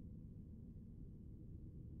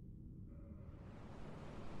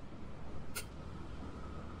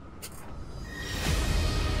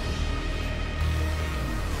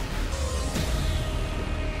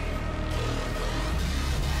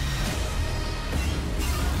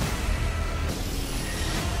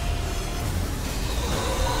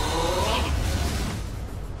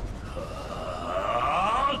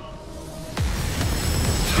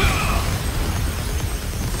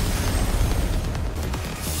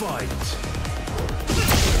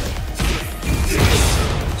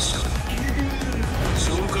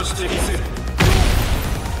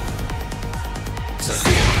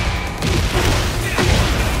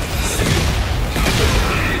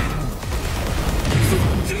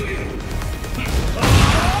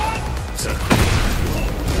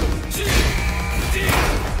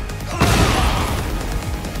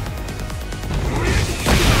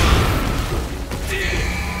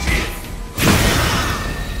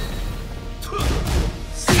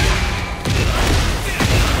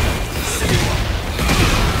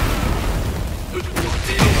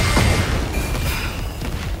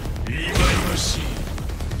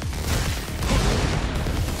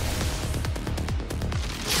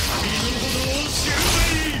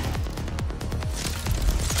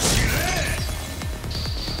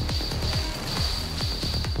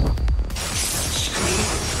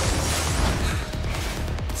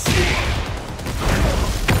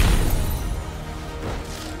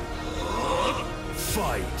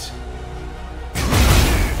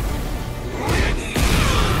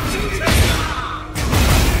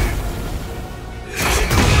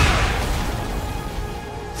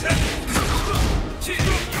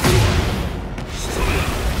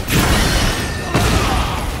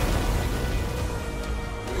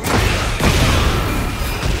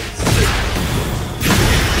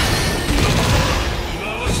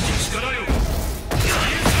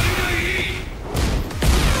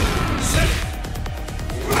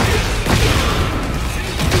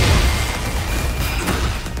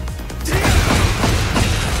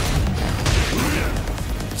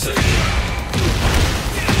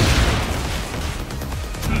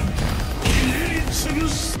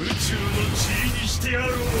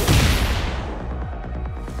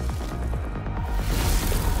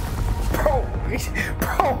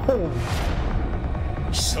 Bro!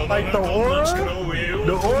 Like the aura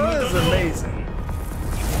is amazing.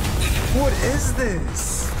 What is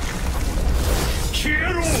this?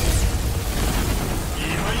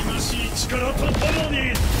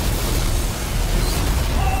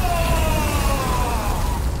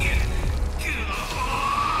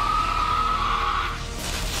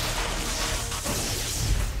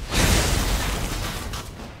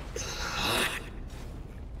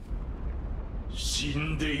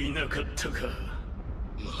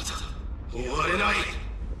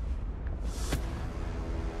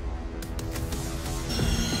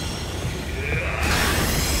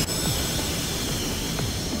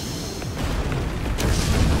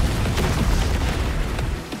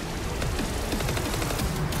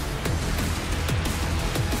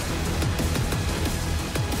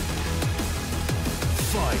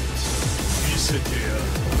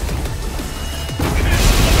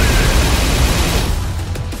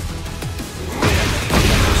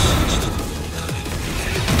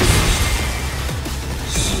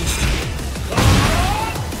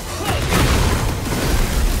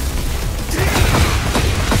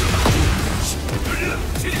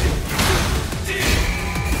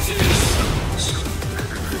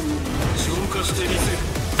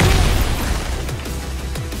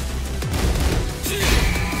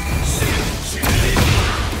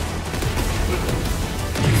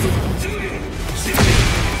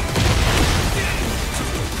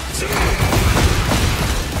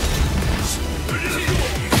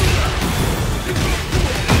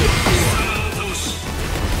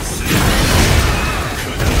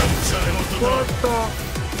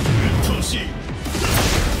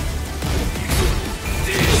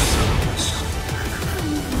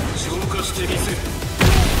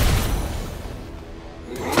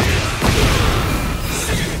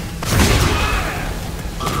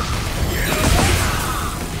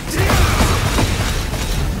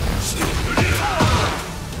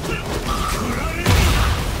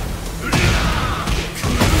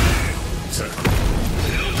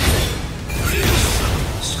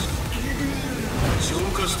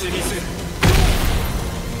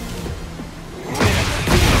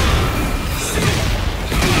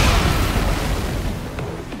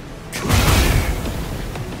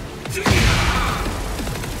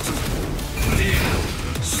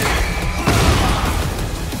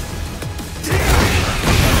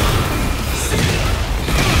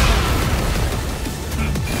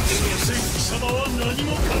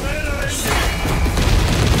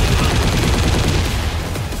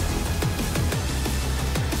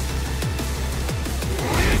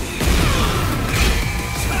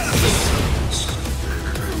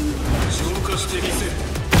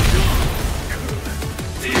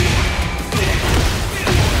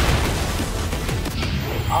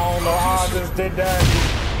 almost did that.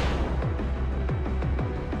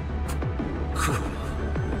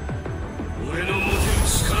 俺の持てる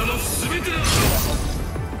力の全てだ。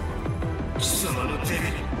貴様の手に、そ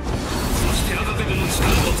してアガペの力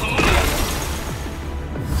とともに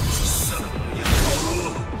貴様の野望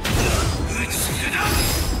を打ち切るだ。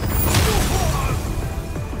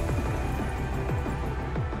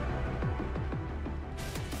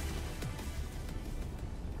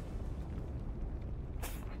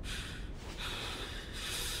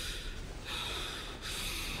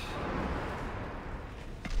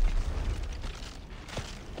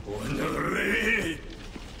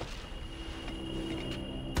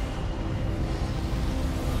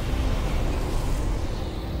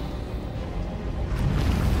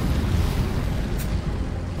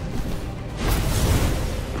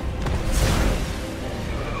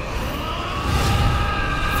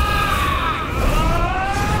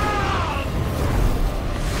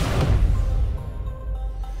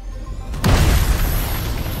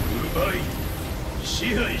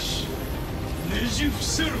支配しねじ伏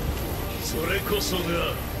せる、それこそが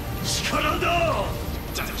力だ。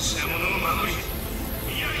大事なものを守り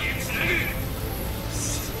未来へつなぐ、そ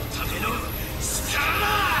のための力だ。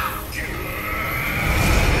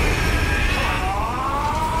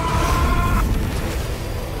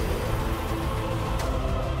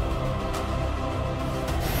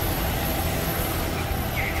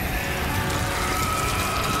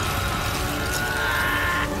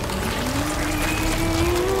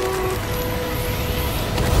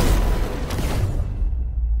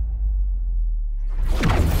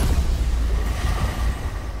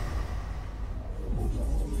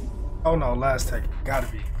Oh no, last Tekken.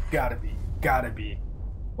 Gotta be.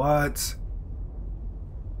 What?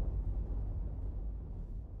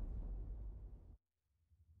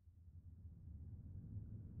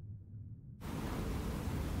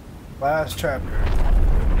 Last chapter.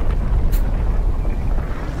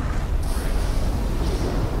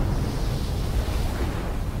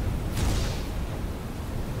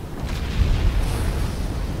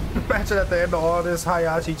 Imagine at the end of all this,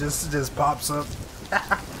 Hayashi just pops up.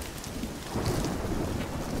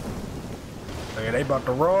 Okay, they about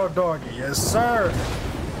to raw dog it. Yes, sir.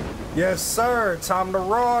 Yes, sir. Time to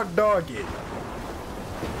raw dog it.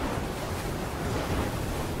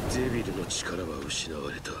 デビルの力は失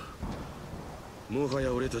われた。もは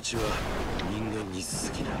や俺たちは人間に過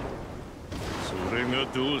ぎない。それ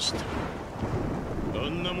がどうした。あ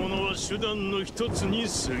んなものは手段の一つに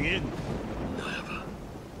過ぎん。ならば、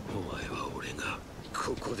お前は俺が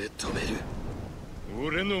ここで止める。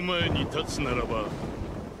俺の前に立つならば、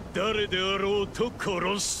誰であろうと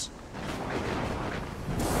殺す。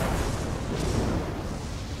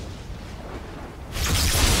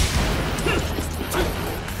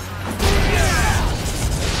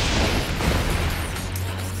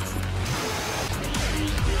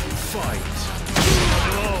ファイト。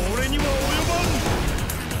俺には及ばん。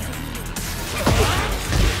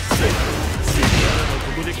ならば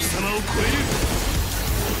ここで貴様を超える。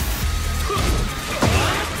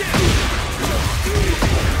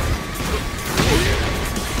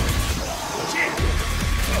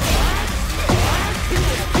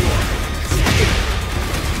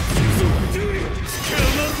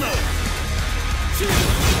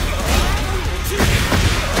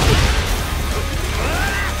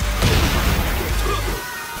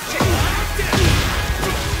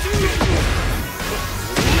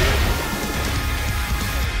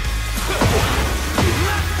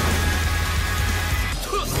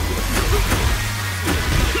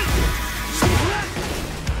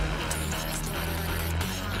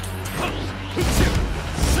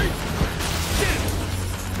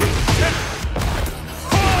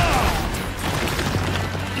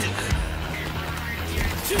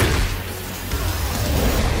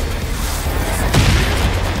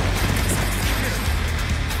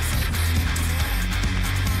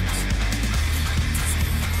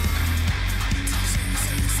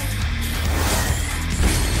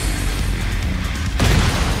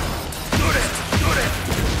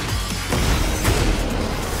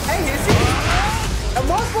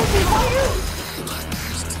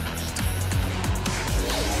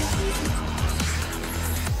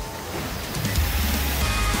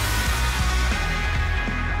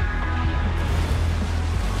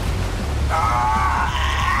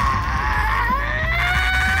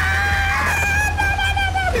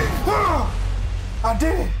I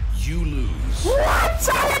did it! You lose. What?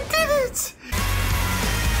 I did it!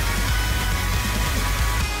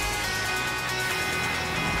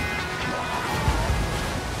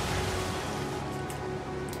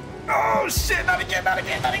 Oh shit, not again!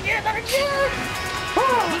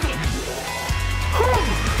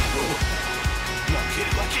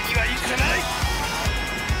 気にはいかない。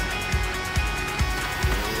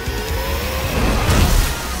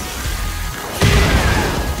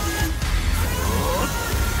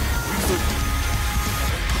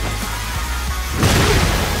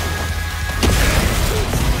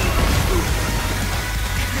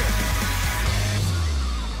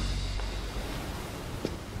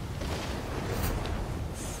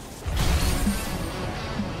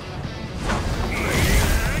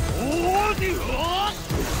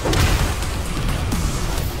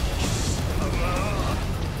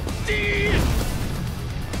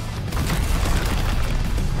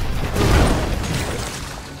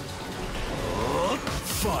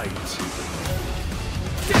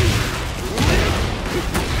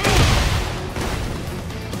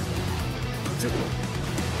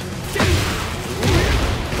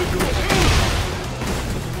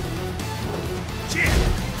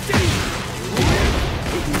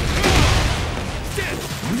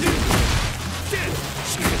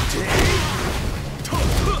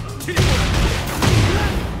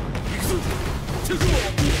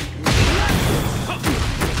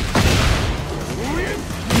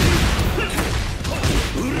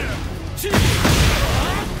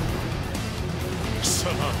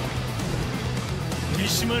三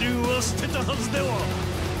島流は捨てたはずでは。俺は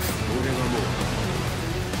も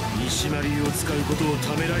う三島流を使うことを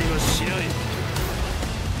ためらいはしない。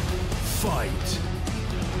ファイト。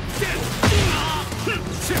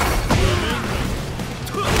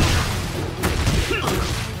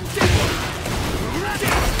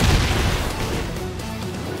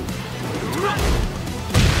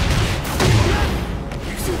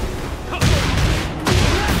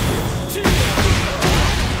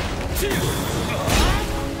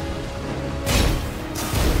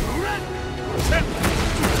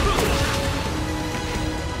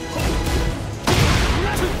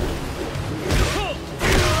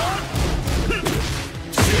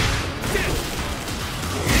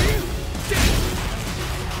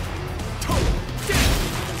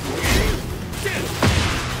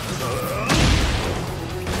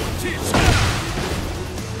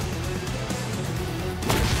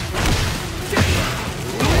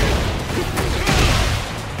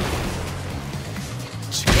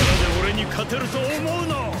勝てると思う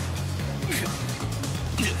の。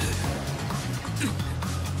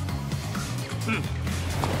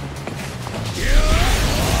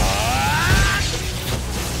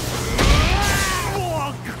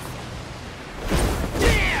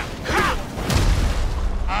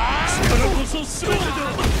力こそ全てだ。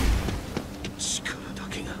力だ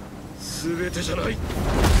けが全てじゃない。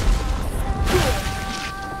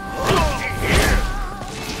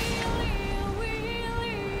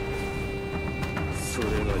それ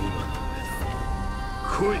が今の俺だ。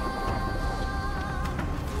来い。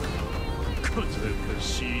小賢し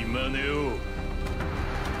い真似を。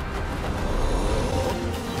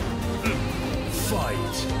ファイ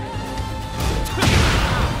ト。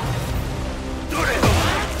どれだ。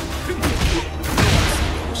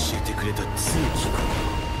教えてくれた通気か。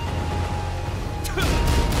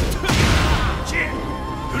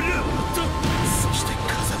そして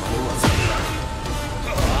風間の技だ。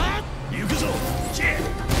行くぞ。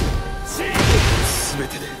全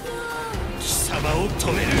てで貴様を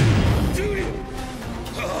止める。行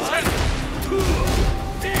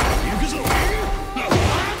くぞ。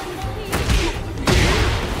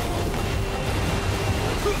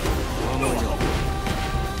守るよ。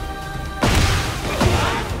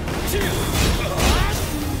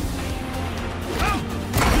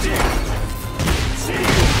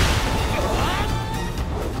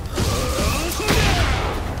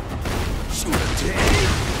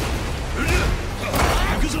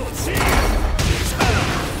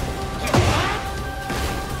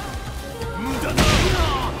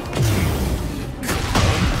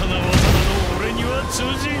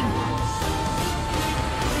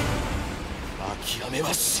諦め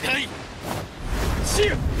はしない。生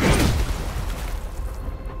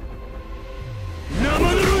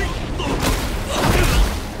ぬるい。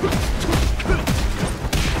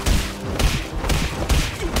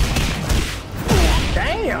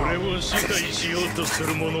俺を支配しようとす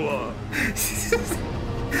る者は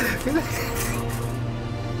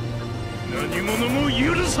何者も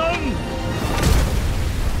許さん。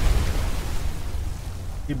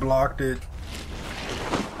He blocked it.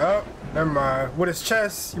 Oh, never mind. With his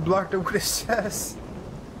chest. He blocked it with his chest.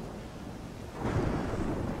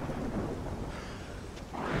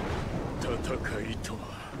 戦いとは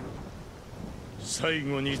最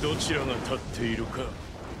後にどちらが立っているか、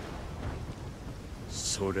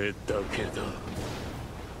それだけだ。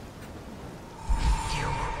You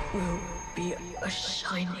will be a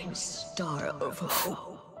shining star of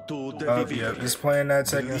hope. Yeah, just playing that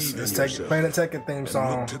Tekken, playing the Tekken theme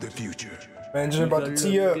song. To the future. Man, just about to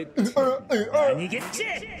tee up.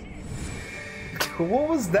 What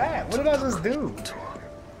was that? What did I just do?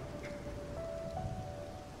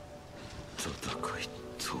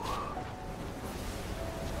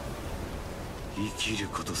 生きる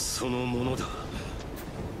ことそのものだ。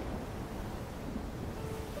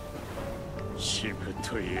しぶ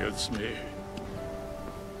といやつめ。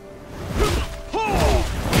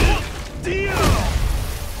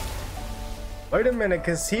Wait a minute,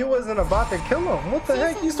 cause he wasn't about to kill him. What the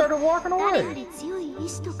heck? You started walking away.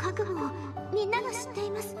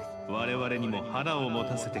 我々にも花を持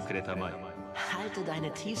たせてくれたまえ。 Halte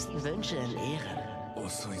deine tiefsten Wünsche in Ehren.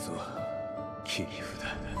 遅いぞ、切り札。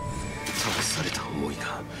託された思い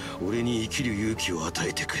が俺に生きる勇気を与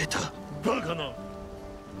えてくれた。バカな。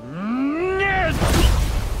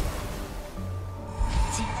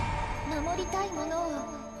守りたいものを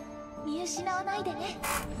見失わないでね。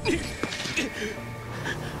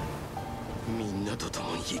みんなと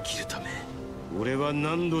共に生きるため、俺は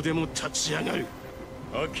何度でも立ち上がる。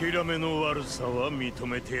諦めの悪さは認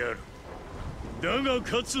めてやる。だが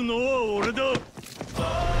勝つのは俺だ。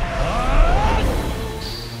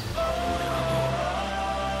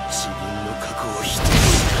自分の過去を否定し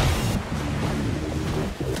た。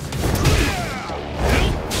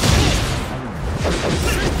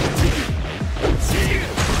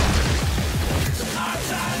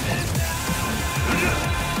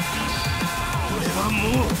俺はも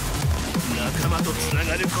う仲間とつな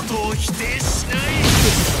がることを否定しない。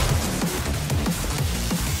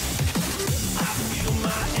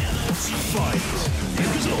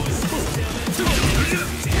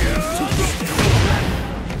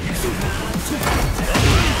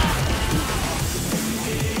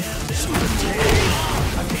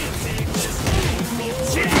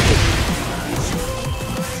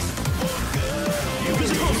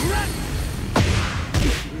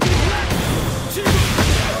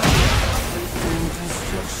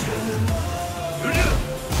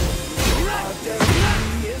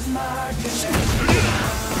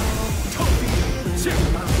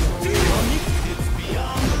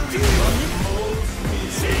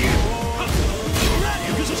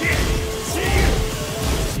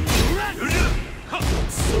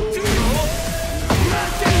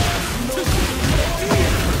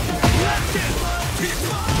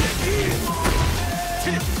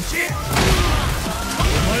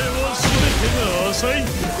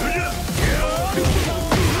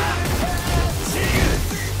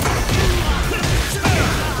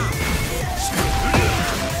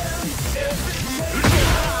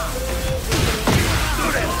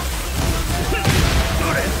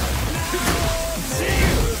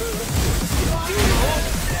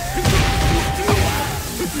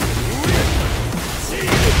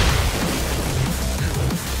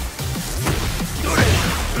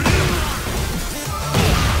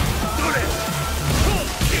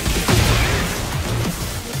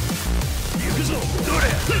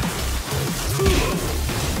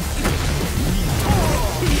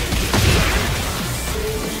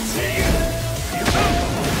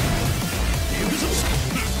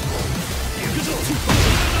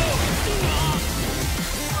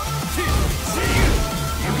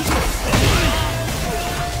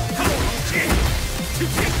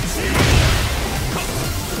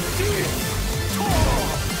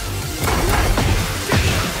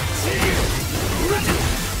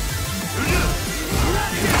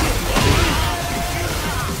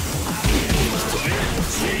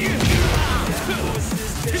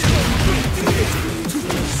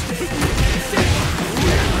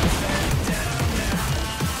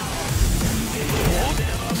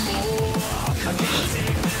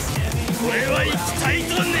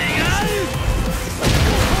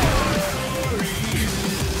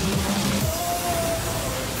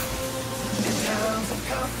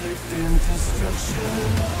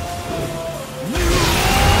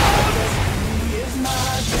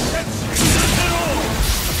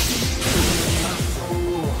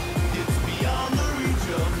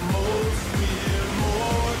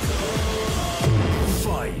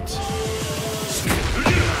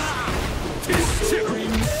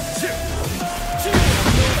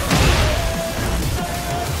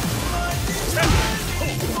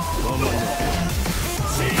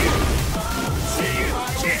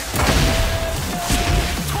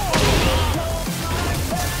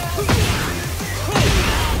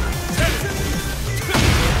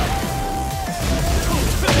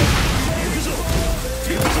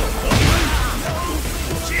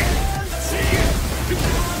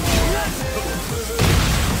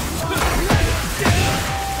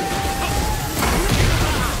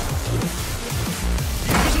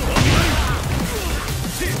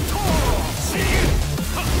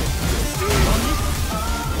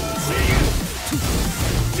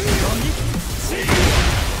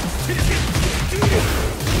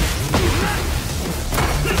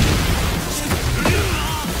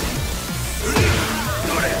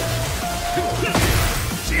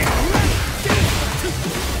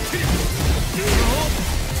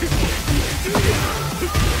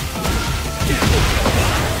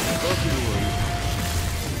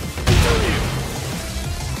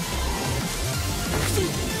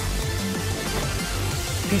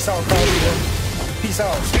Peace out, Kazuya. Peace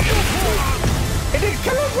out. It didn't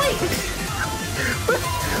kill him. Wait.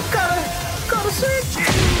 Gotta switch.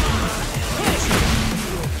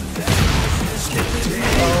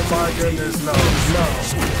 Oh my goodness, no.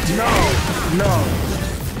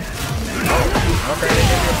 Okay, they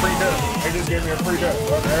gave me a free dub. They just gave me a free dub,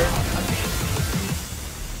 okay?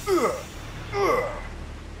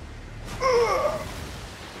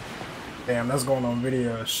 Damn, that's going on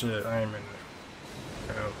video. Shit, I ain't in there.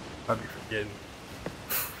 I'll be forgetting.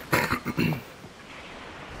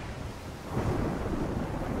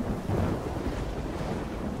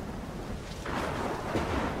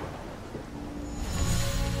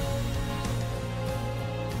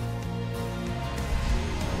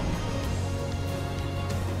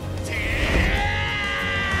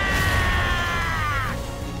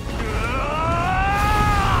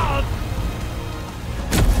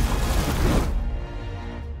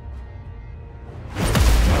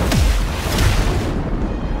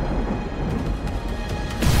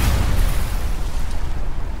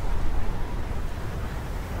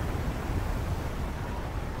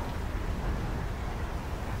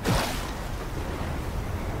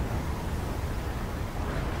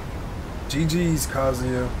 GG's,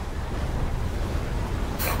 Kazuya.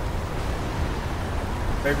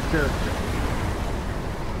 Favorite character.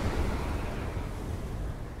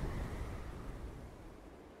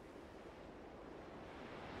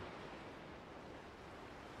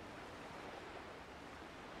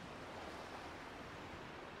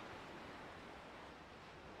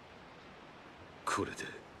これで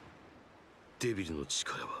デビルの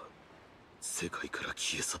力は世界から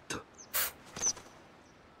消え去った。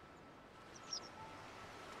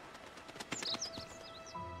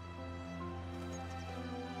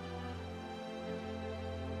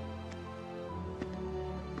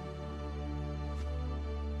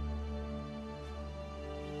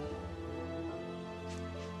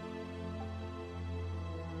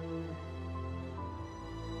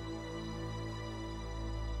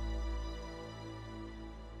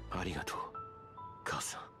ありがとう、母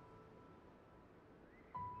さん。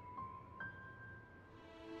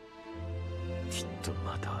きっと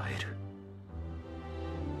また会える。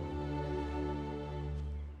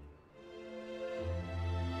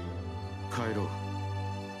帰ろう。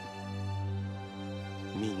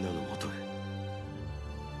みんなのもとへ。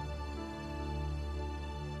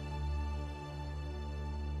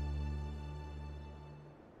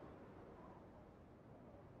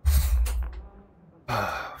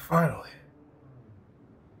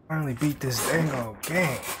Finally beat this dang old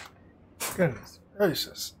game. Goodness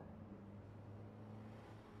gracious.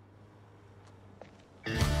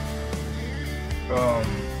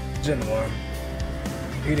 Gen 1.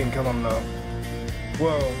 He didn't kill him though.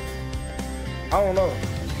 Well, I don't know.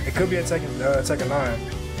 It could be a Tekken 9.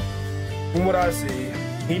 From what I see,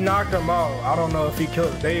 he knocked him out. I don't know if he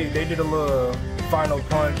killed. They did a little final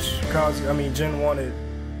punch. Gen wanted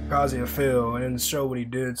Kazuya fail and then show what he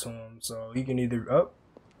did to him. So he can either hold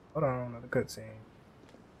on, another cutscene.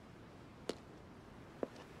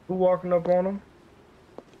 Who walking up on him?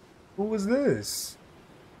 Who was this?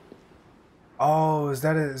 Oh, is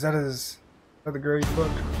that the girl he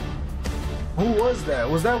fucked? Who was that?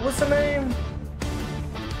 What's the name?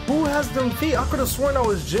 Who has them feet? I could have sworn that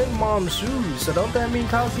was Jin Mom's shoes. So don't that mean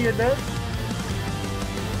Kazuya dead?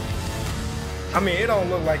 I mean, it don't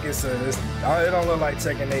look like it don't look like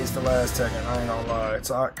Tekken 8's the last Tekken. I ain't gonna lie.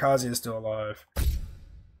 Kazuya's still alive.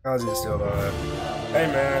 Kazuya's still alive. Hey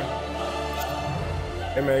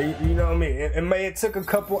man, you know what I mean? It may have took a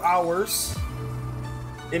couple hours.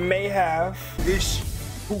 It may have.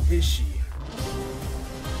 Who is she?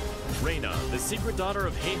 Reina, the secret daughter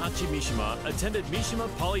of Heihachi Mishima, attended Mishima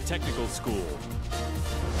Polytechnical School.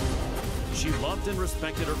 She loved and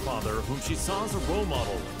respected her father, whom she saw as a role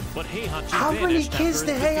model, but Heihachi How many kids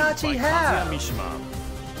did Heihachi have? Mishima.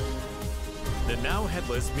 The now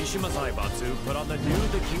headless Mishima Zaibatsu put on the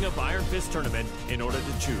King of Iron Fist tournament in order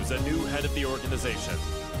to choose a new head of the organization.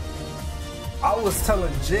 I was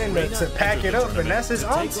telling Jin to pack it up, and that's his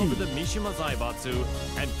auntie. Take over the Mishima Zaibatsu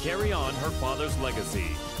and carry on her father's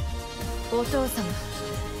legacy. Yeah, so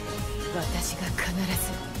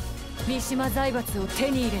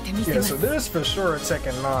this is for sure a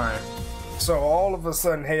Tekken 9. So all of a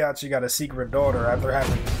sudden, Heihachi got a secret daughter after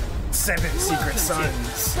having 7 secret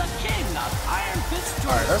sons.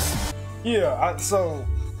 Alright, that's yeah. So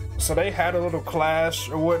they had a little clash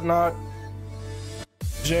or whatnot.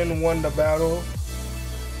 Jin won the battle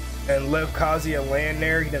and left Kazuya laying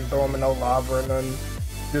there. He didn't throw him in no lava or nothing.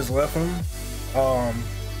 Just left him.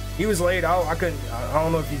 He was laid out. I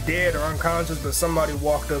don't know if he's dead or unconscious, but somebody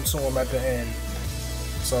walked up to him at the end.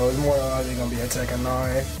 So it's more likely gonna be a Tekken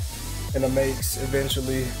 9 in the makes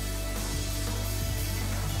eventually.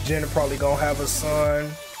 Jin probably gonna have a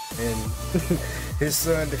son, and his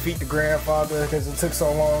son defeat the grandfather because it took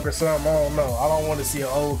so long or something. I don't know. I don't want to see an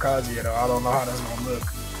old Kazuya though. I don't know how that's gonna look.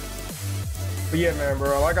 But yeah, man,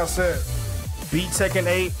 bro. Like I said, beat Tekken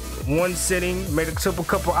 8 one sitting. Made it took a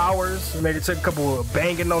couple hours. Made it took a couple of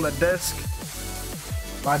banging on the desk.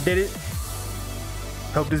 I did it.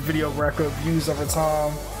 Hope this video rack up views over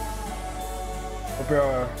time. Hope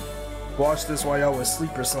y'all watch this while y'all was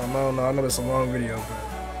asleep or something. I don't know. I know it's a long video, but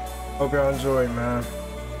hope y'all enjoy, man.